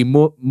Yugi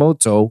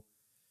Moto,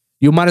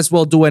 you might as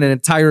well do an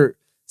entire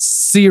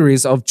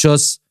series of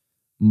just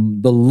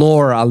the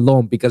lore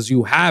alone, because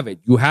you have it.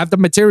 You have the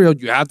material,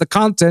 you have the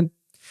content,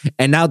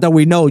 and now that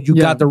we know, you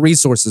got the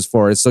resources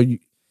for it.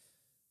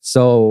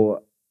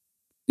 So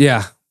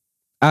yeah,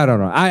 I don't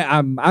know.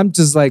 I'm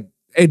just like,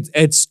 it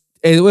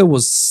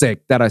was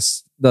sick that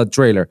the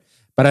trailer,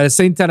 but at the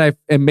same time,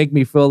 it made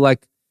me feel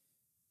like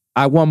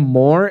I want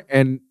more,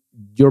 and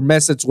your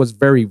message was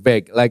very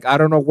vague. Like, I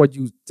don't know what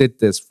you did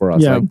this for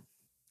us. Yeah.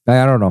 Like,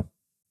 I don't know.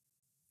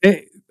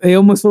 It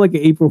almost felt like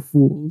an April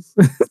Fool's.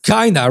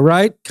 Kinda,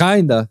 right?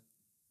 Kinda.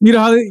 You know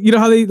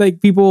how they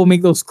like people will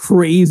make those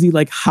crazy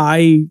like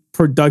high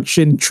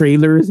production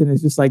trailers, and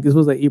it's just like this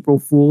was an April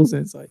Fool's,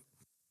 and it's like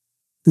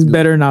this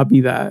better not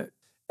be that.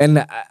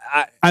 And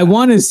I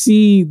want to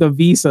see the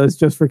visas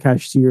just for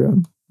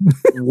Kashtira.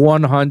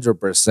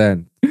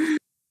 100%.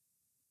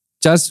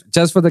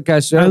 Just for the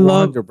cashier. I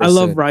love 100%.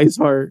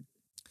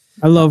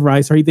 I love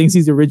Riceheart. He thinks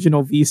he's the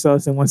original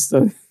Visas and wants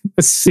to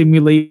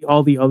assimilate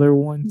all the other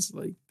ones.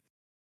 Like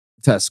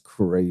that's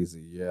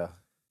crazy. Yeah,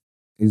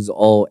 he's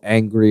all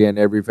angry and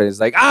everything.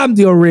 It's like, I'm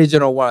the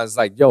original one. It's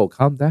like, yo,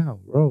 calm down,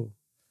 bro.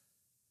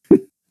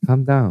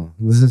 Calm down.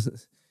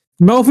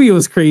 Melfi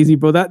was crazy,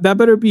 bro. That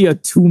better be a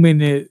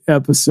 2-minute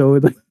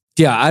episode. Like,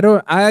 yeah,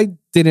 I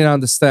didn't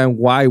understand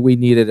why we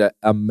needed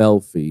a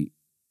Melfi.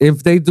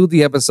 If they do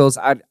the episodes,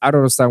 I don't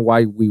understand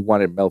why we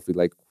wanted Melfi.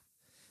 Like,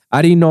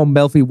 I didn't know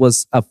Melfi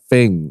was a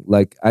thing.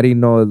 Like, I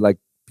didn't know like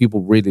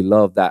people really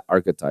love that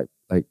archetype.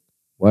 Like,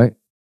 what?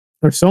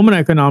 Or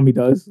Somana Konami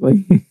does. Like,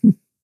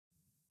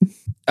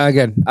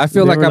 again, I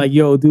feel like I'm like,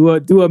 yo, do a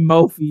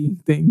Melfi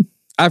thing.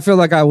 I feel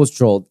like I was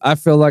trolled. I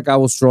feel like I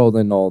was trolled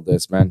in all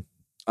this, man.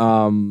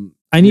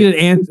 I need an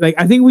answer. Like,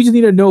 I think we just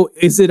need to know: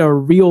 is it a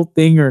real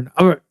thing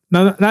or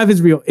not if it's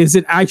real. Is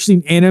it actually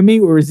an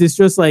anime, or is this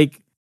just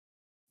like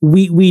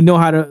we know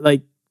how to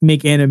like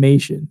make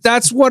animation?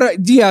 That's what I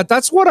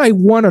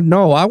want to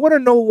know. I want to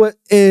know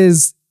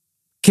is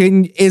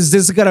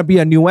this gonna be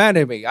a new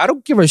anime? I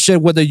don't give a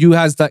shit whether you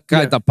has that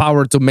guy the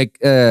power to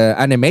make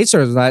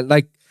animations.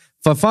 Like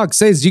for fuck's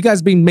sakes, you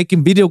guys been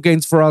making video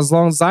games for as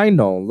long as I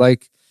know.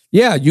 Like,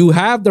 yeah, you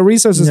have the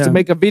resources to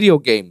make a video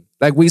game.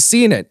 Like we've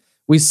seen it.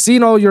 We've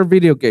seen all your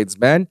video games,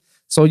 man.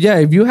 So yeah,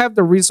 if you have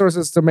the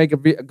resources to make a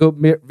good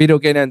video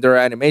game and their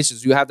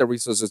animations, you have the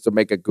resources to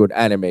make a good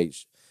anime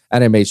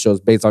shows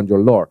based on your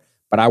lore.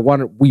 But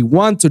we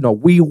want to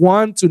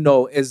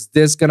know, is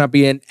this gonna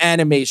be an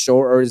anime show,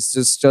 or is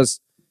this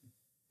just,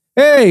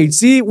 hey,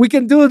 see, we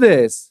can do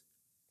this?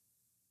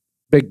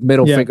 Big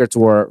middle finger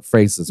to our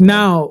faces.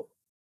 Man.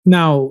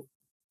 Now,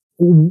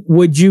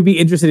 would you be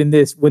interested in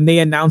this? When they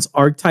announce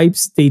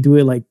archetypes, they do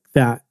it like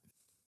that.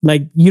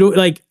 Like, you know,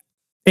 like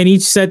in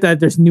each set that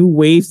there's new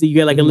waves that you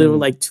get like a little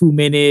like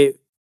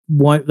 2-minute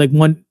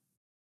one.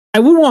 I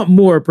would want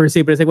more per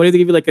se, but it's like, what if they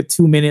give you like a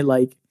 2-minute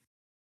like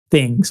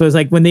thing? So it's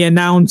like when they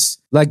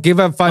announce like give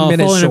a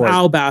 5-minute Fallen short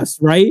of Albas,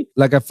 right?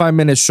 Like a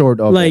 5-minute short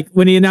of like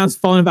when he announced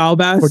Fallen of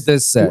Albas for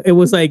this set. It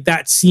was like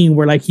that scene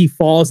where like he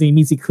falls and he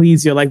meets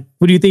Ecclesia. Like,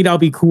 would you think that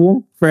would be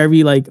cool for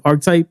every like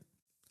archetype?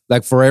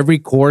 Like for every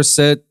core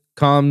set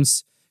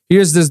comes,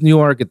 here's this new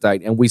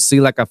archetype, and we see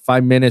like a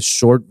 5-minute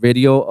short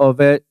video of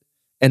it,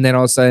 and then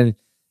all of a sudden,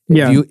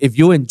 if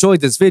you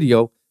enjoyed this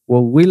video,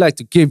 well, we like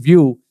to give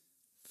you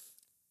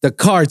the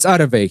cards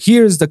out of it.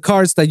 Here's the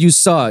cards that you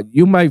saw.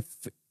 You might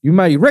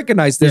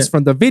recognize this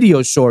from the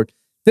video short.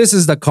 This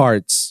is the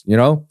cards, you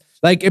know?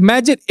 Like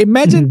imagine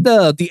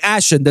the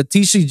Ashen, the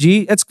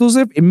TCG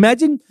exclusive.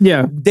 Imagine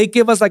they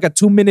give us like a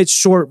 2-minute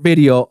short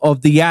video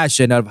of the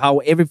Ashen, of how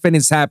everything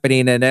is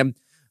happening, and then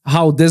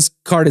how this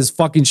card is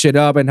fucking shit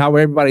up and how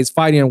everybody's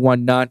fighting and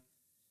whatnot.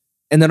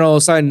 And then all of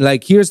a sudden,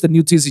 like, here's the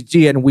new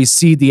TCG and we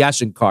see the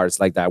Ashen cards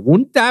like that.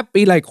 Wouldn't that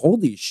be like,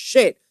 holy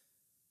shit,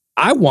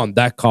 I want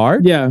that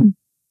card? Yeah.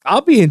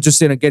 I'll be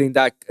interested in getting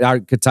that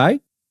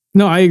archetype.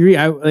 No, I agree.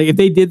 Like, if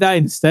they did that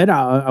instead,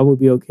 I would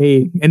be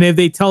okay. And if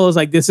they tell us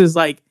like this is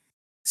like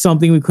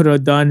something we could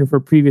have done for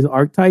previous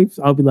archetypes,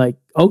 I'll be like,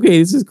 okay,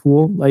 this is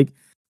cool. Like,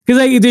 because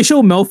like if they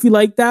show Melfi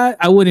like that,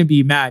 I wouldn't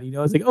be mad. You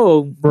know, it's like,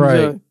 oh,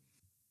 right,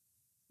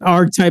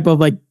 archetype of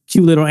like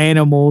cute little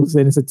animals,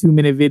 and it's a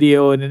 2-minute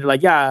video, and then they're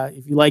like, yeah,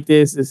 if you like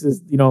this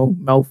is, you know,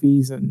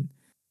 Melfi's and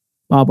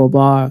blah blah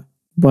blah.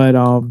 But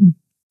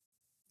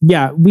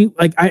yeah, we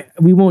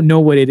won't know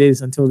what it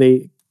is until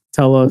they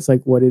tell us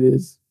like what it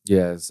is.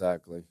 Yeah,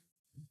 exactly.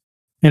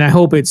 And I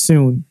hope it's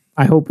soon.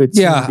 I hope it's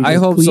soon, I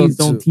hope so. Please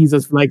don't tease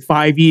us for like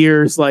 5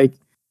 years. Like,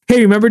 hey,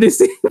 remember this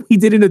thing we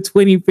did in the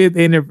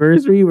 25th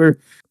anniversary? We're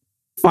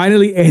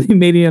finally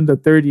animating on the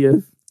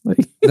 30th.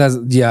 Like, that's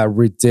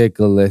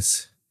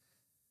ridiculous.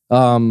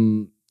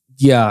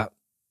 Yeah.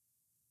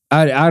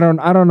 I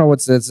don't know what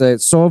to say.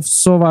 So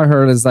I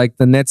heard is like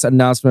the next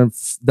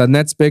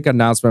big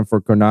announcement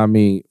for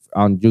Konami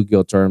on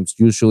Yu-Gi-Oh terms.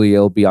 Usually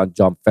it'll be on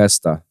Jump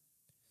Festa.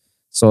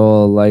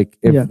 So like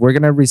if we're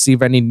gonna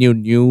receive any new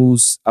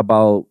news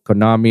about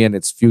Konami and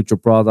its future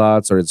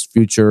products or its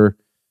future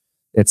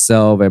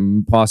itself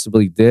and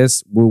possibly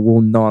this, we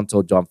won't know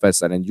until Jump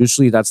Festa. And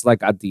usually that's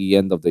like at the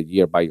end of the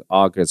year by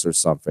August or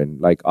something,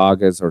 like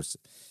August or.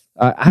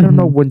 I don't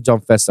know when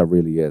Jump Festa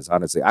really is,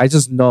 honestly. I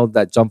just know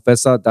that Jump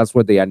Festa, that's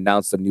where they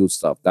announce the new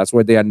stuff. That's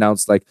where they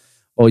announce like,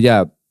 oh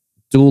yeah,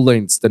 Duel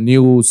Links, the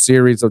new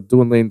series of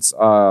Duel Links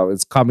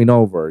is coming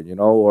over, you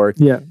know, or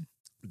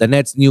the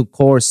next new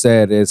core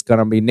set is going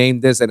to be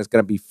named this and it's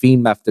going to be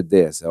themed after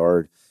this,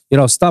 or, you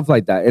know, stuff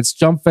like that. It's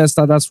Jump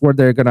Festa. That's where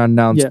they're going to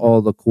announce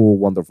all the cool,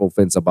 wonderful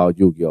things about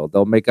Yu-Gi-Oh!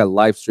 They'll make a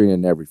live stream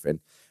and everything.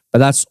 But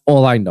that's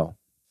all I know.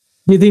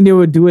 Do you think they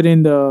would do it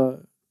in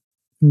the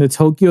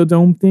Tokyo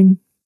Dome thing?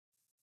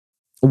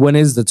 When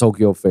is the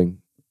Tokyo thing?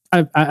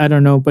 I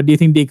don't know, but do you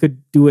think they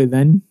could do it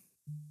then?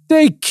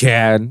 They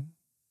can.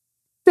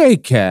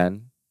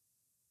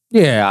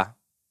 Yeah.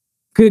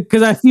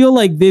 Because I feel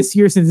like this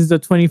year, since it's the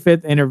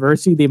 25th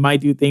anniversary, they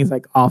might do things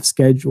like off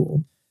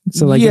schedule.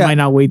 So like you might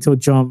not wait till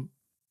Jump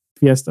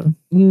Fiesta.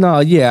 No,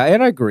 yeah,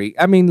 and I agree.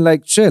 I mean,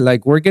 like shit,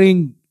 like we're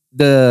getting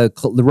the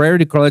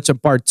Rarity Collection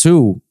Part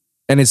 2,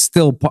 and it's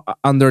still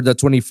under the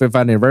 25th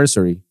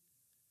anniversary.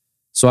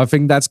 So I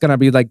think that's gonna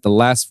be like the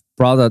last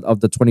product of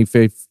the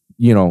 25th,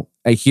 you know,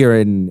 here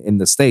in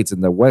the States,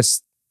 in the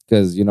West,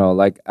 because you know,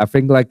 like I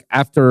think like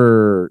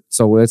after.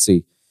 So let's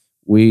see,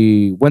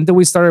 when did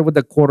we start with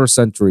the quarter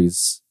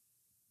centuries?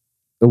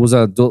 It was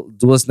a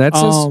Duelist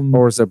Nexus,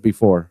 or was it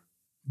before?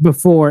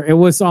 Before it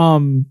was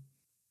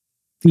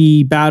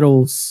the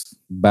Battles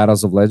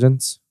of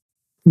Legends.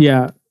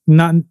 Yeah,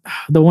 not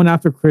the one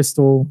after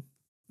Crystal.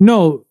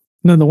 No,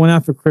 the one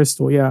after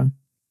Crystal. Yeah,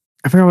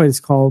 I forgot what it's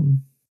called.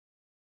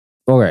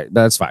 Okay,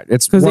 that's fine.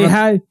 It's because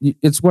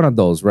it's one of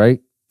those, right?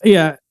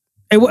 Yeah,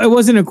 it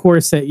wasn't a core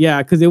set.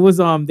 Yeah, because it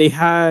was they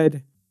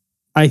had,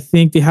 I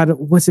think they had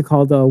what's it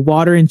called, the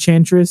Water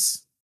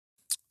Enchantress.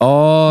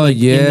 Oh like,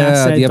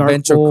 yeah, the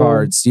adventure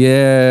cards.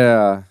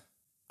 Yeah,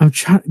 I'm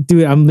trying,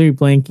 dude. I'm literally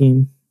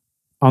blanking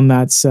on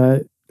that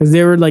set because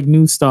they were like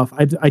new stuff.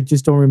 I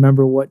just don't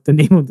remember what the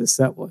name of the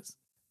set was.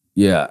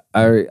 Yeah,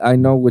 I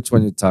know which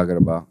one you're talking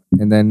about.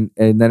 And then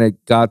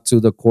it got to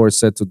the core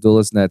set to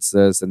Duelist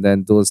Nexus, and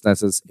then Duelist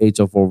Nexus Age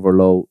of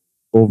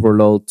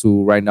Overload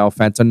to right now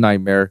Phantom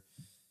Nightmare,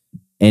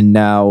 and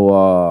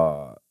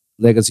now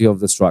Legacy of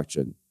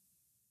Destruction.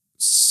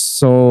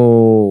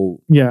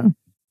 So Yeah.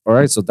 all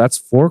right, so that's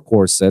 4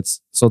 core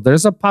sets. So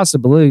there's a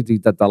possibility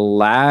that the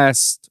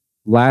last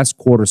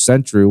quarter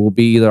century will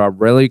be either a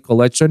Relic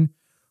collection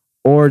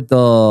or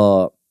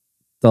the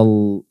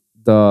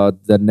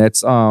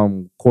next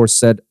core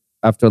set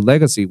after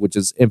Legacy, which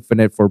is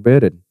Infinite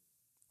Forbidden.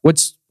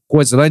 Which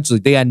coincidentally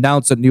they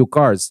announced the new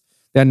cards.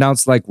 They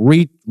announced like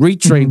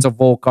retrains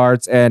of old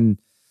cards, and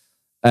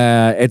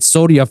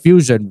Exodia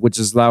Fusion, which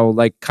is now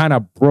like kind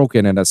of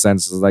broken in a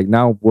sense. It's like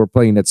now we're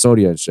playing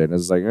Exodia and shit.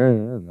 It's like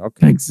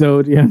okay.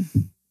 Exodia.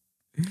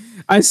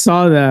 I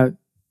saw that.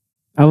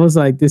 I was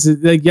like, this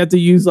is like you have to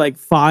use like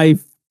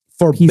 5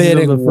 Forbidden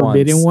pieces of the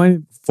forbidden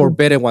one.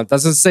 Forbidden one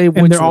doesn't say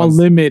which and they're all ones.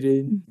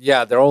 limited.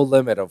 Yeah, they're all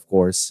limited, of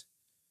course.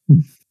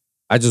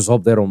 I just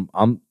hope they don't.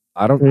 I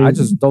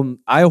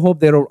hope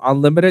they don't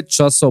unlimit it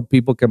just so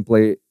people can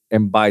play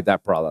and buy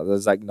that product.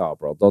 It's like, no,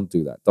 bro, don't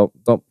do that.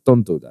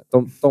 Don't do that.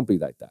 Don't be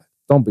like that.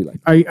 Don't be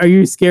like that. Are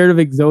you scared of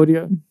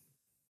Exodia?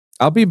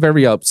 I'll be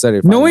very upset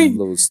if I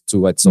lose to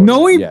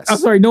Exodia. Yes. I'm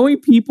sorry.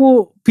 Knowing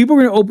people are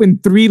gonna open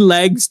 3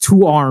 legs,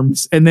 2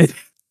 arms, and then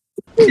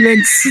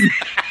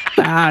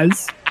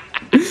pass.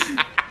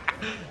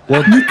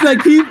 Well, people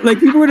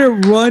are gonna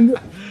run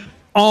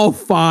all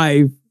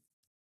 5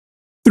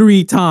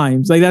 3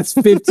 times. Like that's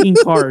 15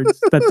 cards.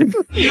 And then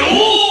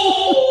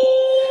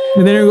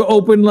they're gonna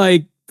open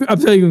like I'm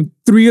telling you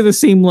 3 of the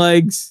same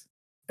legs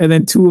and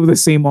then 2 of the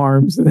same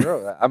arms.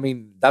 Bro, I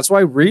mean, that's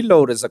why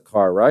Reload is a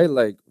card, right?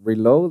 Like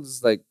Reload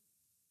is like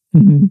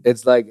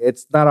it's like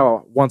it's not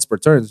a once per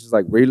turn. It's just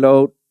like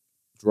reload,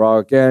 draw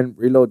again,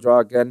 reload, draw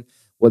again.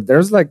 Well,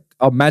 there's like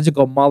a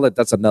magical mullet.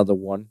 That's another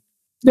one.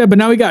 Yeah, but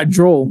now we got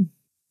Droll.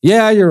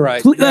 Yeah, you're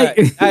right.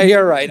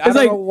 You're right. I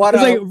don't know what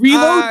it's like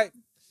reload.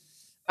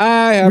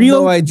 I have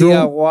no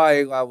idea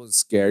why I was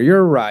scared.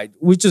 You're right.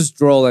 We just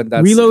Droll and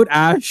that's reload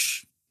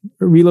Ash.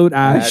 Reload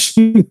Ash.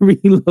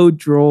 Reload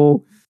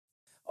Droll.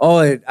 Oh,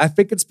 I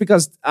think it's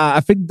because I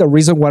think the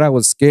reason why I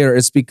was scared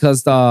is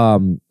because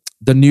the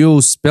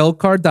new spell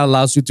card that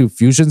allows you to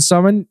fusion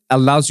summon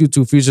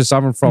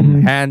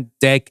from hand,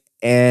 deck,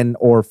 and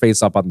or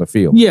face up on the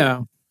field.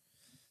 Yeah.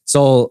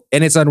 So,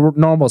 and it's a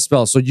normal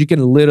spell. So you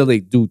can literally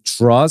do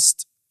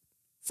Thrust,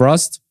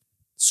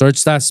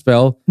 search that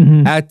spell,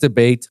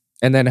 activate,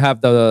 and then have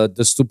the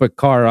stupid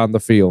card on the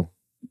field.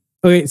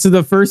 Okay, so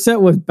the first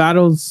set was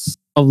Battles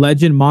of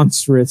Legend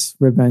Monstrous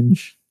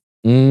Revenge.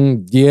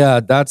 Yeah,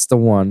 that's the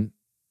one.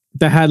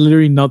 That had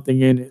literally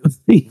nothing in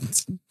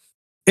it.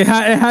 It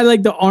had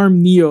like the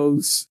arm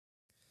Neos.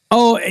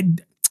 Oh,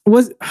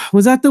 was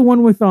that the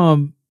one with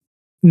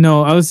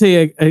no, I would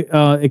say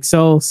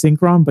Excel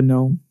Synchron, but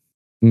no.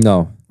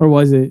 No. Or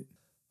was it?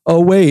 Oh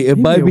wait, it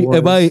might be.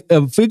 I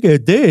think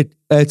it did.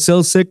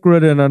 Excel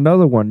Secret and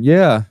another one.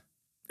 Yeah.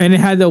 And it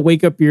had to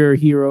wake up your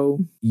hero.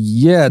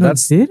 Yeah,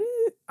 did it?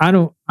 I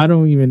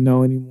don't even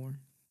know anymore.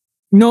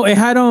 No, it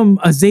had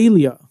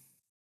Azalea.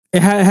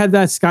 It had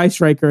that Sky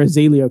Striker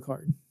Azalea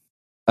card.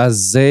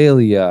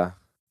 Azalea.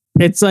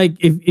 It's like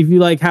if you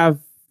like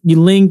you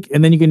link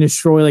and then you can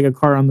destroy like a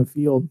card on the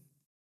field.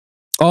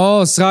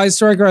 Oh, Sky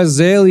Striker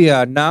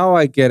Azalea. Now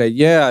I get it.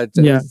 Yeah.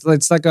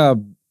 It's like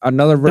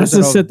another version That's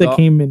the set that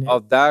came in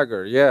of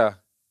Dagger. Yeah.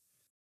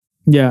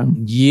 Yeah.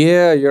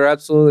 Yeah, you're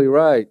absolutely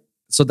right.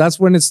 So that's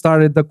when it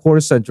started, the quarter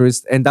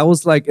centuries, and that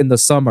was like in the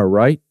summer,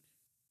 right?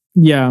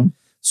 Yeah.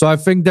 So I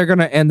think they're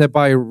gonna end it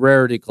by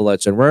Rarity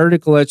Collection. Rarity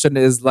Collection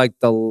is like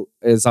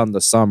is on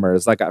the summer.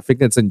 It's like I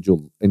think it's in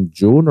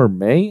June or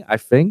May. I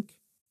think.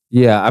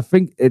 Yeah, I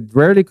think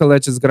Rarity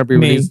Collection is gonna be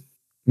released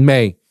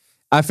May.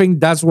 I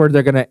think that's where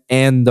they're gonna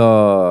end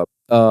the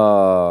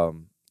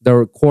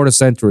quarter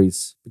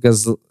centuries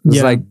because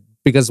it's like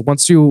because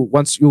once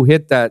you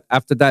hit that,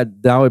 after that,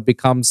 now it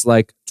becomes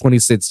like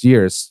 26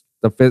 years.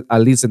 At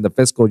least in the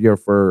fiscal year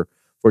for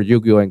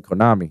Yu-Gi-Oh and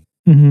Konami.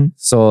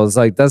 So it's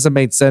like doesn't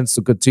make sense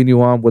to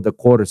continue on with the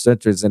quarter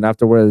centuries, and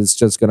afterwards it's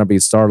just gonna be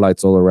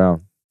Starlights all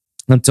around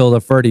until the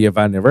 30th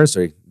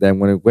anniversary. Then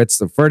when it gets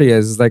to 30th,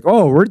 it's like,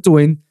 oh, we're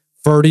doing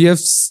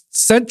 30th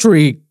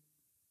century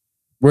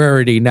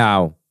rarity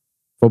now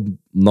for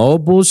no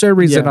bullshit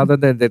reason other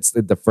than it's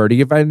the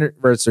 30th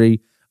anniversary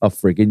of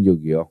freaking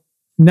Yu-Gi-Oh.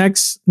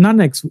 Not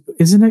next,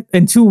 isn't it?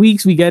 In 2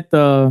 weeks we get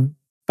the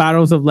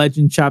Battles of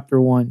Legend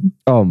Chapter 1.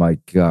 Oh my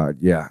god,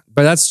 yeah.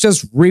 But that's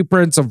just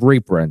reprints of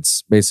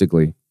reprints,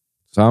 basically.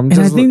 So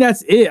I think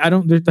that's it.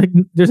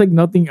 There's like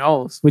nothing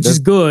else, which is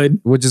good.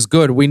 Which is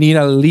good. We need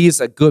at least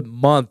a good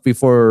month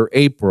before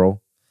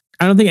April.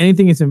 I don't think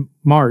anything is in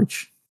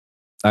March.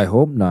 I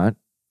hope not.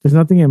 There's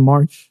nothing in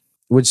March.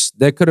 Which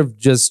they could have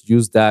just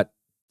used that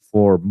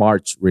for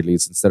March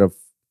release instead of,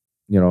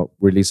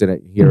 releasing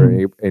it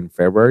here in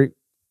February.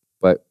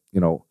 But,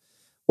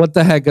 what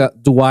the heck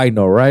do I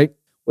know, right?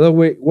 Well,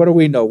 what do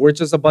we know? We're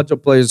just a bunch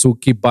of players who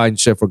keep buying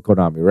shit from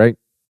Konami, right?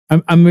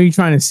 I'm really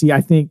trying to see.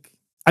 I think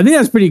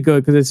that's pretty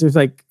good because it's just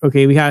like,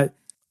 okay, we had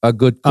A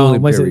good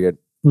cooling period.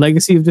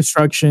 Legacy of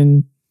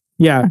Destruction,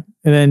 yeah,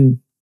 and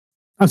then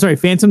I'm sorry,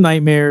 Phantom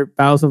Nightmare,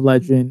 Battles of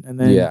Legend, and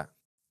then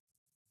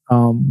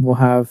we'll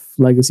have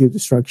Legacy of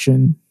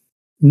Destruction.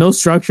 No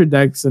structured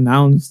decks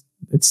announced.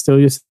 It's still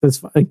just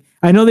this. Like,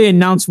 I know they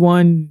announced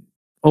one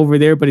over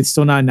there, but it's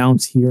still not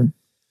announced here.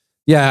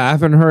 Yeah, I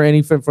haven't heard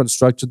anything from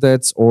structured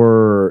decks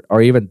or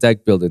even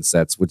deck building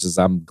sets, which is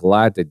I'm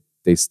glad that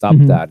they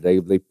stopped that.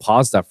 They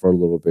paused that for a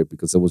little bit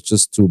because it was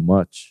just too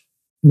much.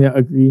 Yeah,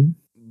 agreed.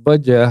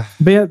 But yeah,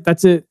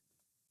 that's it.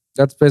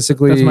 That's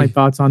basically that's my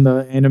thoughts on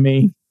the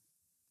anime.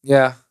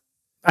 Yeah.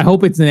 I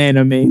hope it's an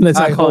anime. Let's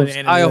not call it an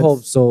anime. I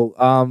hope so.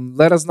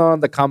 Let us know in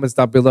the comments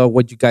down below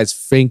what you guys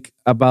think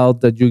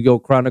about the Yu-Gi-Oh!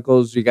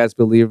 Chronicles. You guys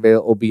believe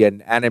it will be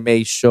an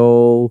anime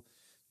show?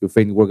 You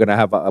think we're going to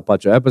have a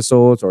bunch of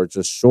episodes or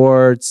just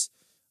shorts?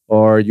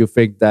 Or you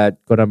think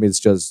that Konami is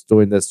just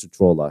doing this to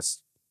troll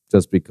us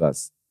just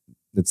because?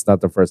 It's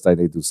not the first time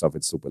they do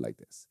something stupid like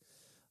this.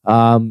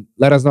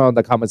 Let us know in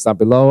the comments down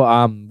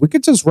below. We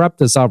could just wrap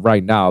this up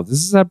right now.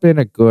 This has been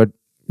a good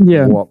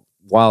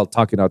while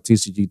talking about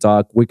TCG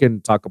talk. We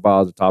can talk about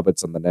other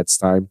topics on the next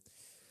time.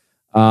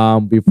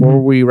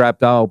 Before we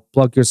wrap out,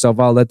 plug yourself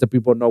out. Let the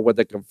people know where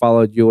they can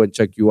follow you and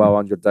check you out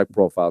on your deck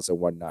profiles and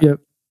whatnot. Yep.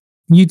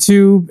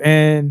 YouTube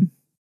and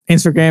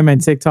Instagram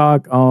and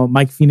TikTok.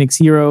 Mike Phoenix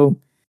Hero.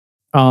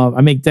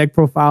 I make deck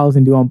profiles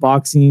and do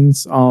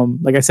unboxings.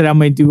 Like I said, I'm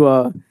going to do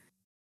a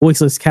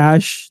Voiceless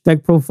Cash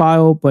deck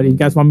profile, but if you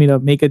guys want me to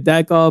make a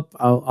deck up,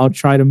 I'll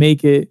try to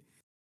make it,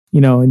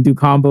 and do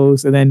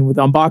combos. And then with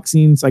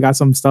unboxings, I got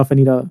some stuff I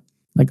need to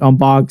like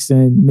unbox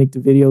and make the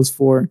videos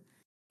for.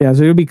 Yeah,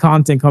 so there'll be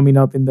content coming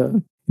up in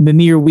the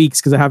near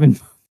weeks because I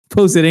haven't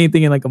posted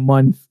anything in like a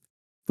month.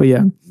 But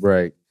yeah.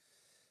 Right.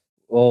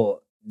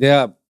 Well,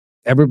 yeah.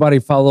 Everybody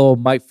follow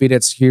Mike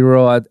Phoenix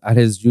Hero at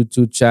his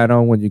YouTube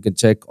channel when you can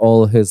check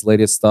all his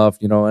latest stuff,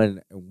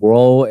 and we're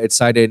all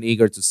excited and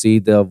eager to see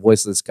the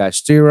Voiceless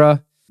Cash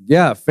Tira.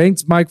 Yeah,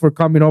 thanks, Mike, for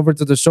coming over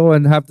to the show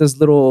and have this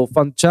little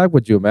fun chat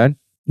with you, man.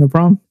 No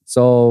problem.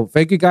 So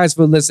thank you guys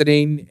for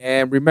listening.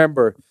 And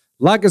remember,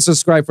 like and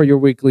subscribe for your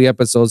weekly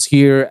episodes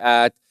here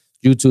at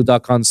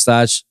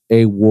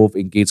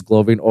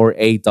youtube.com/AWolfEngageClothing or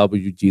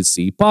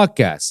AWGC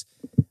podcast.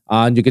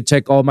 And you can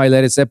check all my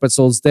latest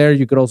episodes there.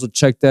 You can also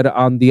check that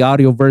on the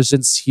audio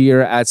versions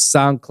here at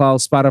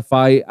SoundCloud,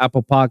 Spotify,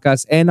 Apple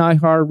Podcasts, and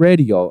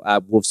iHeartRadio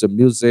at Wolves and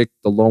Music,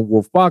 the Lone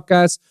Wolf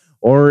Podcast,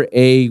 or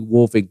A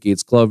Wolf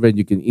Engage Clothing.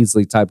 You can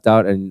easily type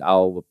that and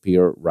I'll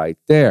appear right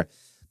there.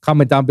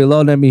 Comment down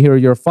below. Let me hear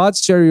your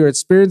thoughts. Share your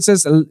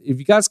experiences. If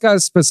you guys got a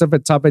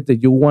specific topic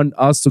that you want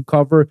us to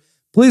cover,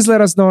 please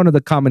let us know in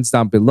the comments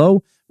down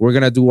below. We're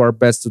going to do our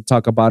best to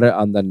talk about it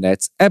on the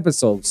next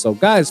episode. So,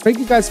 guys, thank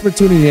you guys for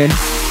tuning in.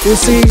 We'll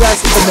see you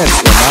guys in the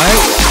next one, all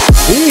right?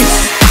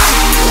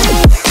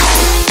 Peace.